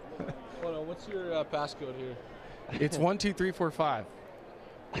see. Hold on, what's your passcode here? It's 12345.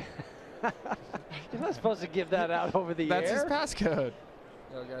 You're not supposed to give that out over the That's air. his passcode.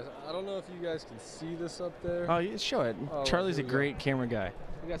 Yo, guys, I don't know if you guys can see this up there. Oh, you show it. Oh, Charlie's a here we go. great camera guy.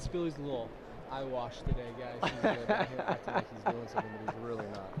 We got Spilly's little eye wash today, guys. He's down here acting like he's doing something, but he's really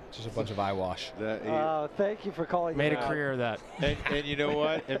not. Just a bunch of eye wash. Thank you for calling. Made him a out. career of that. And you know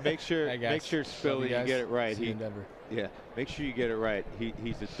what? And make sure Hey, guys. Spilly, you guys. get it right. See you in Denver. Yeah, make sure you get it right.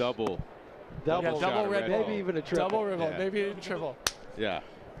 He's a double Double, Yeah, double Red Bull. maybe even a triple. Double Red Bull, Yeah. maybe a triple. Yeah,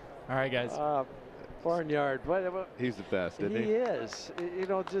 All right, guys. Barnyard. What, he's the best, isn't he he? is. You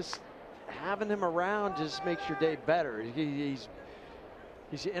know, just having him around just makes your day better. He's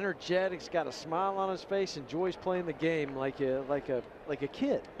energetic. He's got a smile on his face. Enjoys playing the game like a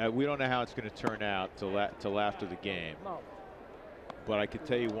kid. We don't know how it's going to turn out till after the game. But I can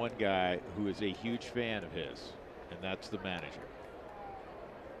tell you one guy who is a huge fan of his, and that's the manager.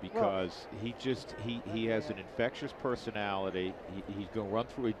 Because he has an infectious personality. He's going to run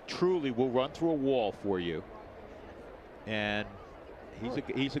through. He truly will run through a wall for you. And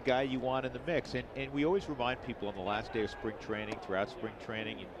he's a guy you want in the mix. And we always remind people on the last day of spring training, throughout spring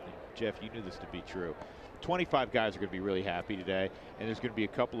training, and Jeff, you knew this to be true. 25 guys are going to be really happy today, and there's going to be a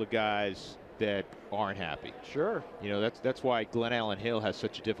couple of guys that aren't happy. Sure. You know, that's why Glen Allen Hill has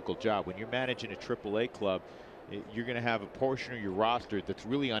such a difficult job. When you're managing a AAA club, you're going to have a portion of your roster that's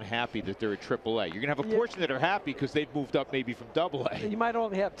really unhappy that they're at AAA. You're going to have a portion that are happy because they've moved up maybe from AA. You might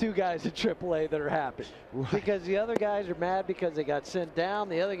only have 2 guys at AAA that are happy. Right. Because the other guys are mad because they got sent down.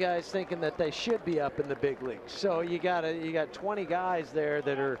 The other guys thinking that they should be up in the big leagues. So you got 20 guys there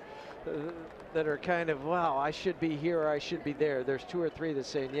that are kind of, wow, I should be here or I should be there. There's 2 or 3 that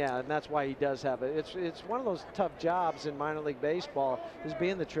saying, yeah, and that's why he does have it. It's one of those tough jobs in minor league baseball, is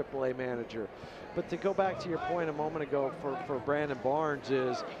being the AAA manager. But to go back to your point a moment ago for Brandon Barnes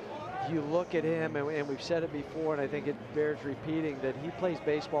is, you look at him, and we've said it before, and I think it bears repeating, that he plays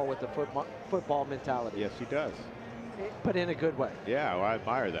baseball with a football mentality. Yes, he does. But in a good way. Yeah, well, I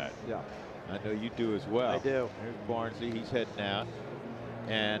admire that. Yeah. I know you do as well. I do. There's Barnsley, he's heading out.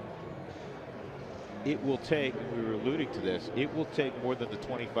 And it will take, we were alluding to this, it will take more than the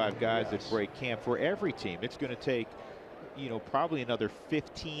 25 guys that break camp for every team. It's going to take, you know, probably another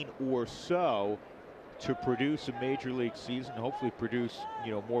 15 or so to produce a major league season, hopefully produce,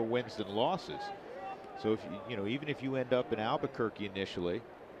 you know, more wins than losses. So if you know, even if you end up in Albuquerque initially,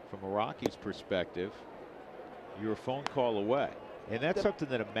 from a Rockies perspective, you're a phone call away. And that's something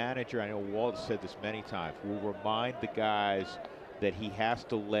that a manager, I know Walt said this many times, will remind the guys that he has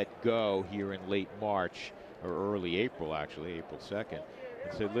to let go here in late March, or early April actually, April 2nd,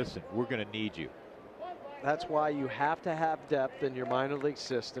 and say, listen, we're going to need you. That's why you have to have depth in your minor league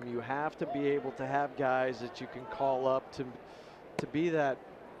system. You have to be able to have guys that you can call up to be that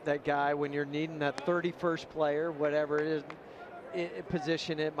guy when you're needing that 31st player, whatever it is,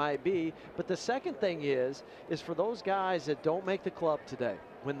 position it might be. But the second thing is for those guys that don't make the club today,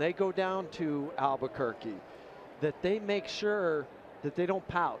 when they go down to Albuquerque, that they make sure that they don't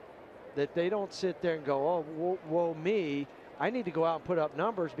pout, that they don't sit there and go, oh, woe me. I need to go out and put up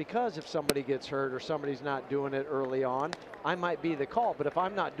numbers, because if somebody gets hurt or somebody's not doing it early on, I might be the call. But if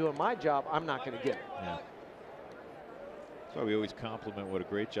I'm not doing my job, I'm not going to get it. Yeah. That's why we always compliment what a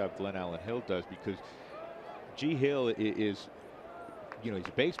great job Glen Allen Hill does, because G. Hill is, you know, he's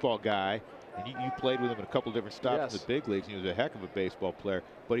a baseball guy, and you played with him in a couple different stops in the big leagues, and he was a heck of a baseball player.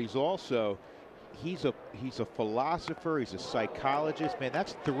 But he's also, he's a philosopher. He's a psychologist. Man,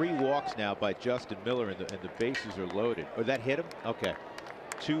 that's 3 walks now by Justin Miller, and the bases are loaded. Or that hit him? Okay,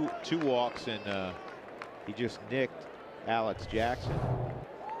 two walks, and he just nicked Alex Jackson.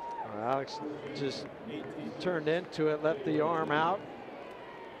 Alex just turned into it, left the arm out.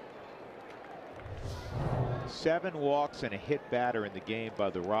 7 walks and a hit batter in the game by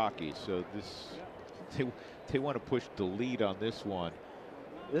the Rockies. So they want to push the lead on this one.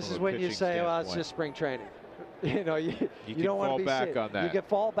 This is when you say, well, it's just spring training. You know, you don't want to be back on that. You can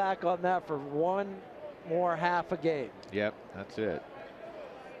fall back on that for one more half a game. Yep, that's it.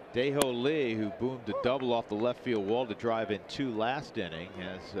 Dae-Ho Lee, who boomed a double off the left field wall to drive in 2 last inning,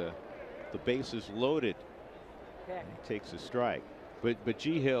 has the bases loaded. He takes a strike. But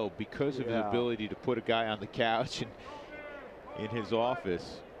G. Hill, because of his ability to put a guy on the couch and in his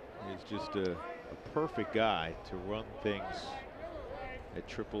office, is just a perfect guy to run things at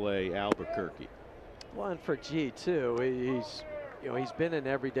AAA Albuquerque. Well, and for G too, he's been an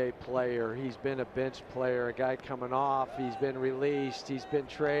everyday player. He's been a bench player, a guy coming off. He's been released. He's been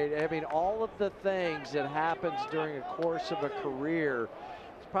traded. I mean, all of the things that happens during a course of a career,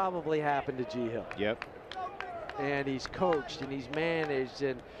 it's probably happened to G. Hill. Yep. And he's coached and he's managed,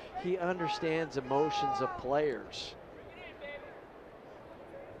 and he understands emotions of players.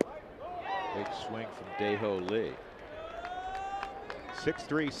 Big swing from Dae-Ho Lee.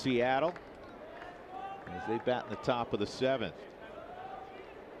 6-3 Seattle as they bat in the top of the 7th.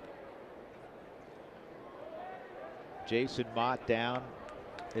 Jason Mott down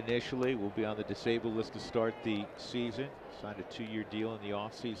initially, will be on the disabled list to start the season. Signed a 2-year deal in the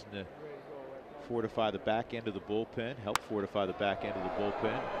offseason to fortify the back end of the bullpen, help fortify the back end of the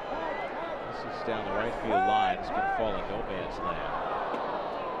bullpen. This is down the right field line. It's going to fall in no man's land.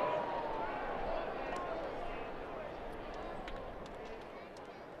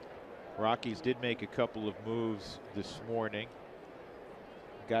 Rockies did make a couple of moves this morning.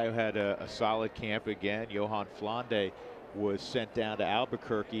 Guy who had a solid camp again, Johan Flande, was sent down to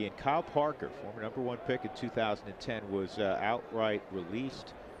Albuquerque, and Kyle Parker, former #1 pick in 2010, was outright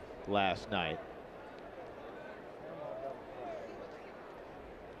released last night.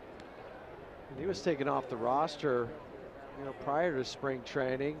 And he was taken off the roster, you know, prior to spring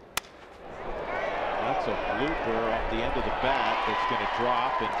training. That's a blooper off the end of the bat that's going to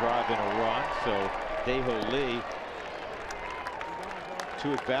drop and drive in a run. So Dae-Ho Lee,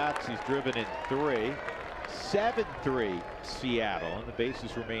 2 at bats, he's driven in 3. 7-3 Seattle, and the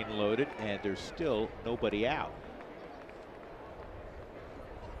bases remain loaded, and there's still nobody out.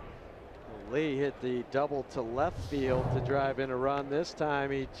 Lee hit the double to left field to drive in a run. This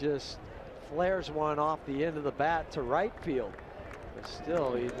time he just flares one off the end of the bat to right field. But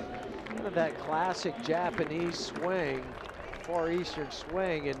still, he's kind of that classic Japanese swing, Far Eastern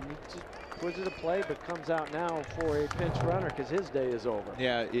swing, and he just puts it to play, but comes out now for a pinch runner because his day is over.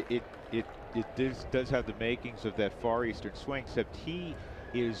 Yeah, it does have the makings of that Far Eastern swing, except he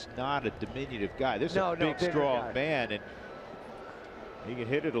is not a diminutive guy. This is a big, strong man, and he can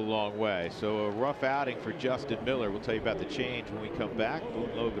hit it a long way. So a rough outing for Justin Miller. We'll tell you about the change when we come back. Boone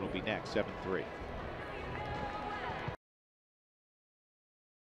Logan will be next, 7-3.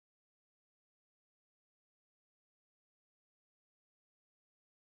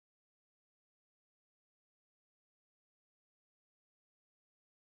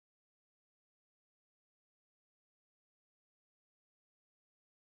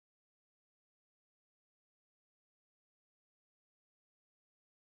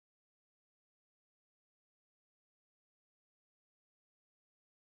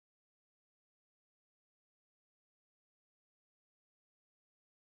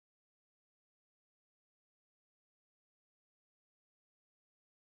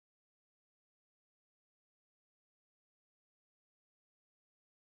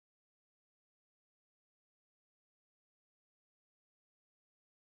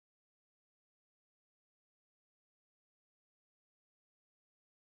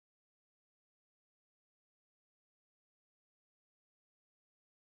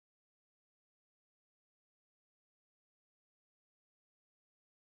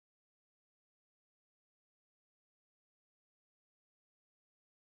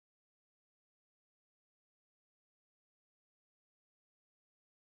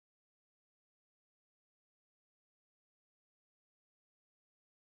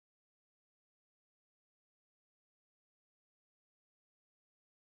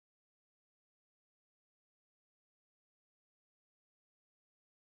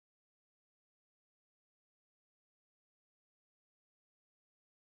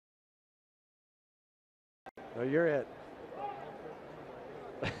 No, you're it.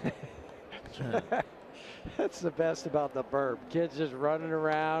 That's the best about the burp. Kids just running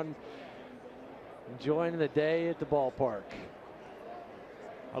around, enjoying the day at the ballpark.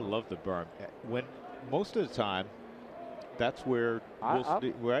 I love the berm. When most of the time, that's where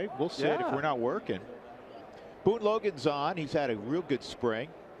we'll sit if we're not working. Boone Logan's on. He's had a real good spring.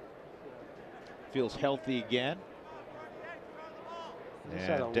 Feels healthy again.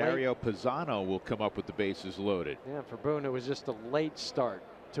 And Dario Pisano will come up with the bases loaded. Yeah, for Boone, it was just a late start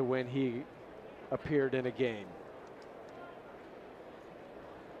to when he appeared in a game.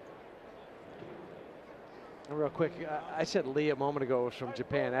 And real quick, I said Lee a moment ago was from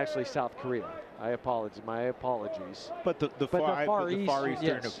Japan, actually South Korea. I apologize. My apologies. But the Far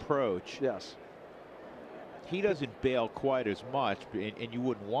Eastern approach. Yes. He doesn't bail quite as much, and you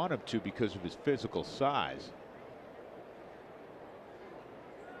wouldn't want him to because of his physical size.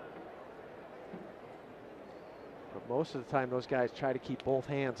 But most of the time, those guys try to keep both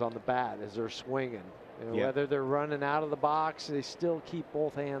hands on the bat as they're swinging. You know, whether they're running out of the box, they still keep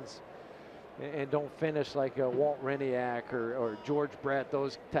both hands and don't finish like a Walt Reniak or George Brett,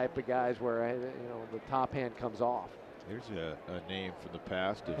 those type of guys where the top hand comes off. There's a name from the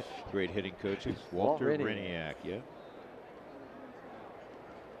past of great hitting coaches, Walter Reniak. Yeah.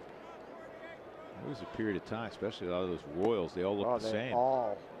 There was a period of time, especially a lot of those Royals, they all looked the same.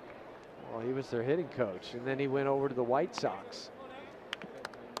 Well, he was their hitting coach, and then he went over to the White Sox.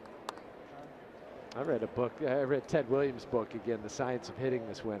 I read a book. I read Ted Williams' book again, The Science of Hitting,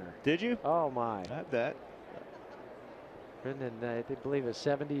 this winter. Did you? Oh my! I bet. Written in, I believe, it's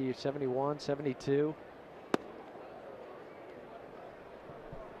 70, 71, 72.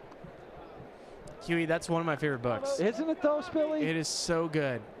 Huey, that's one of my favorite books. Isn't it though, Spilly? It is so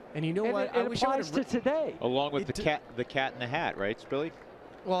good. And you know what? It applies to today. Along with the cat in the hat, right, Spilly?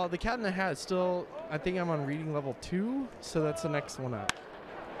 Well, the Cat in the Hat is still, I think I'm on reading level 2, so that's the next one up.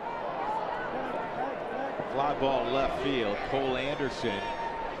 Fly ball left field. Cole Anderson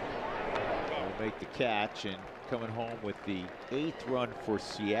will make the catch and coming home with the 8th run for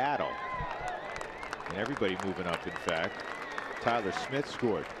Seattle. And everybody moving up, in fact. Tyler Smith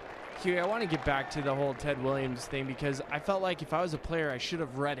scored. Huey, I want to get back to the whole Ted Williams thing because I felt like if I was a player, I should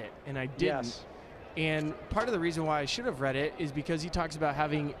have read it, and I didn't. Yes. And part of the reason why I should have read it is because he talks about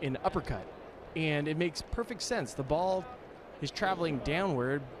having an uppercut. And it makes perfect sense. The ball is traveling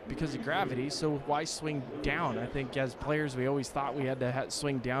downward because of gravity, so why swing down? I think as players, we always thought we had to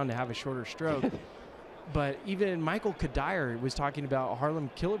swing down to have a shorter stroke. But even Michael Kadire was talking about Harlem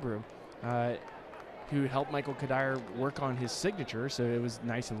Killebrew, who helped Michael Kadire work on his signature, so it was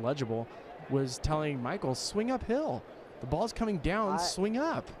nice and legible, was telling Michael, swing uphill. The ball's coming down, swing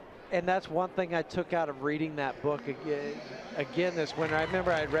up. And that's one thing I took out of reading that book again this winter. I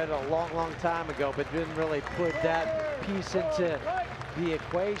remember I'd read it a long, long time ago, but didn't really put that piece into the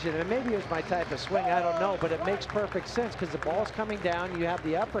equation. And maybe it was my type of swing, I don't know, but it makes perfect sense because the ball's coming down, you have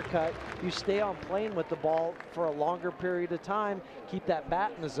the uppercut, you stay on plane with the ball for a longer period of time, keep that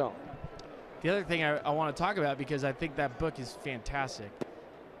bat in the zone. The other thing I want to talk about, because I think that book is fantastic,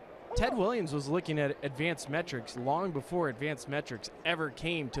 Ted Williams was looking at advanced metrics long before advanced metrics ever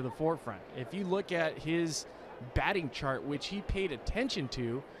came to the forefront. If you look at his batting chart, which he paid attention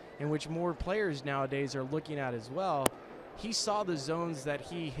to, and which more players nowadays are looking at as well, he saw the zones that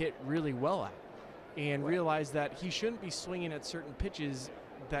he hit really well at and realized that he shouldn't be swinging at certain pitches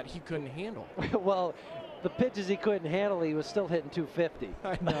that he couldn't handle. Well, the pitches he couldn't handle, he was still hitting 250.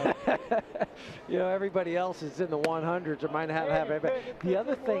 I know. You know, everybody else is in the 100s or might have it. The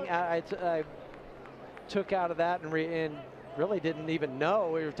other thing I took out of that and really didn't even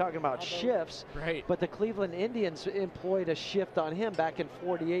know, we were talking about shifts, right? But the Cleveland Indians employed a shift on him back in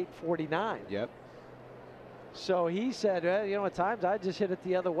 48, 49. Yep. So he said, well, you know, at times I just hit it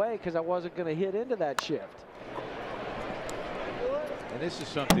the other way because I wasn't going to hit into that shift. And this is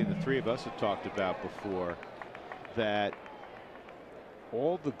something the three of us have talked about before, that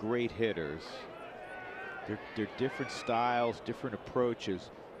all the great hitters, they're different styles, different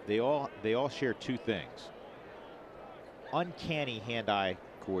approaches. They all share two things: uncanny hand-eye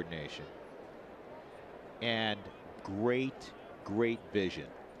coordination and great vision.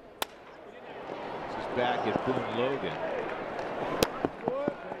 This is back at Boone Logan.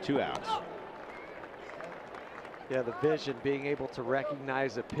 2 outs. Yeah, the vision, being able to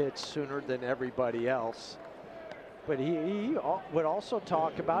recognize a pitch sooner than everybody else. But he would also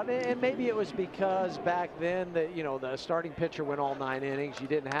talk about it, and maybe it was because back then that, you know, the starting pitcher went all 9 innings, you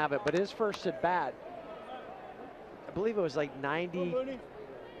didn't have it. But his first at bat, I believe it was like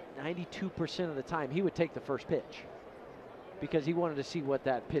 92% of the time, he would take the first pitch because he wanted to see what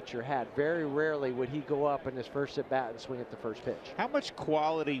that pitcher had. Very rarely would he go up in his first at bat and swing at the first pitch. How much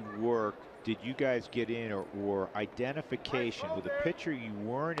quality work did you guys get in, or identification with a pitcher you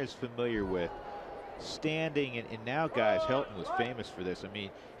weren't as familiar with, standing, and now, guys, Helton was famous for this. I mean,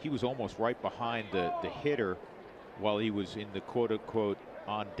 he was almost right behind the hitter while he was in the quote-unquote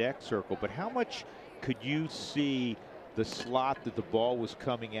on-deck circle. But how much could you see the slot that the ball was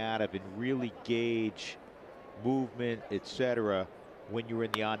coming out of and really gauge movement, etc., when you were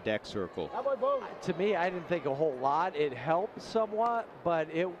in the on-deck circle? To me, I didn't think a whole lot. It helped somewhat, but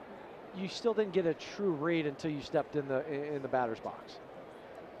you still didn't get a true read until you stepped in the batter's box.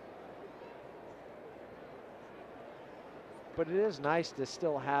 But it is nice to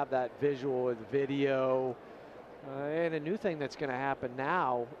still have that visual with video. And a new thing that's going to happen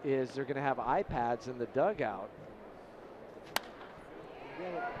now is they're going to have iPads in the dugout.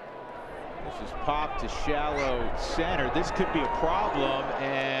 This is popped to shallow center. This could be a problem,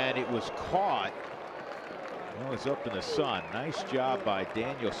 and it was caught. Well, it's up in the sun. Nice job by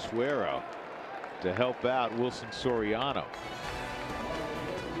Daniel Suero to help out Wilson Soriano.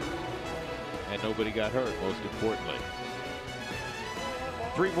 And nobody got hurt, most importantly.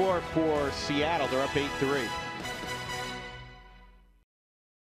 3 more for Seattle. They're up 8-3.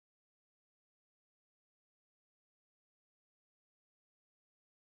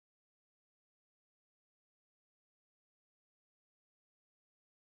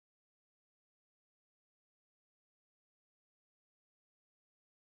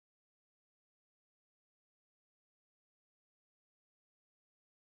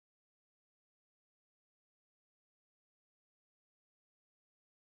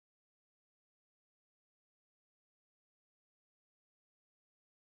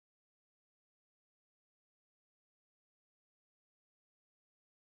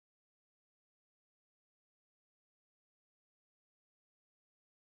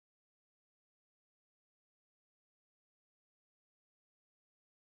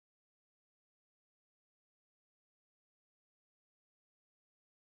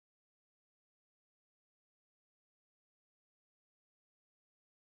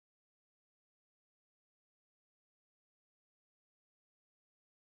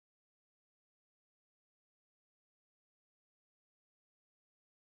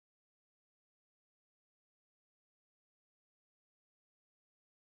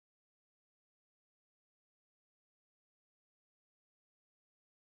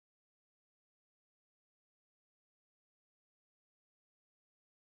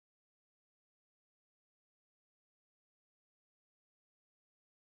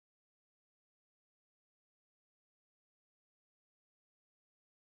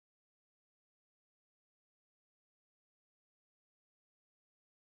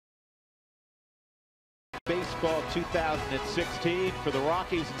 Baseball 2016 for the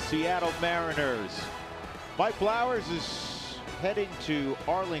Rockies and Seattle Mariners. Mike Flowers is heading to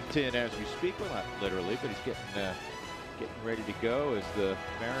Arlington as we speak. Well, not literally, but he's getting ready to go as the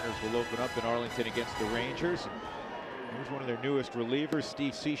Mariners will open up in Arlington against the Rangers. Here's one of their newest relievers,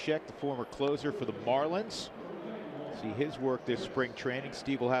 Steve Cishek, the former closer for the Marlins. See his work this spring training.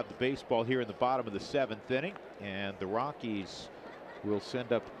 Steve will have the baseball here in the bottom of the 7th inning, and the Rockies will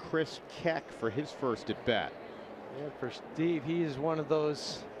send up Chris Keck for his first at bat. Yeah, for Steve, he is one of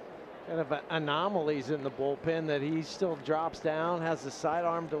those kind of anomalies in the bullpen that he still drops down, has the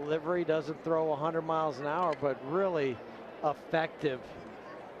sidearm delivery, doesn't throw 100 miles an hour, but really effective.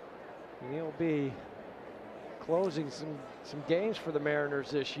 And he'll be closing some games for the Mariners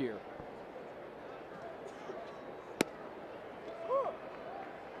this year.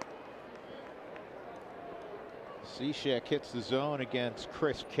 Cishek hits the zone against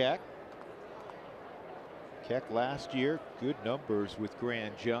Chris Keck. Keck last year, good numbers with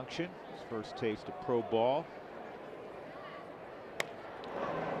Grand Junction. His first taste of pro ball.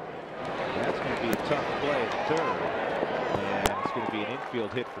 That's going to be a tough play at third. And it's going to be an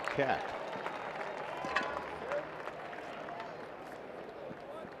infield hit for Keck.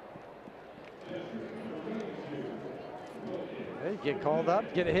 Hey, get called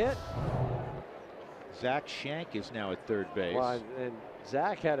up, get a hit. Zach Shank is now at third base. Well, and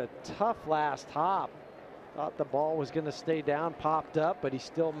Zach had a tough last hop. Thought the ball was going to stay down, popped up, but he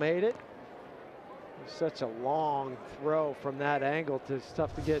still made it. It's such a long throw from that angle. It's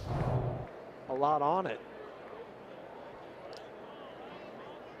tough to get a lot on it.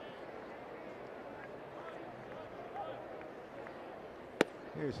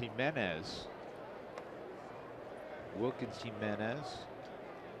 Here's Jimenez. Wilkins Jimenez.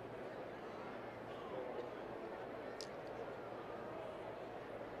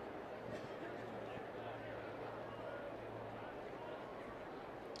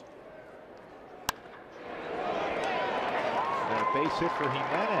 Base hit for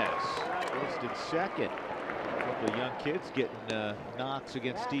Jimenez. First and second. A couple of young kids getting knocks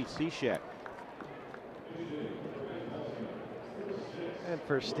against Steve Cishek. And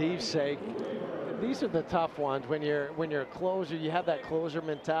for Steve's sake, these are the tough ones. When you're a closer, you have that closer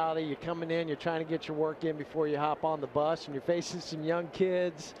mentality. You're coming in, you're trying to get your work in before you hop on the bus, and you're facing some young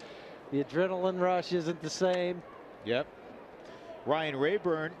kids. The adrenaline rush isn't the same. Yep. Ryan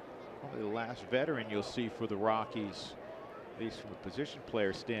Rayburn, probably the last veteran you'll see for the Rockies, at least from a position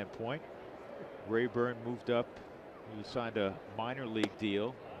player standpoint. Rayburn moved up. He signed a minor league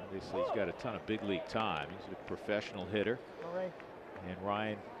deal. Obviously, he's got a ton of big league time. He's a professional hitter. All right. And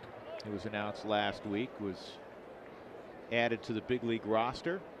Ryan, it was announced last week, was added to the big league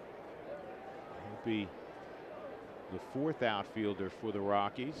roster. He'll be the 4th outfielder for the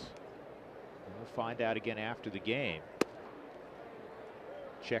Rockies. And we'll find out again after the game.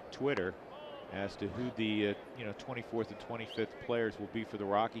 Check Twitter as to who the 24th and 25th players will be for the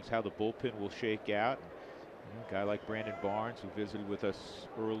Rockies, how the bullpen will shake out. A guy like Brandon Barnes, who visited with us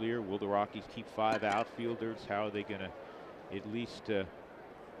earlier, will the Rockies keep 5 outfielders? How are they going to at least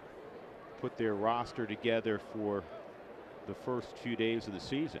put their roster together for the first few days of the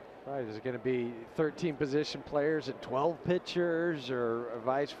season? Right, is it going to be 13 position players and 12 pitchers, or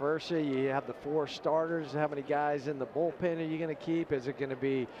vice versa? You have the 4 starters. How many guys in the bullpen are you going to keep? Is it going to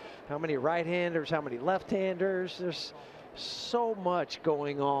be how many right-handers, how many left-handers? There's so much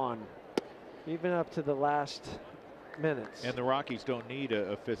going on, even up to the last minutes. And the Rockies don't need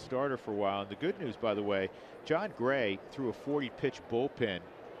a 5th starter for a while. And the good news, by the way, John Gray threw a 40-pitch bullpen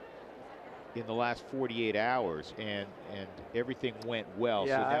in the last 48 hours, and everything went well.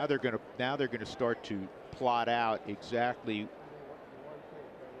 Yeah, so now they're gonna start to plot out exactly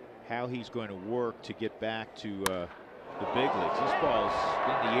how he's going to work to get back to the big leagues. This ball's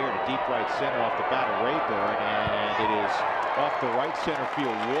in the air to deep right center off the bat of Rayburn, and it is off the right center field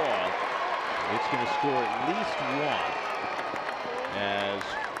wall. It's going to score at least 1 as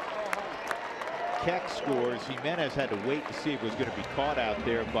Keck scores. Jimenez had to wait to see if it was going to be caught out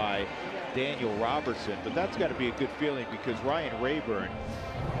there by Daniel Robertson, but that's got to be a good feeling because Ryan Rayburn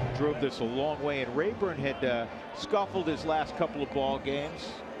drove this a long way, and Rayburn had scuffled his last couple of ball games,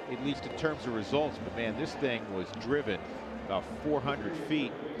 at least in terms of results, but man, this thing was driven about 400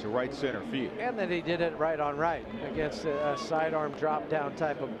 feet to right center field. And then he did it right on right against a sidearm drop down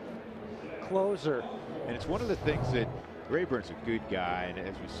type of closer. And it's one of the things that Rayburn's a good guy, and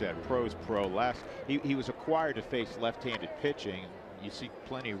as we said, pro's pro. He was acquired to face left-handed pitching. You see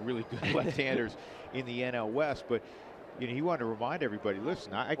plenty of really good left-handers in the NL West, but You know, he wanted to remind everybody,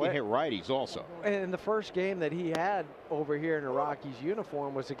 listen, I can hit righties also. And the first game that he had over here in a Rockies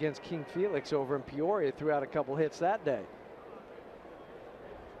uniform was against King Felix over in Peoria. Threw out a couple hits that day.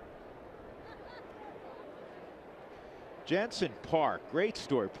 Jensen Park, great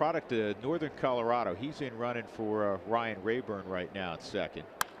story, product of Northern Colorado. He's in running for Ryan Rayburn right now at second.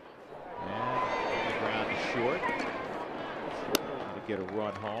 And the ground is short. To get a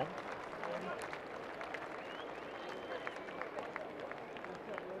run home.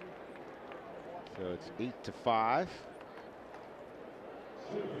 So it's 8-5.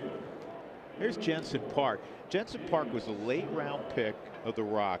 Here's Jensen Park. Jensen Park was a late round pick of the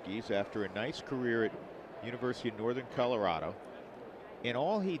Rockies after a nice career at University of Northern Colorado. And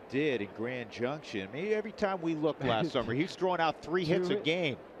all he did in Grand Junction, maybe every time we looked last summer, he's throwing out 3 hits a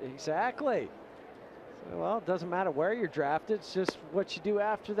game. Exactly. Well, it doesn't matter where you're drafted. It's just what you do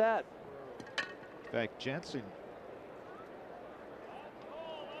after that. In fact, Jensen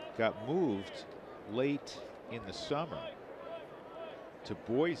got moved late in the summer to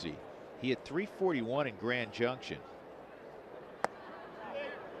Boise. He had 341 in Grand Junction.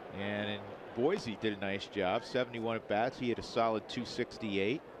 And in Boise did a nice job, 71 at bats. He had a solid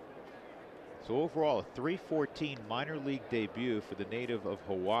 268. So overall, a 314 minor league debut for the native of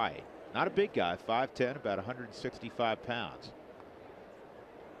Hawaii. Not a big guy, 5'10", about 165 pounds.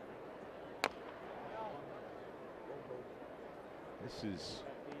 This is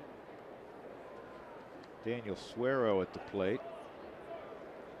Daniel Suero at the plate.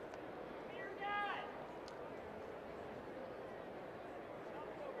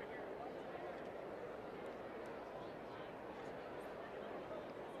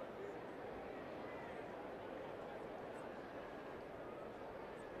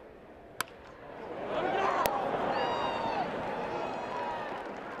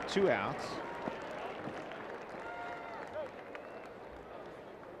 Two outs.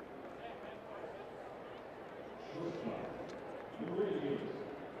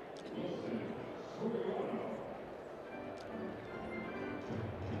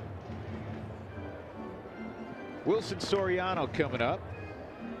 Wilson Soriano coming up.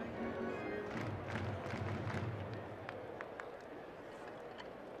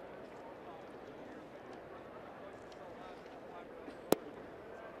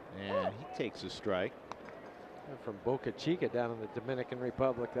 And he takes a strike. And from Boca Chica down in the Dominican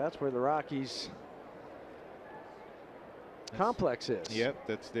Republic, that's where the Rockies complex is. Yep,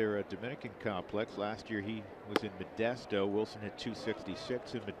 that's their Dominican complex. Last year he was in Modesto. Wilson hit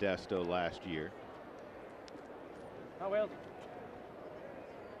 266 in Modesto last year.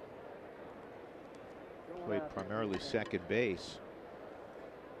 Played primarily second base.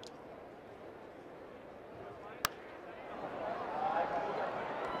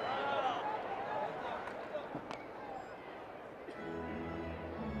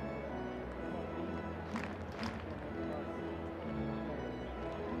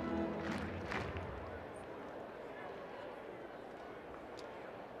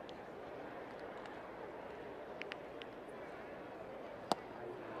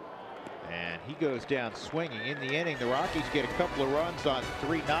 He goes down swinging. In the inning, the Rockies get a couple of runs on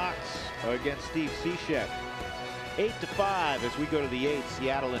 3 knocks against Steve Cishek. 8-5 as we go to the 8th.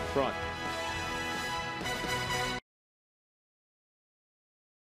 Seattle in front.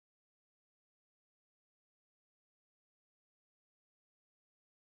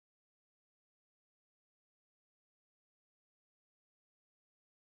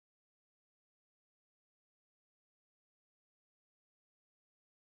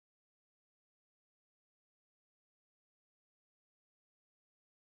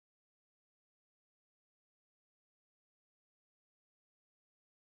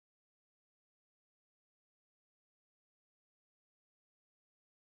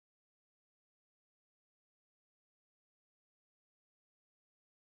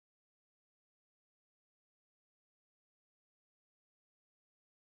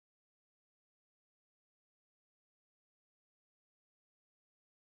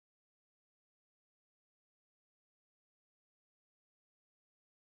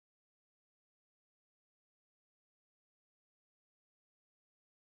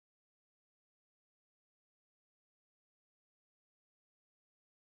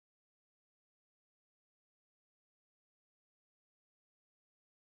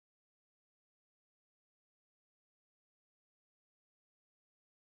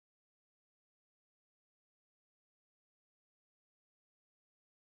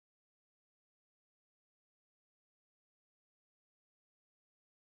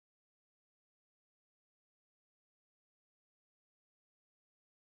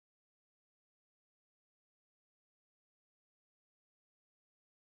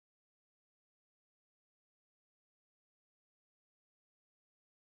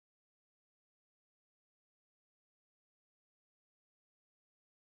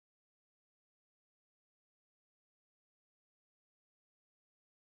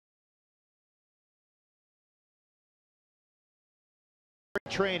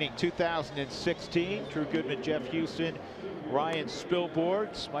 training 2016. Drew Goodman, Jeff Houston, Ryan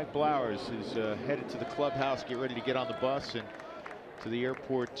Spilborghs. Mike Blowers is headed to the clubhouse, get ready to get on the bus and to the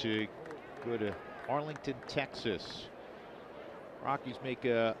airport to go to Arlington, Texas. Rockies make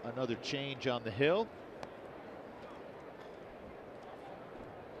another change on the hill.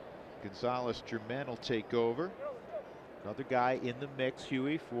 Gonzalez Germain will take over. Another guy in the mix,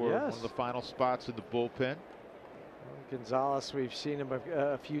 Huey, for one of the final spots in the bullpen. Gonzalez, we've seen him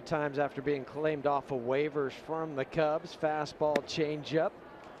a few times after being claimed off of waivers from the Cubs. Fastball, changeup.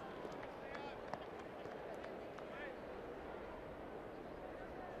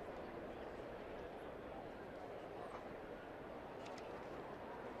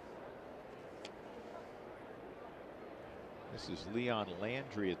 This is Leon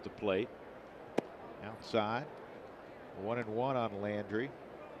Landry at the plate. Outside. 1-1 on Landry.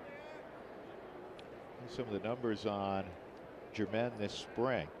 Some of the numbers on Germain this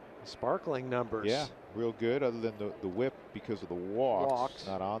spring. Sparkling numbers. Yeah, real good, other than the whip because of the walks.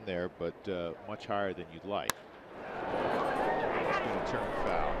 Not on there, but much higher than you'd like. It's going to turn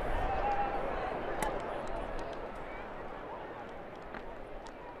foul.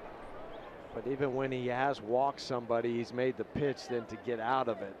 But even when he has walked somebody, he's made the pitch then to get out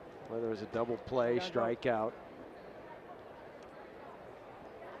of it, whether it was a double play, strikeout.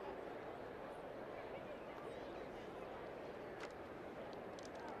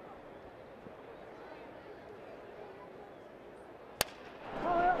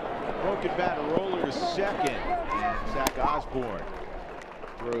 Broken bat roller to second. And Zach Osborne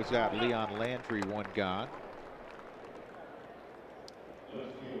throws out Leon Landry, one gone.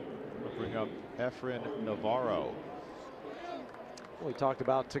 We'll bring up Efren Navarro. We talked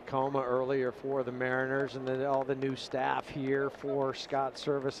about Tacoma earlier for the Mariners and then all the new staff here for Scott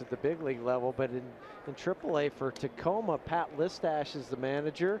Service at the big league level. But in AAA for Tacoma, Pat Listash is the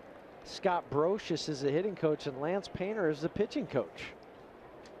manager. Scott Brocious is the hitting coach and Lance Painter is the pitching coach.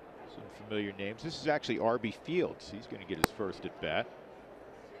 Some familiar names. This is actually Arby Fields. He's going to get his first at bat.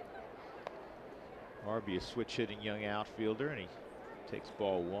 Arby, a switch hitting young outfielder, and he takes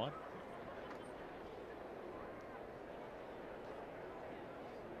ball one.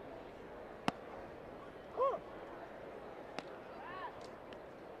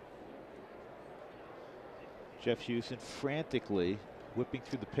 Jeff Houston frantically whipping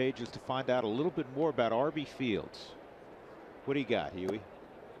through the pages to find out a little bit more about Arby Fields. What do you got, Huey?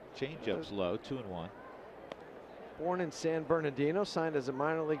 Changeup's low, 2-1. Born in San Bernardino, signed as a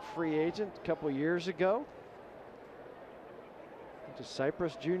minor league free agent a couple years ago. Went to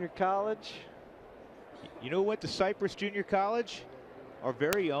Cypress Junior College. You know who went to Cypress Junior College? Our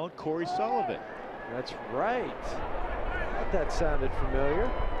very own Corey Sullivan. That's right. Thought that sounded familiar.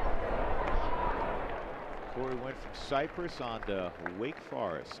 Corey went from Cypress on to Wake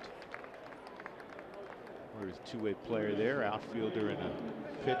Forest. There's a two-way player there, outfielder and a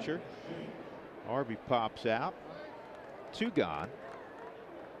pitcher. Arby pops out. Two gone.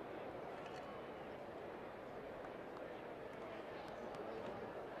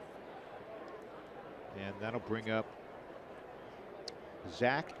 And that'll bring up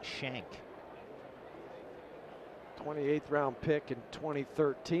Zach Shank. 28th round pick in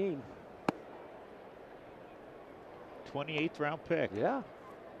 2013. 28th round pick. Yeah.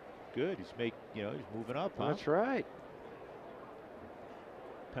 Good. He's he's moving up, huh? That's right.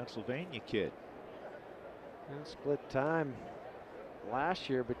 Pennsylvania kid. And split time last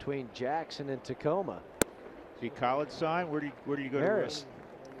year between Jackson and Tacoma. See college sign? Where do you go Marist.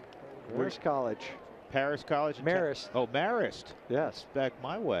 to? Where's college? Paris College? Marist. Oh, Marist. Yes. Back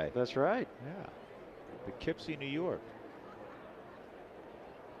my way. That's right. Yeah. Poughkeepsie, New York.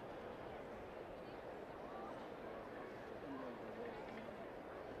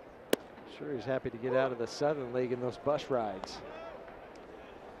 Sure, he's happy to get out of the Southern League in those bus rides.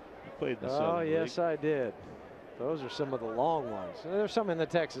 You played in the Southern League. Oh, yes, I did. Those are some of the long ones. There's some in the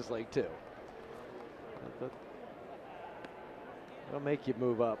Texas League, too. But they'll make you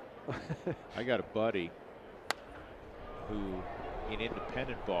move up. I got a buddy who, in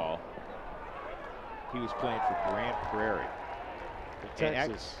independent ball, he was playing for Grand Prairie. In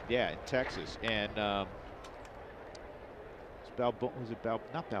Texas. In Texas. And not Balboa.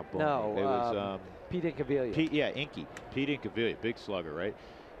 No, it was Pete Incaviglia. Inky. Pete Incaviglia, big slugger, right?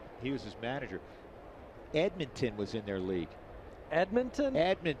 He was his manager. Edmonton was in their league. Edmonton?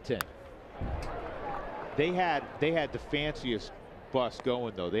 Edmonton. They had the fanciest bus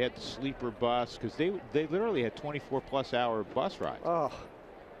going though. They had the sleeper bus because they literally had 24+ hour bus rides. Oh.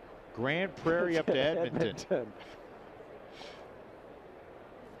 Grand Prairie up to Edmonton.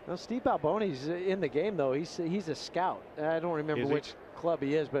 Now Steve Balbone's in the game though. He's a scout. I don't remember which club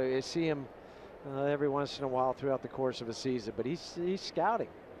he is, but I see him every once in a while throughout the course of a season. But he's scouting.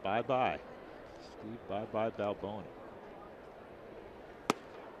 Bye-bye, Steve. Bye-bye, Balboni.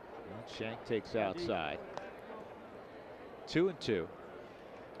 Shank takes outside. 2-2.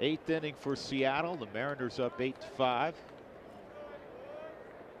 8th inning for Seattle. The Mariners up 8-5.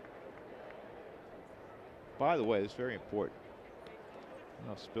 By the way, this is very important. I don't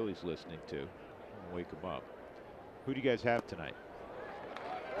know if Spilly's listening too. I'll wake him up. Who do you guys have tonight?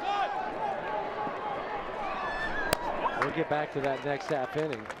 We'll get back to that next half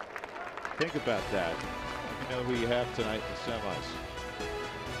inning. Think about that. Let me know who you have tonight in the semis.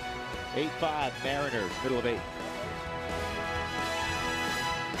 8-5 Mariners, middle of 8th.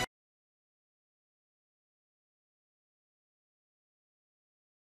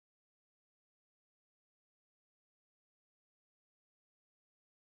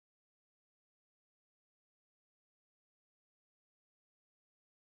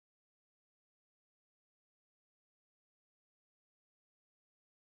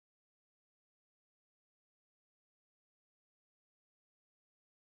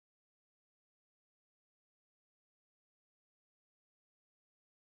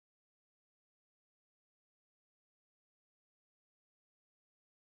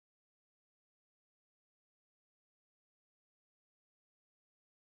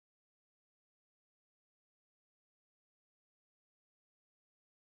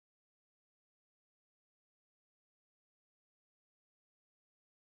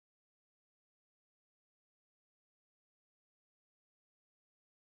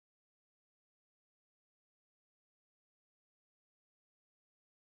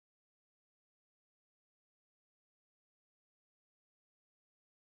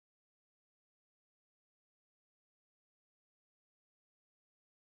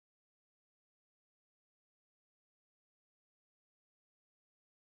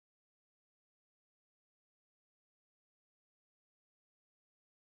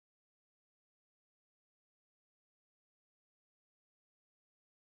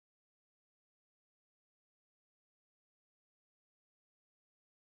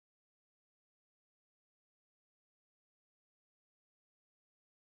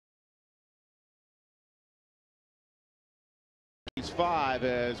 He's 5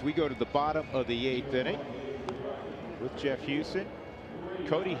 as we go to the bottom of the 8th inning with Jeff Houston,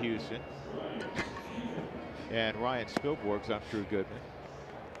 Cody Houston, and Ryan Spilborghs. I'm Drew Goodman.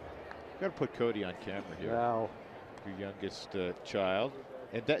 Got to put Cody on camera here. Wow. Your youngest child.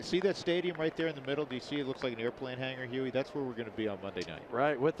 And that, see that stadium right there in the middle? Do you see it looks like an airplane hangar, Huey? That's where we're going to be on Monday night.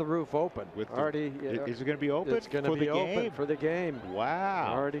 Right, with the roof open. With already. Is it going to be open? It's going to be open for the game.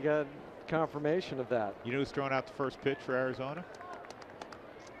 Wow. Already got confirmation of that. You know who's throwing out the first pitch for Arizona?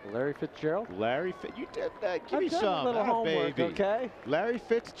 Larry Fitzgerald. Larry, you did that. Give me some. A little homework, baby. Okay. Larry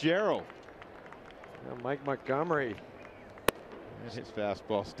Fitzgerald. Mike Montgomery. And his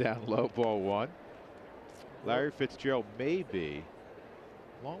fastball's down low, ball 1. Larry Fitzgerald may be,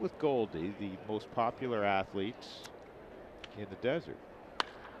 along with Goldie, the most popular athletes in the desert.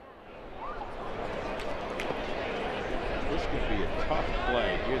 This could be a tough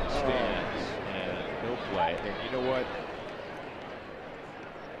play near the stands, and he'll play. And you know what?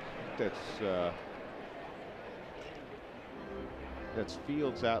 That's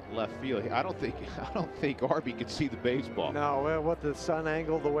Fields out in left field. I don't think Arby can see the baseball. No, with the sun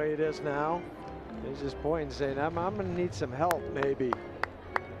angle the way it is now, he's just pointing, saying, "I'm going to need some help, maybe."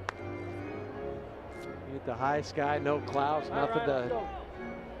 Get the high sky, no clouds, nothing to.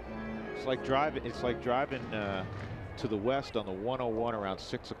 It's like driving. It's like driving to the west on the 101 around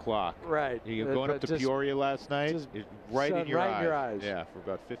 6 o'clock. Right. You're going up to Peoria last night. It's right in your eyes. Yeah, for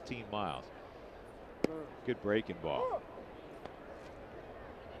about 15 miles. Good breaking ball.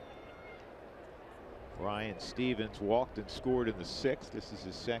 Ryan Stevens walked and scored in the 6th. This is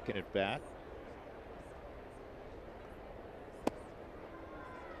his 2nd at bat.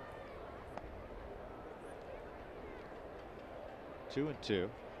 Two and 2.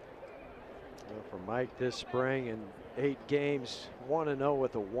 Well, for Mike this spring in 8 games, 1-0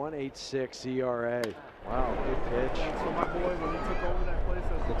 with a 1.86 ERA. Wow, good pitch. So my boy, when he took over that place,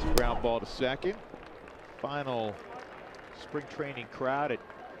 That's a ground ball to second. Final spring training crowd at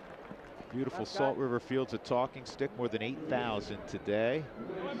beautiful Salt River Fields at Talking Stick. More than 8,000 today.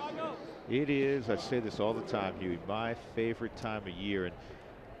 It is, I say this all the time, Huey, my favorite time of year. And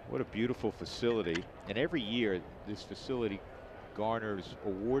what a beautiful facility. And every year this facility garners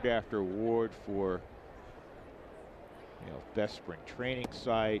award after award for, best spring training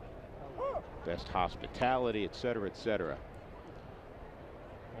site, best hospitality, et cetera, et cetera.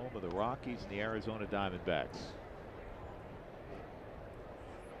 Home of the Rockies and the Arizona Diamondbacks.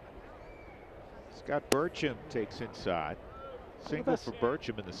 Scott Burcham takes inside. Single for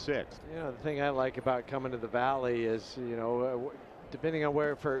Burcham in the 6th. You know, the thing I like about coming to the Valley is, you know, depending on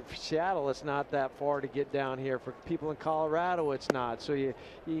where, for Seattle, it's not that far to get down here. For people in Colorado, it's not. So you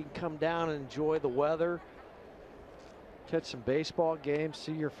can come down and enjoy the weather, catch some baseball games,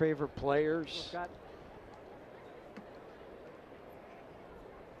 see your favorite players.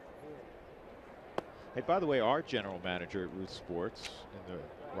 Hey, by the way, our general manager at Ruth Sports in the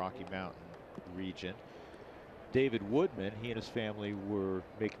Rocky Mountain region, David Woodman, he and his family were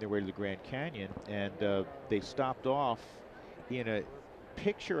making their way to the Grand Canyon, and they stopped off in a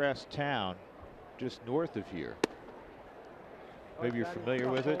picturesque town just north of here. Maybe you're familiar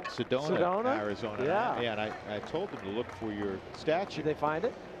with it, Sedona, Arizona. Yeah. And I told them to look for your statue. Did they find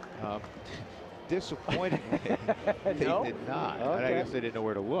it? Disappointingly, they did not. Okay. And I guess they didn't know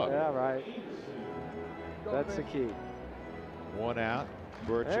where to look. Yeah, right. That's the key. One out.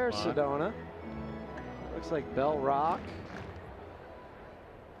 Burcham There's on. Sedona. Looks like Bell Rock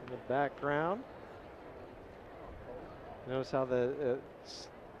in the background. Notice how the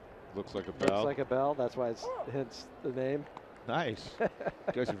looks like a bell. looks like a bell. That's why it's hence the name. Nice. You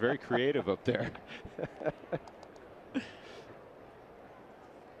guys are very creative up there.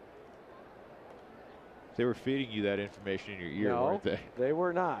 They were feeding you that information in your ear, No, weren't they? they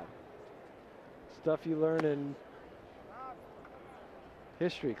were not. Stuff you learn in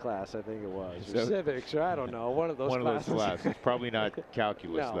history class, I think it was, or civics, or I don't know, one of those classes. One of those classes. Probably not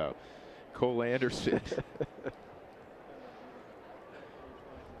calculus, No. though. Cole Anderson.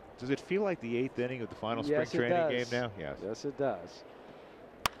 Does it feel like the 8th inning of the final spring training game now? Yes. Yes, it does.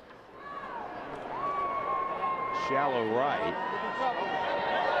 Shallow right.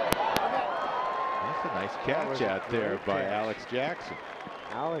 That's a nice catch out there by Alex Jackson.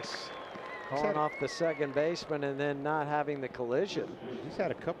 Alex calling off the second baseman and then not having the collision. He's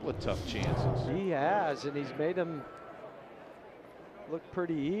had a couple of tough chances. He has, and he's made them look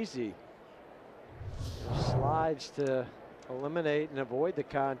pretty easy. Slides to eliminate and avoid the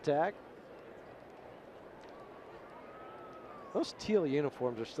contact. Those teal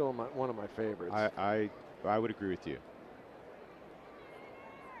uniforms are still one of my favorites. I would agree with you.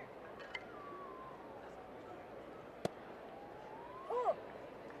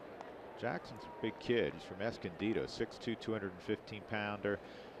 Jackson's a big kid. He's from Escondido, 6'2", 215-pounder.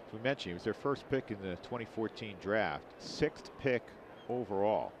 As we mentioned, he was their first pick in the 2014 draft, 6th pick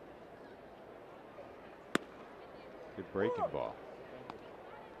overall. Good breaking ball.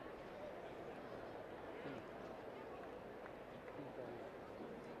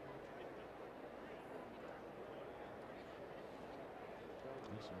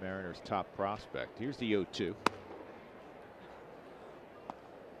 He's the Mariners' top prospect. Here's the 0-2.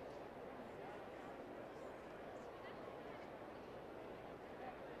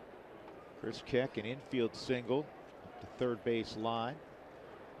 Chris Keck, an infield single up the third base line.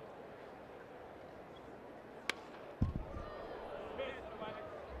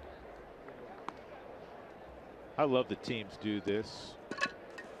 I love the teams do this.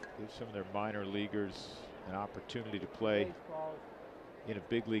 Give some of their minor leaguers an opportunity to play in a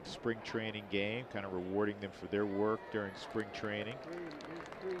big league spring training game, kind of rewarding them for their work during spring training.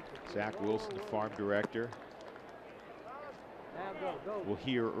 Zach Wilson, the farm director. We'll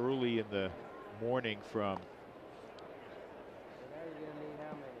hear early in the morning from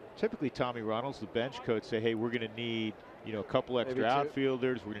typically Tommy Ronalds, the bench coach, say, hey, we're going to need, you know, a couple extra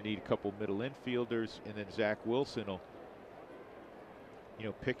outfielders. We're going to need a couple middle infielders, and then Zach Wilson will, you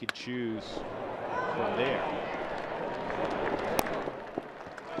know, pick and choose from there.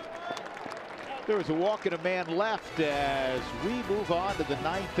 There was a walk and a man left as we move on to the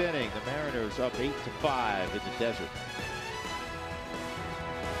 9th inning. The Mariners up 8-5 in the desert.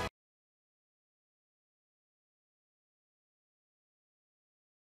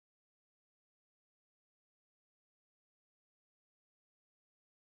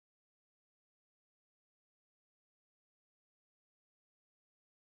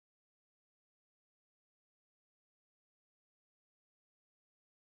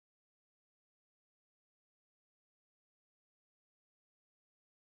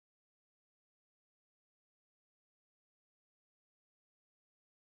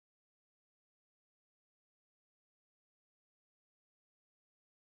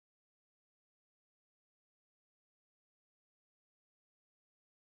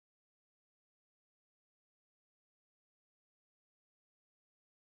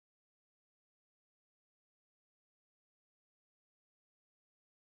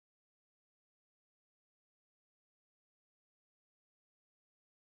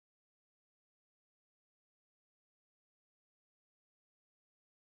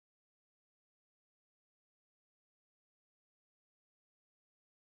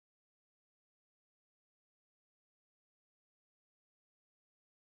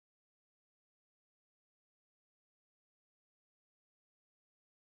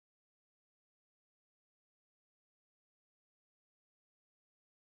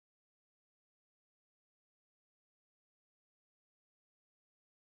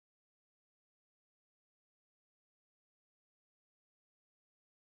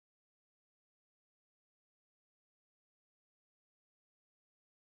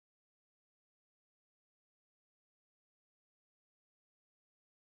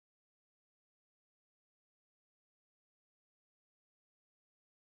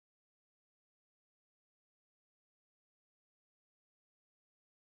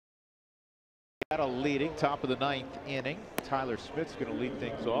 Leading, top of the 9th inning. Tyler Smith's going to lead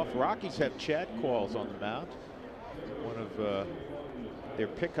things off. Rockies have Chad Qualls on the mound. One of their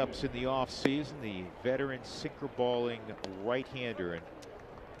pickups in the offseason, the veteran sinker balling right-hander, and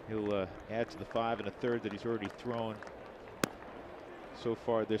he'll add to the 5 1/3 that he's already thrown so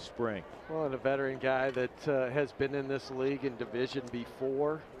far this spring. Well, and a veteran guy that has been in this league and division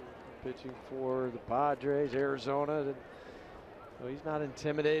before, pitching for the Padres, Arizona. So he's not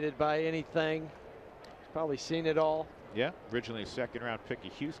intimidated by anything. He's probably seen it all. Yeah, originally a 2nd-round pick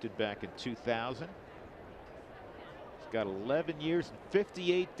of Houston back in 2000. He's got 11 years and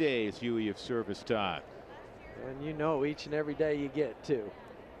 58 days, Huey, of service time. And you know each and every day you get too.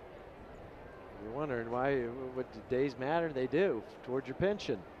 You're wondering why, what the days matter? They do towards your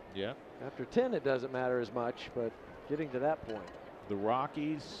pension. Yeah. After 10 it doesn't matter as much, but getting to that point. The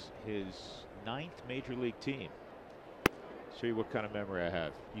Rockies, his 9th major league team. Show you what kind of memory I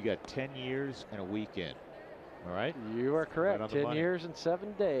have. You got 10 years and a weekend. All right? You are correct. Right 10 years and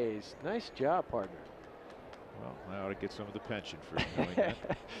 7 days. Nice job, partner. Well, I ought to get some of the pension for doing that.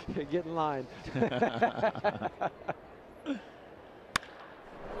 Get in line.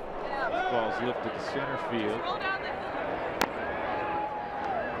 Ball's lifted to center field.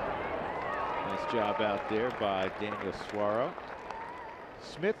 Nice job out there by Daniel Suaro.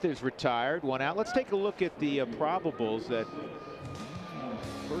 Smith is retired, 1 out. Let's take a look at the probables. That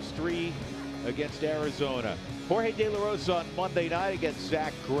first 3 against Arizona. Jorge De La Rosa on Monday night against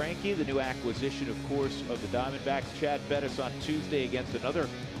Zach Greinke, the new acquisition, of course, of the Diamondbacks. Chad Bettis on Tuesday against another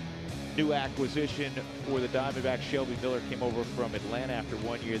new acquisition for the Diamondbacks. Shelby Miller came over from Atlanta after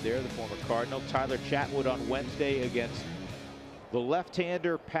 1 year there, the former Cardinal. Tyler Chatwood on Wednesday against the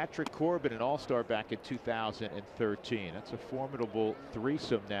left-hander Patrick Corbin, an all-star back in 2013. That's a formidable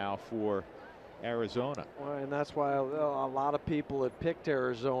threesome now for Arizona. Well, and that's why a lot of people had picked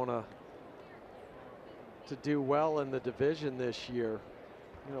Arizona to do well in the division this year.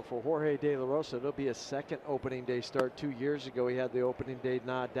 You know, for Jorge De La Rosa, it'll be a 2nd opening day start. 2 years ago, he had the opening day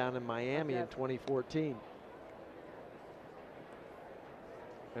nod down in Miami in 2014.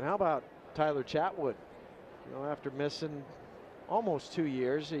 And how about Tyler Chatwood? You know, after missing almost 2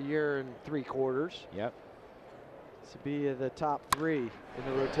 years, 1 year and 3/4. Yep. To be the top 3 in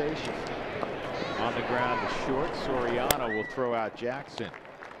the rotation. On the ground to short. Soriano will throw out Jackson.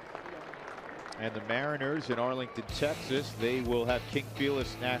 And the Mariners in Arlington, Texas, they will have King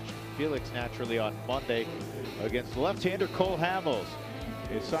Felix naturally on Monday against left-hander Cole Hamels.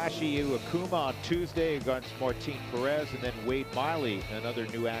 Hisashi Iwakuma on Tuesday against Martin Perez, and then Wade Miley, another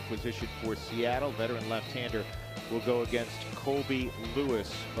new acquisition for Seattle. Veteran left-hander will go against Colby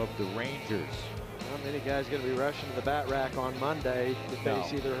Lewis of the Rangers. Not many guys going to be rushing to the bat rack on Monday to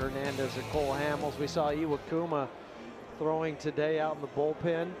face either Hernandez or Cole Hamels. We saw Iwakuma throwing today out in the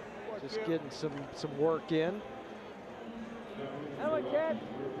bullpen, just getting some work in.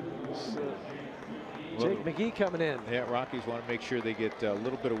 Jake McGee coming in. Yeah, Rockies want to make sure they get a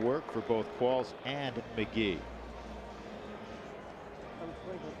little bit of work for both Qualls and McGee.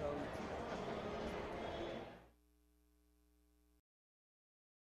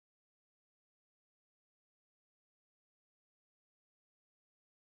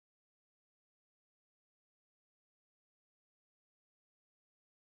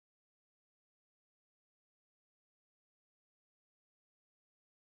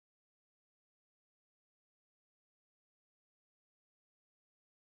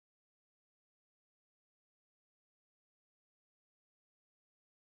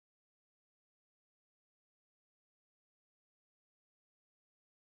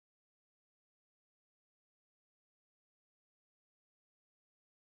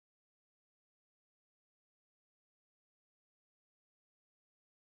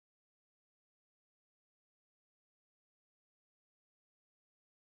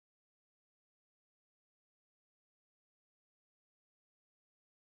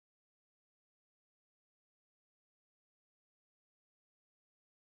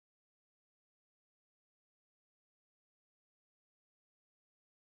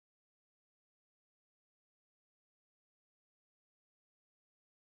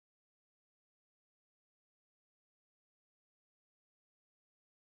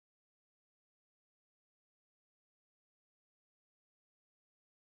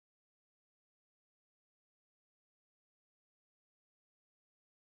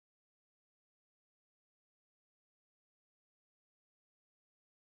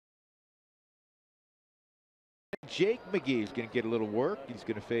 Jake McGee is going to get a little work. He's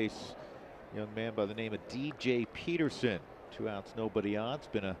going to face a young man by the name of DJ Peterson. 2 outs, nobody on. It's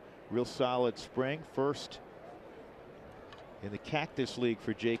been a real solid spring. First in the Cactus League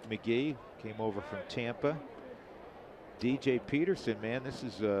for Jake McGee. Came over from Tampa. DJ Peterson, man, this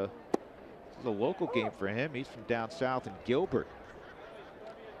is a local game for him. He's from down south in Gilbert.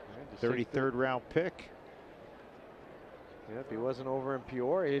 33rd round pick. Yeah, if he wasn't over in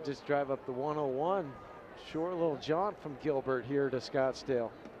Peoria, he'd just drive up the 101. Short little jaunt from Gilbert here to Scottsdale.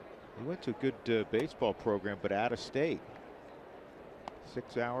 He went to a good baseball program, but out of state.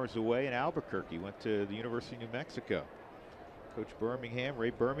 6 hours away in Albuquerque. Went to the University of New Mexico. Coach Birmingham, Ray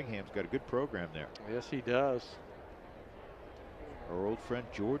Birmingham's got a good program there. Yes, he does. Our old friend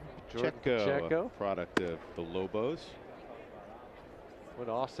Jordan Pacheco, a product of the Lobos. With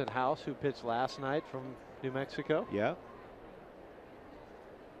Austin House, who pitched last night from New Mexico. Yeah.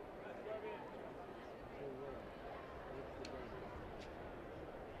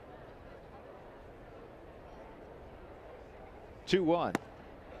 Two-one.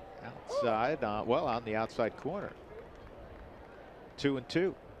 Outside, well, on the outside corner.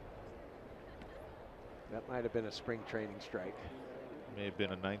 2-2. That might have been a spring training strike. May have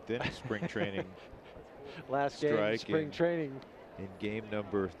been a ninth inning spring training. Last game, spring training. In game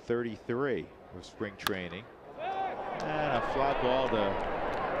number 33 of spring training. And a fly ball to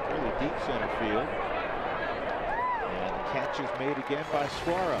really deep center field. And the catch is made again by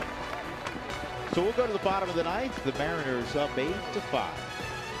Suara. So we'll go to the bottom of the ninth. The Mariners up 8-5.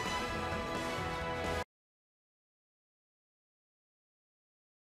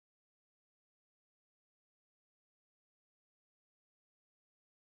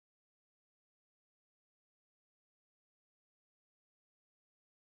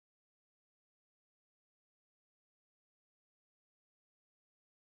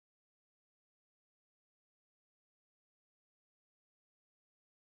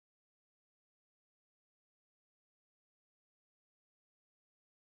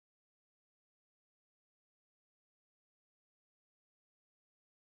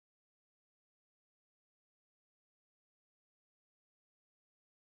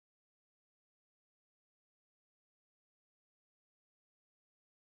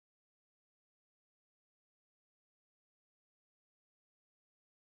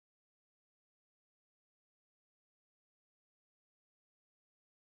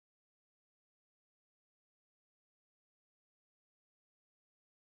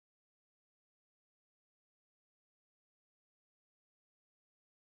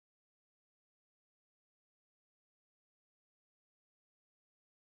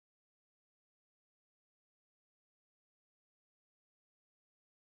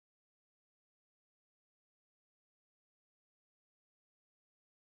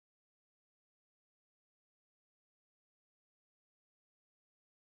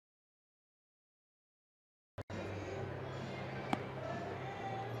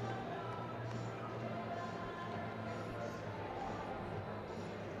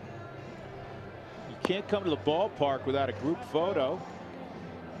 Can't come to the ballpark without a group photo.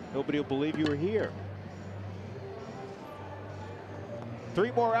 Nobody will believe you were here.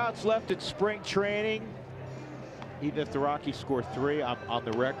 3 more outs left in spring training. Even if the Rockies score 3, I'm on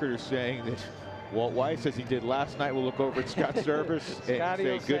the record as saying that Walt Weiss, as he did last night, will look over at Scott Service and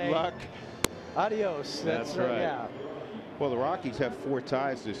say good luck. Adios. That's right. Yeah. Well, the Rockies have 4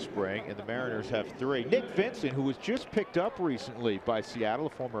 ties this spring, and the Mariners have 3. Nick Vincent, who was just picked up recently by Seattle, a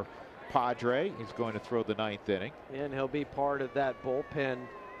former Padre, is going to throw the 9th inning. And he'll be part of that bullpen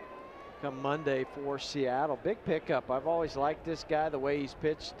come Monday for Seattle. Big pickup. I've always liked this guy, the way he's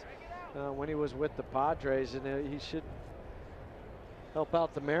pitched when he was with the Padres, and he should help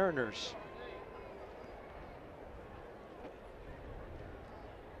out the Mariners.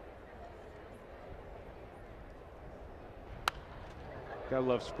 Gotta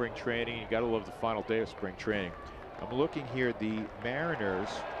love spring training. You gotta love the final day of spring training. I'm looking here. The Mariners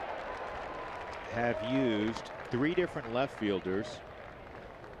have used 3 different left fielders,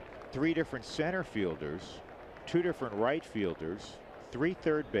 3 different center fielders, 2 different right fielders, 3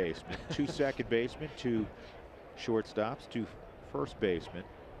 third basemen, 2 second basemen, 2 shortstops, 2 first basemen.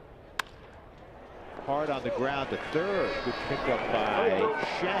 Hard on the ground to third. Good pickup by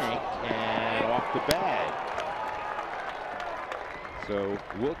Shank and off the bag. So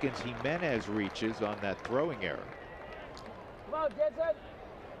Wilkins Jimenez reaches on that throwing error. Come on, Jensen.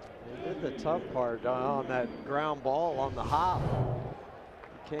 They did the tough part on that ground ball on the hop.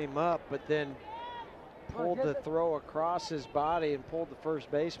 Came up, but then pulled the throw across his body and pulled the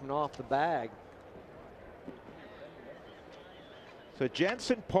first baseman off the bag. So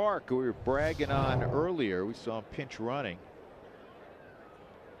Jensen Park, who we were bragging on earlier, we saw him pinch running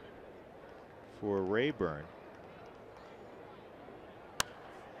for Rayburn.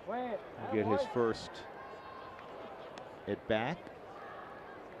 He'll get his first at bat.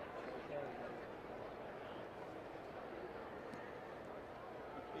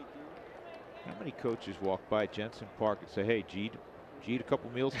 How many coaches walk by Jensen Park and say, hey, G, eat a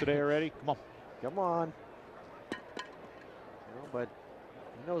couple meals today already? Come on. Come on. But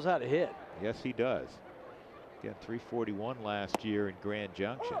he knows how to hit. Yes, he does. Again, 341 last year in Grand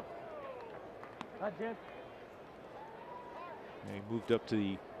Junction. Hi, Jen. And he moved up to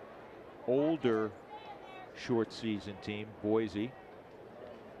the older short season team, Boise.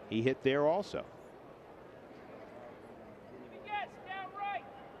 He hit there also.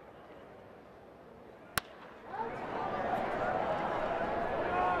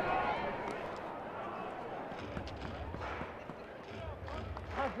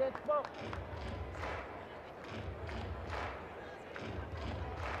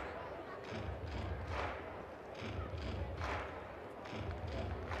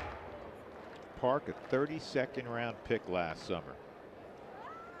 Park, a 32nd round pick last summer.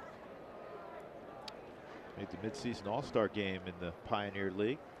 Made the midseason All-Star game in the Pioneer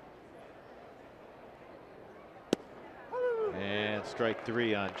League. And strike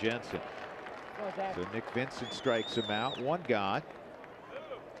 3 on Jensen. So Nick Vincent strikes him out. 1 gone.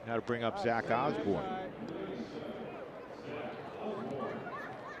 Now to bring up Zach Osborne.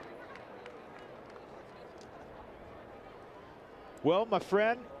 Well, my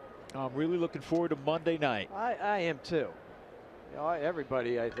friend, I'm really looking forward to Monday night. I am too. You know,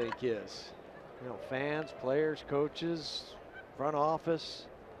 everybody, I think, is. You know, fans, players, coaches, front office.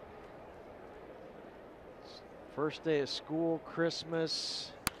 First day of school,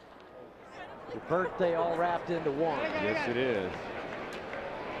 Christmas, your birthday, all wrapped into one. Yes, it is.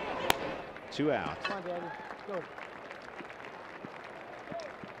 2 outs. Come on, Daddy. Let's go.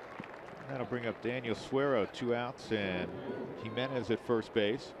 That'll bring up Daniel Suero, 2 outs, and Jimenez at first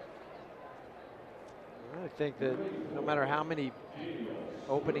base. I think that no matter how many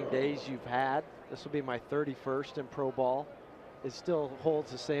opening days you've had, this will be my 31st in pro ball. It still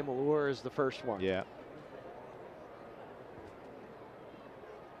holds the same allure as the first one. Yeah.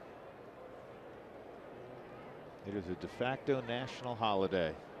 It is a de facto national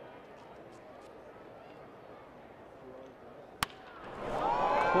holiday.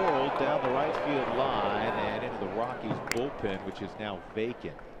 Pulled down the right field line and into the Rockies bullpen, which is now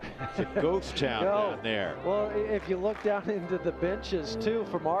vacant. It's a ghost town down there. Well, if you look down into the benches too,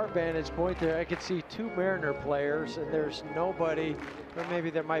 from our vantage point there, I could see 2 Mariner players, and there's nobody, or maybe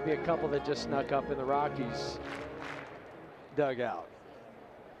there might be a couple that just snuck up in the Rockies dugout.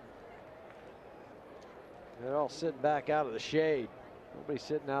 They're all sitting back out of the shade. Nobody's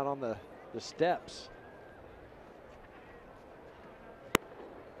sitting out on the steps.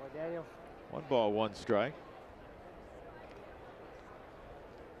 1 ball, 1 strike.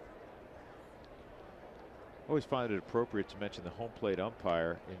 Always find it appropriate to mention the home plate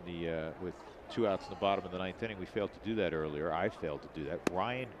umpire in the with 2 outs in the bottom of the 9th inning. We failed to do that earlier. I failed to do that.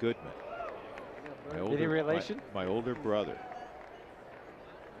 Ryan Goodman. Any relation? My older brother.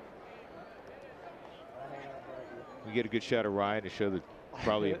 We get a good shot of Ryan to show that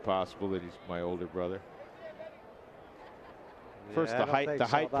probably impossible that he's my older brother. First, Yeah, the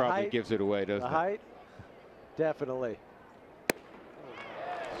height probably gives it away, doesn't it? The height, definitely.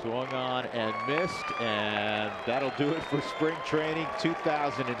 Swung on and missed, and that'll do it for spring training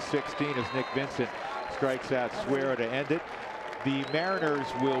 2016 as Nick Vincent strikes out Suero to end it. The Mariners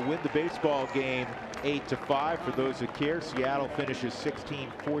will win the baseball game 8-5 for those that care. Seattle finishes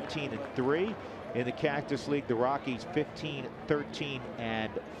 16-14-3. In the Cactus League, the Rockies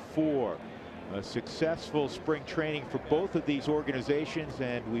 15-13-4. A successful spring training for both of these organizations,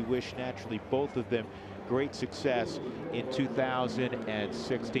 and we wish naturally both of them great success in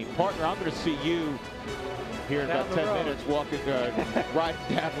 2016. Partner, I'm going to see you here in about 10 minutes walking, riding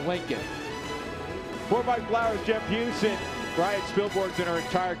down Lincoln. For Mike Flowers, Jeff Hewson, Brian Spilborgs, and our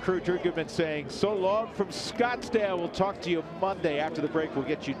entire crew, Drew Goodman saying so long from Scottsdale. We'll talk to you Monday. After the break, we'll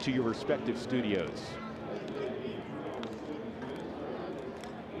get you to your respective studios.